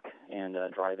truck and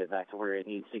drive it back to where it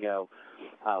needs to go.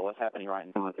 What's happening right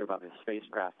now out there about the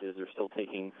spacecraft is they're still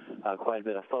taking quite a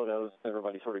bit of photos.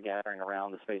 Everybody's sort of gathering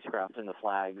around the spacecraft and the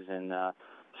flags and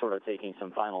sort of taking some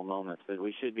final moments. But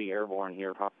we should be airborne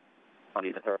here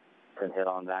probably the third and head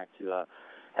on back to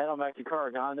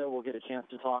Karaganda. We'll get a chance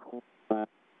to talk some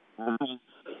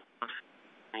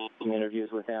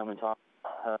interviews with them and talk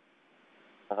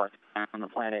on the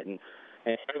planet and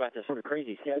And talk about this sort of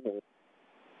crazy schedule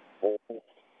for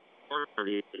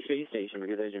the space station,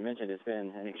 because as you mentioned, it's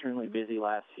been an extremely busy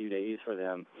last few days for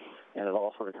them, and it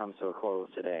all sort of comes to a close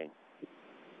today.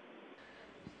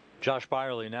 Josh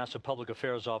Byerly, NASA Public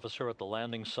Affairs Officer at the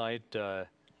landing site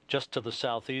just to the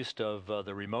southeast of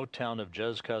the remote town of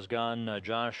Jezkazgan.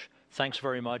 Josh, thanks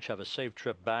very much. Have a safe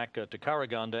trip back to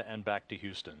Karaganda and back to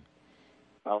Houston.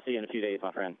 I'll see you in a few days,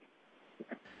 my friend.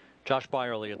 Josh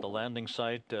Byerly at the landing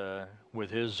site with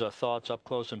his thoughts up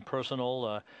close and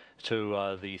personal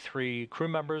to the 3 crew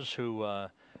members who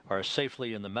are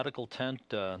safely in the medical tent,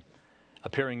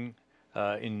 appearing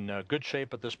in good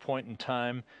shape at this point in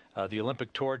time. The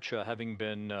Olympic torch having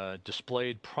been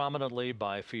displayed prominently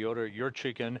by Fyodor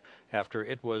Yurchikhin after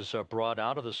it was brought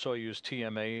out of the Soyuz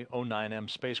TMA-09M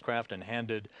spacecraft and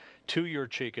handed to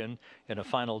Yurchikhin in a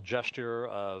final gesture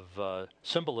of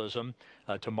symbolism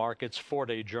to mark its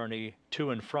 4-day journey to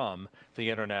and from the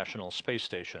International Space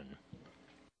Station.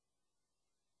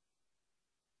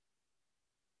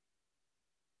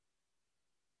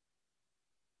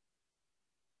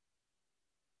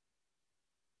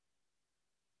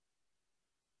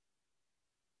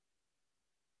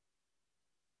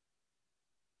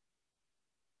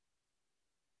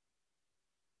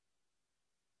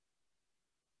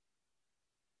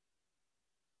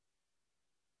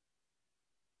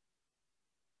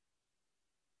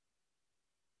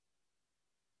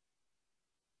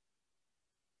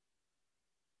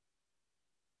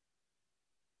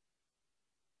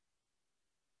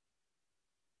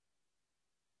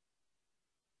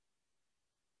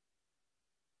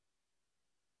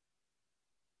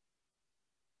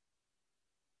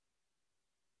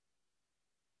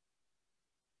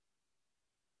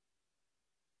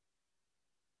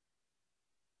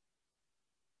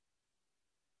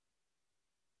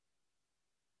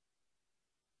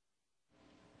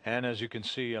 And as you can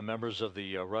see, members of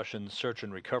the Russian search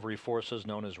and recovery forces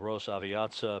known as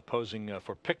Rosaviatsa posing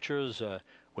for pictures,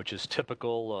 which is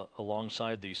typical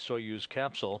alongside the Soyuz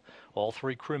capsule. All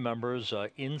 3 crew members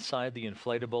inside the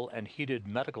inflatable and heated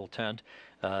medical tent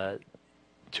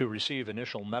to receive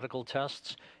initial medical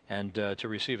tests and to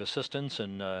receive assistance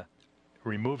in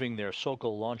removing their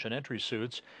Sokol launch and entry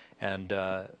suits and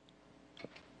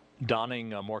donning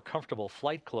more comfortable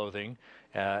flight clothing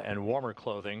and warmer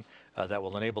clothing that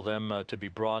will enable them to be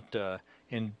brought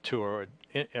into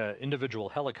individual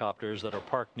helicopters that are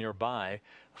parked nearby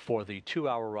for the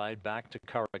 2-hour ride back to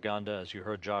Karaganda. As you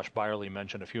heard Josh Byerly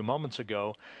mention a few moments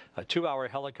ago, a 2-hour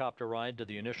helicopter ride to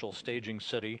the initial staging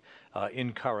city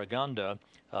in Karaganda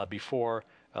before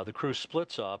the crew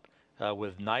splits up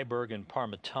with Nyberg and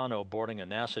Parmitano boarding a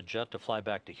NASA jet to fly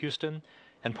back to Houston,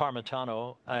 and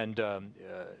Parmitano and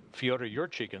Fyodor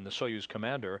Yurchikhin, the Soyuz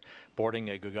commander, boarding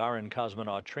a Gagarin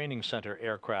Cosmonaut Training Center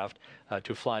aircraft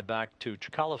to fly back to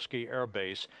Chkalovsky Air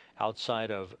Base outside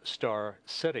of Star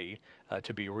City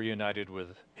to be reunited with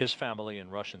his family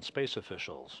and Russian space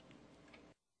officials.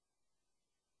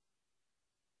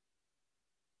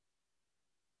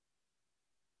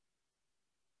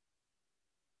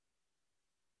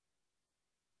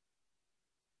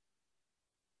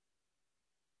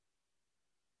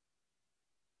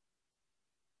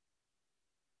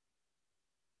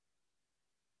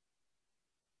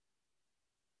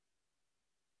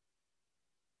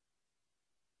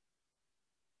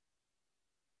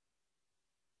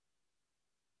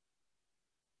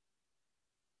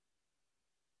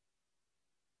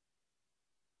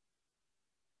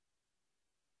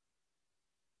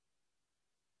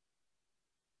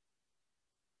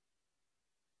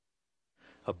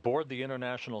 Aboard the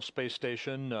International Space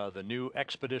Station, the new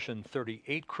Expedition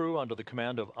 38 crew under the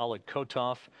command of Oleg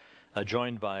Kotov,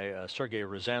 joined by Sergei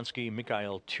Ryazanskiy,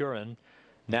 Mikhail Turin,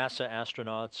 NASA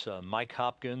astronauts Mike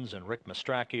Hopkins and Rick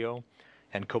Mastracchio,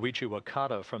 and Koichi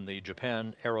Wakata from the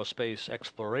Japan Aerospace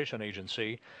Exploration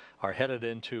Agency are headed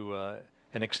into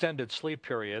an extended sleep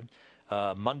period.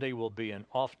 Monday will be an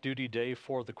off-duty day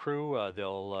for the crew.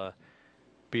 They'll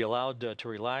be allowed to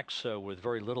relax with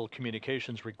very little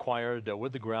communications required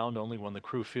with the ground, only when the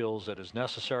crew feels it is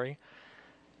necessary.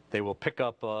 They will pick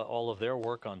up all of their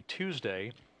work on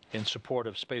Tuesday in support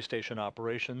of space station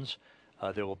operations.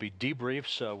 There will be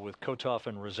debriefs with Kotov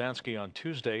and Ryazanskiy on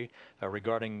Tuesday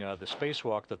regarding the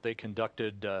spacewalk that they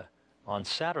conducted on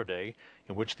Saturday,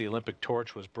 in which the Olympic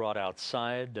torch was brought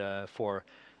outside for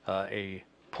a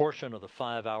portion of the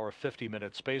 5-hour,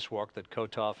 50-minute spacewalk that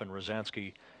Kotov and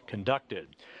Ryazanskiy conducted.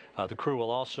 The crew will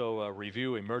also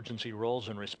review emergency roles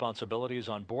and responsibilities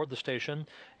on board the station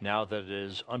now that it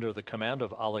is under the command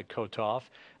of Oleg Kotov.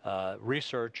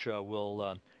 Research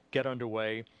will get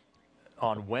underway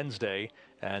on Wednesday,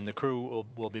 and the crew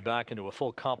will be back into a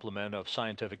full complement of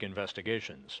scientific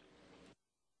investigations.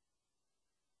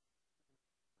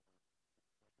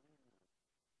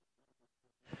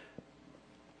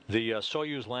 The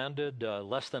Soyuz landed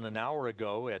less than an hour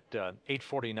ago at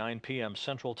 8:49 p.m.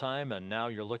 Central Time, and now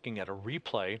you're looking at a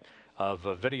replay of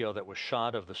a video that was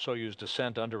shot of the Soyuz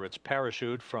descent under its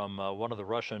parachute from one of the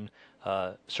Russian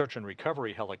search and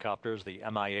recovery helicopters, the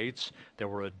Mi-8s. There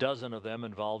were a dozen of them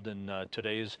involved in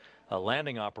today's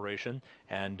landing operation,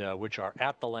 and which are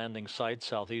at the landing site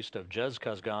southeast of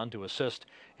Zhezkazgan to assist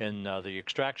in the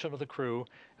extraction of the crew.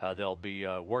 They'll be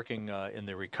working in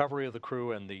the recovery of the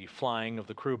crew and the flying of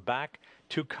the crew back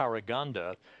to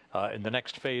Karaganda in the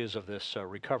next phase of this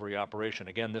recovery operation.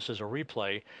 Again, this is a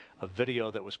replay of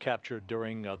video that was captured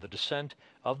during the descent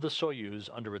of the Soyuz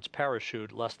under its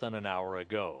parachute less than an hour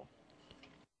ago.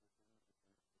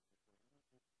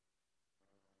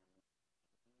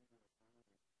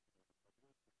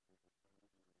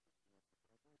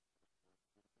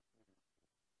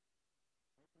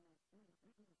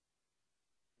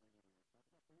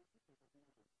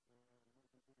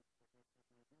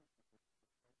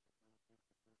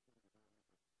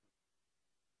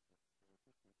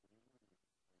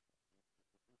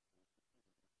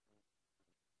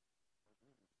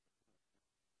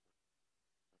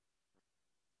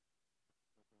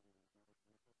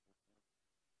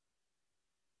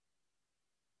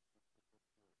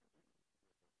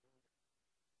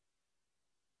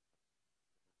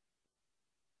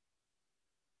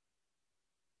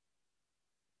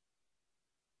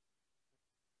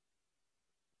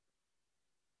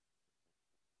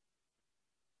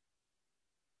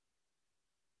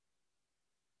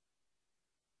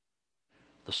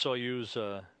 The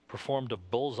Soyuz performed a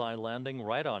bullseye landing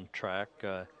right on track,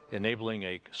 enabling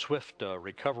a swift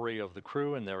recovery of the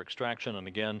crew and their extraction. And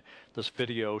again, this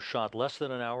video shot less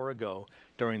than an hour ago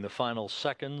during the final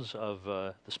seconds of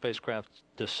the spacecraft's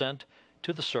descent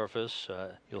to the surface.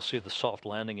 You'll see the soft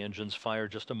landing engines fire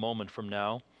just a moment from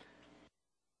now.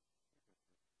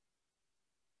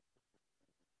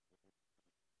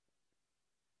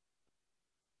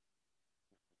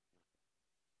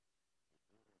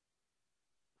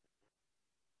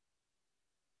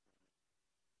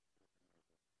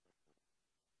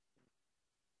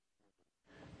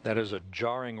 That is a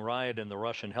jarring ride in the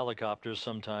Russian helicopters.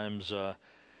 Sometimes,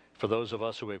 for those of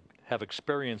us who have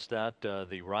experienced that,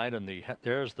 the ride and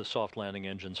there's the soft landing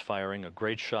engines firing. A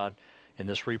great shot in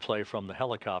this replay from the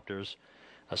helicopters.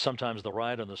 Sometimes the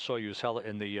ride on the Soyuz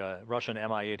in the Russian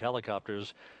Mi-8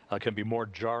 helicopters can be more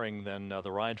jarring than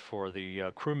the ride for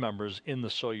the crew members in the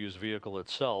Soyuz vehicle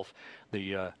itself.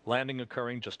 The landing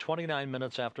occurring just 29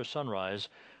 minutes after sunrise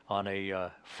on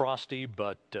a frosty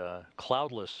but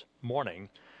cloudless morning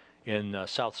in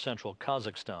south-central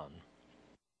Kazakhstan.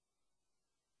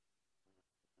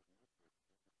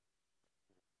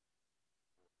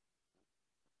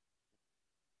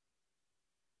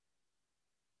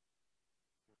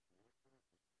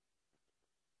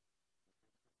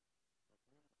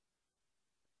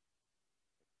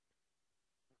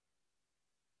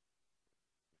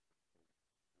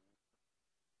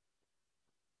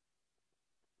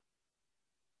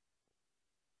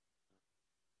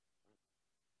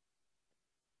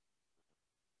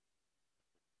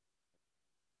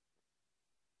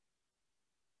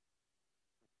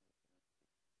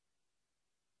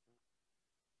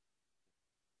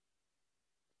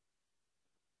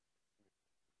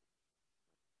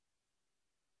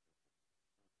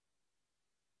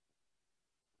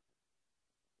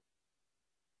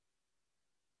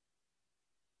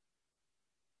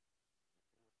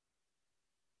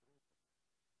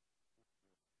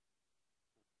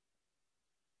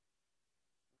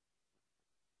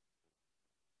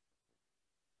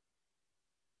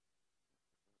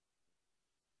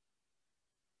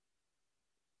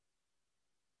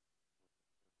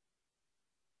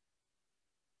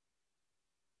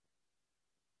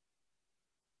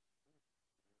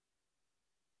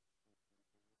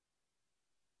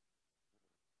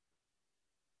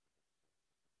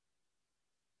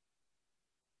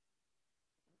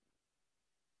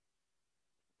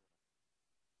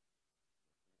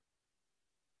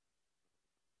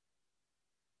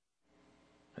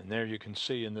 And there you can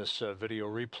see in this video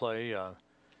replay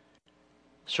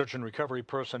search and recovery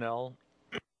personnel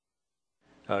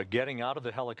getting out of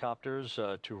the helicopters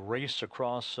to race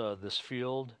across this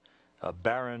field, a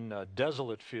barren,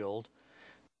 desolate field,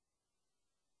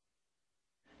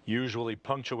 usually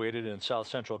punctuated in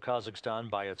south-central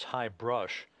Kazakhstan by its high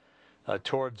brush,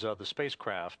 towards the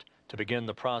spacecraft to begin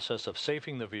the process of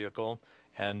safing the vehicle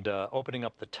and opening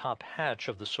up the top hatch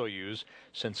of the Soyuz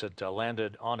since it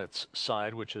landed on its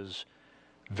side, which is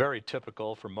very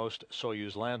typical for most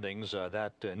Soyuz landings,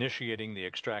 that initiating the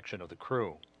extraction of the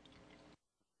crew.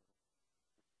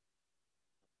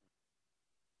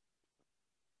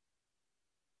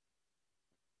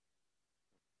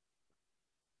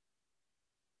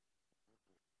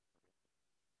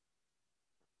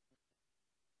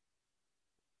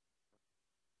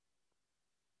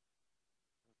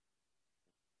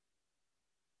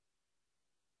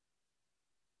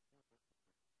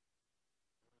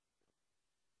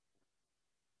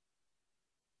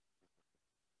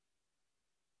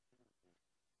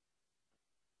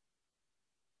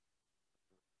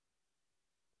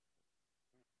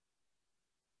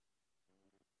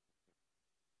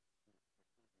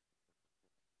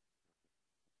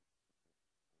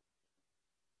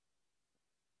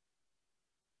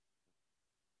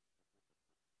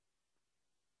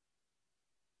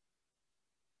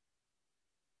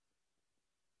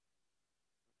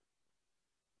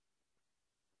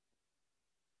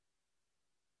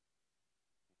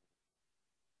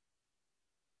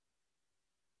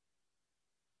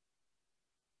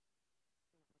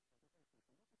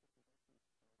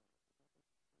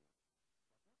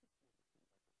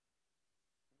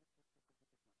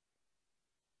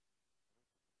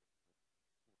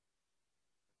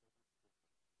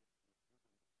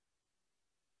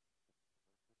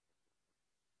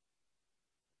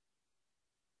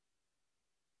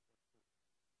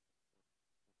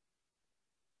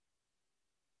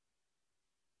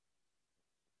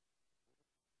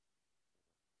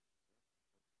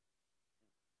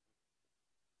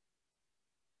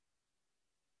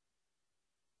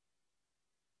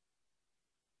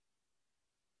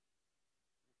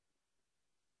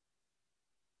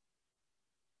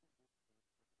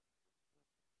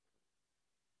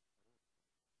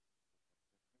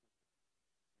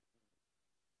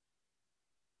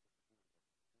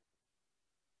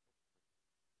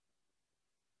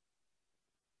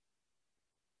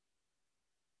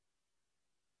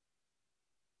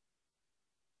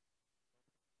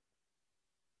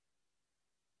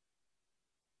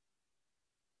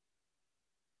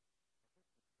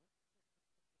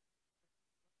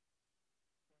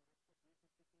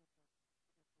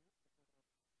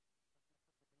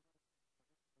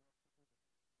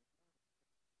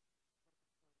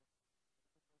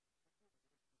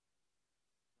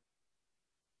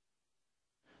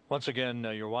 Once again,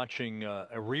 you're watching a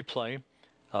replay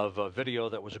of a video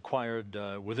that was acquired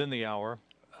within the hour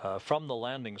from the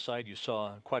landing site. You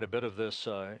saw quite a bit of this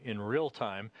in real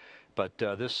time, but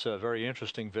this very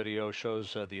interesting video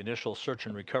shows the initial search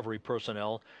and recovery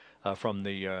personnel from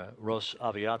the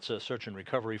Rosaviatsa Search and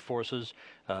Recovery Forces,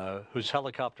 whose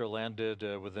helicopter landed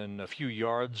within a few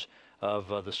yards of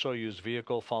the Soyuz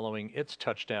vehicle following its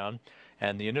touchdown,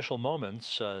 and the initial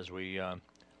moments as we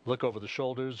look over the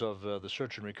shoulders of the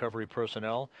search and recovery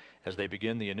personnel as they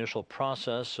begin the initial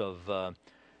process of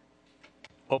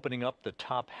opening up the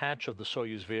top hatch of the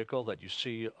Soyuz vehicle that you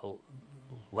see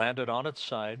landed on its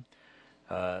side,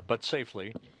 but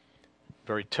safely.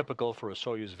 Very typical for a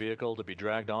Soyuz vehicle to be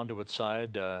dragged onto its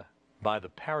side by the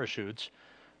parachutes.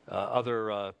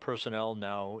 Other personnel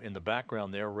now in the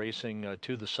background there racing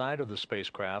to the side of the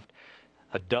spacecraft.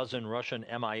 A dozen Russian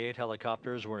Mi-8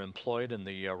 helicopters were employed in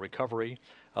the recovery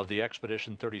of the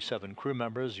Expedition 37 crew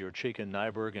members, Yurchikhin,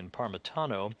 Nyberg, and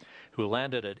Parmitano, who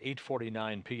landed at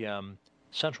 8:49 p.m.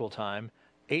 Central Time,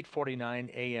 8:49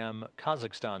 a.m.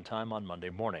 Kazakhstan time on Monday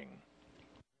morning.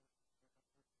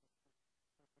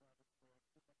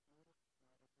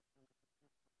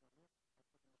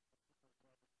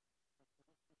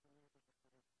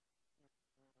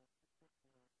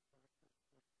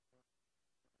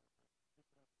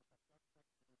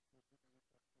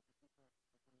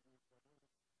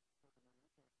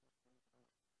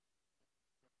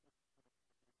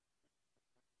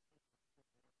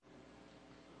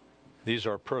 These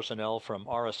are personnel from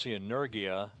RSC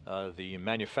Energia, the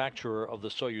manufacturer of the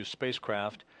Soyuz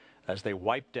spacecraft, as they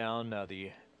wipe down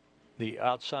the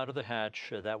outside of the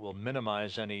hatch. That will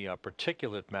minimize any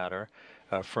particulate matter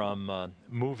from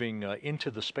moving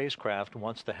into the spacecraft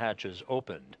once the hatch is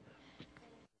opened.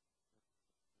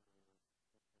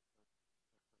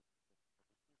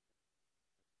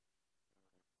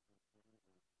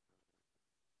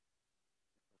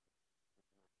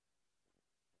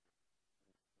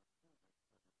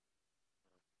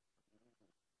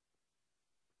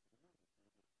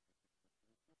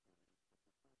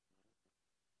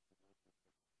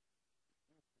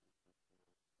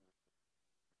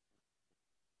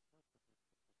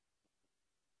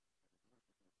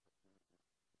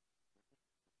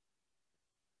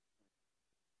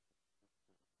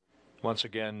 Once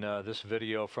again, this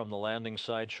video from the landing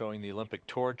site showing the Olympic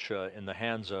torch in the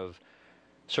hands of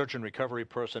search and recovery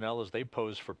personnel as they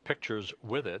pose for pictures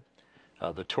with it.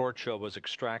 The torch was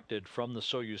extracted from the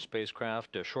Soyuz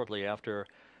spacecraft shortly after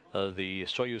the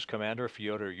Soyuz commander,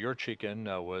 Fyodor Yurchikhin,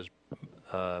 was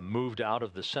moved out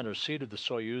of the center seat of the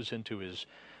Soyuz into his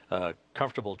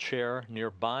comfortable chair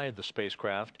nearby the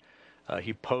spacecraft.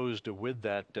 He posed with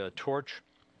that torch.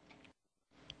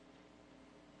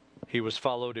 He was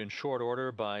followed in short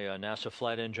order by NASA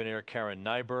flight engineer Karen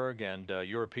Nyberg and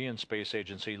European Space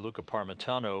Agency Luca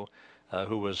Parmitano,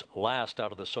 who was last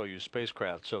out of the Soyuz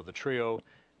spacecraft. So the trio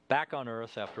back on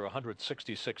Earth after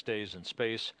 166 days in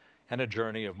space and a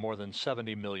journey of more than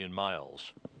 70 million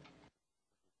miles.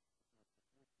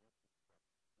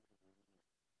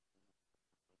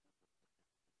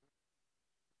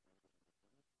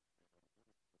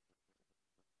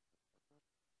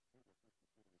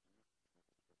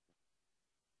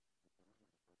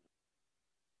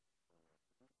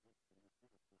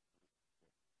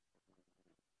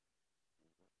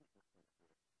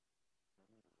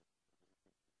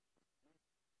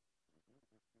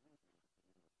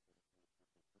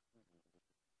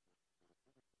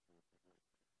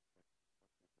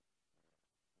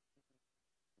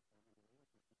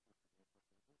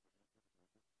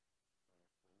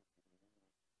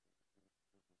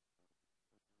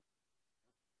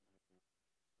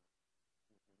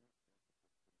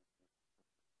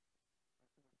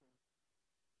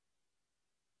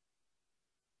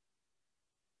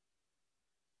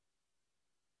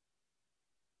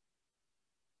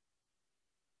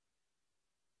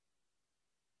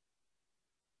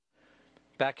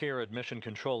 Back here at Mission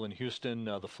Control in Houston,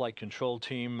 the flight control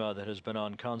team that has been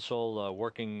on console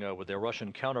working with their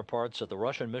Russian counterparts at the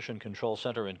Russian Mission Control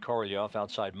Center in Korolyov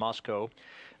outside Moscow.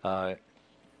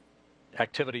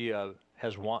 Activity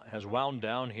has wound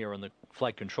down here in the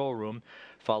flight control room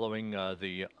following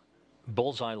the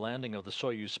bullseye landing of the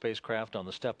Soyuz spacecraft on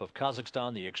the steppe of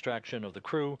Kazakhstan, the extraction of the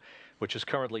crew, which is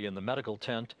currently in the medical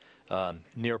tent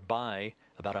nearby,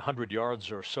 about 100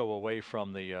 yards or so away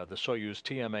from the Soyuz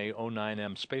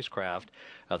TMA-09M spacecraft.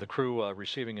 The crew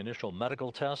receiving initial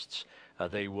medical tests.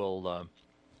 They will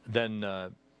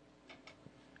then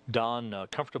don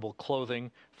comfortable clothing,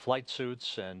 flight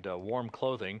suits, and warm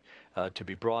clothing to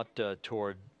be brought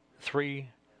toward 3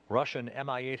 Russian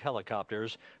Mi-8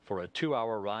 helicopters for a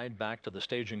 2-hour ride back to the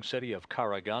staging city of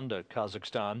Karaganda,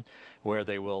 Kazakhstan, where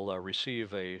they will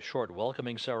receive a short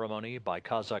welcoming ceremony by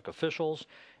Kazakh officials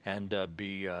and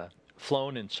be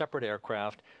flown in separate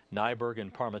aircraft, Nyberg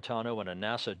and Parmitano in a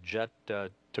NASA jet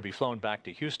to be flown back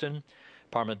to Houston,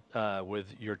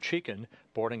 with Yurchikhin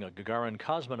boarding a Gagarin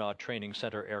Cosmonaut Training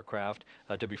Center aircraft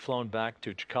to be flown back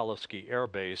to Chkalovsky Air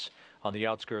Base on the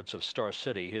outskirts of Star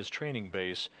City, his training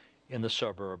base in the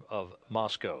suburb of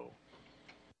Moscow.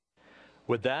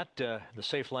 With that, the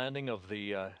safe landing of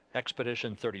the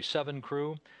Expedition 37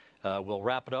 crew, we'll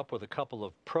wrap it up with a couple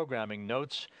of programming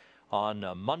notes. On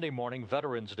Monday morning,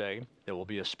 Veterans Day, there will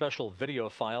be a special video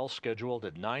file scheduled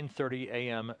at 9:30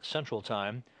 a.m. Central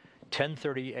Time,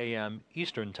 10:30 a.m.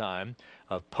 Eastern Time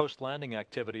of post-landing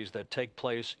activities that take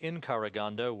place in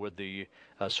Karaganda with the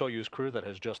Soyuz crew that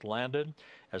has just landed,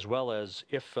 as well as,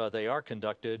 if they are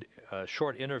conducted,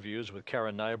 short interviews with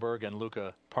Karen Nyberg and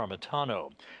Luca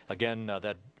Parmitano. Again,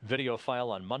 that video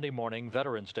file on Monday morning,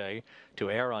 Veterans Day,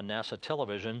 to air on NASA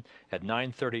television at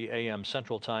 9:30 a.m.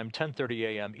 Central Time, 10:30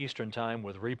 a.m. Eastern Time,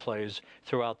 with replays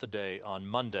throughout the day on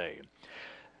Monday.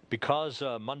 Because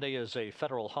Monday is a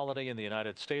federal holiday in the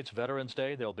United States, Veterans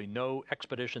Day, there will be no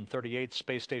Expedition 38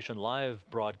 Space Station Live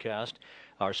broadcast.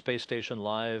 Our Space Station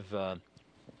Live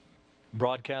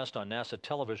broadcast on NASA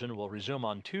television will resume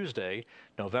on Tuesday,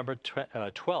 November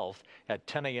 12th at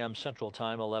 10 a.m. Central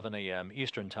Time, 11 a.m.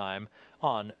 Eastern Time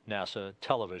on NASA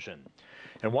television.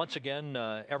 And once again,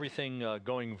 everything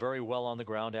going very well on the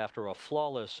ground after a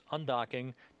flawless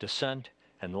undocking, descent,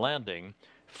 and landing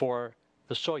for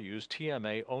the Soyuz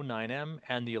TMA-09M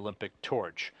and the Olympic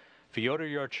torch. Fyodor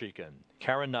Yurchikhin,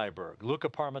 Karen Nyberg, Luca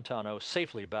Parmitano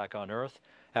safely back on Earth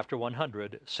after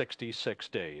 166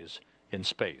 days in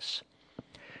space.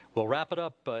 We'll wrap it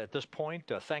up at this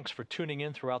point. Thanks for tuning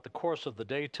in throughout the course of the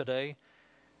day today.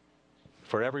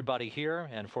 For everybody here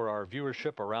and for our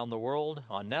viewership around the world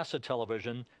on NASA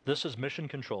television, this is Mission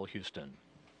Control Houston.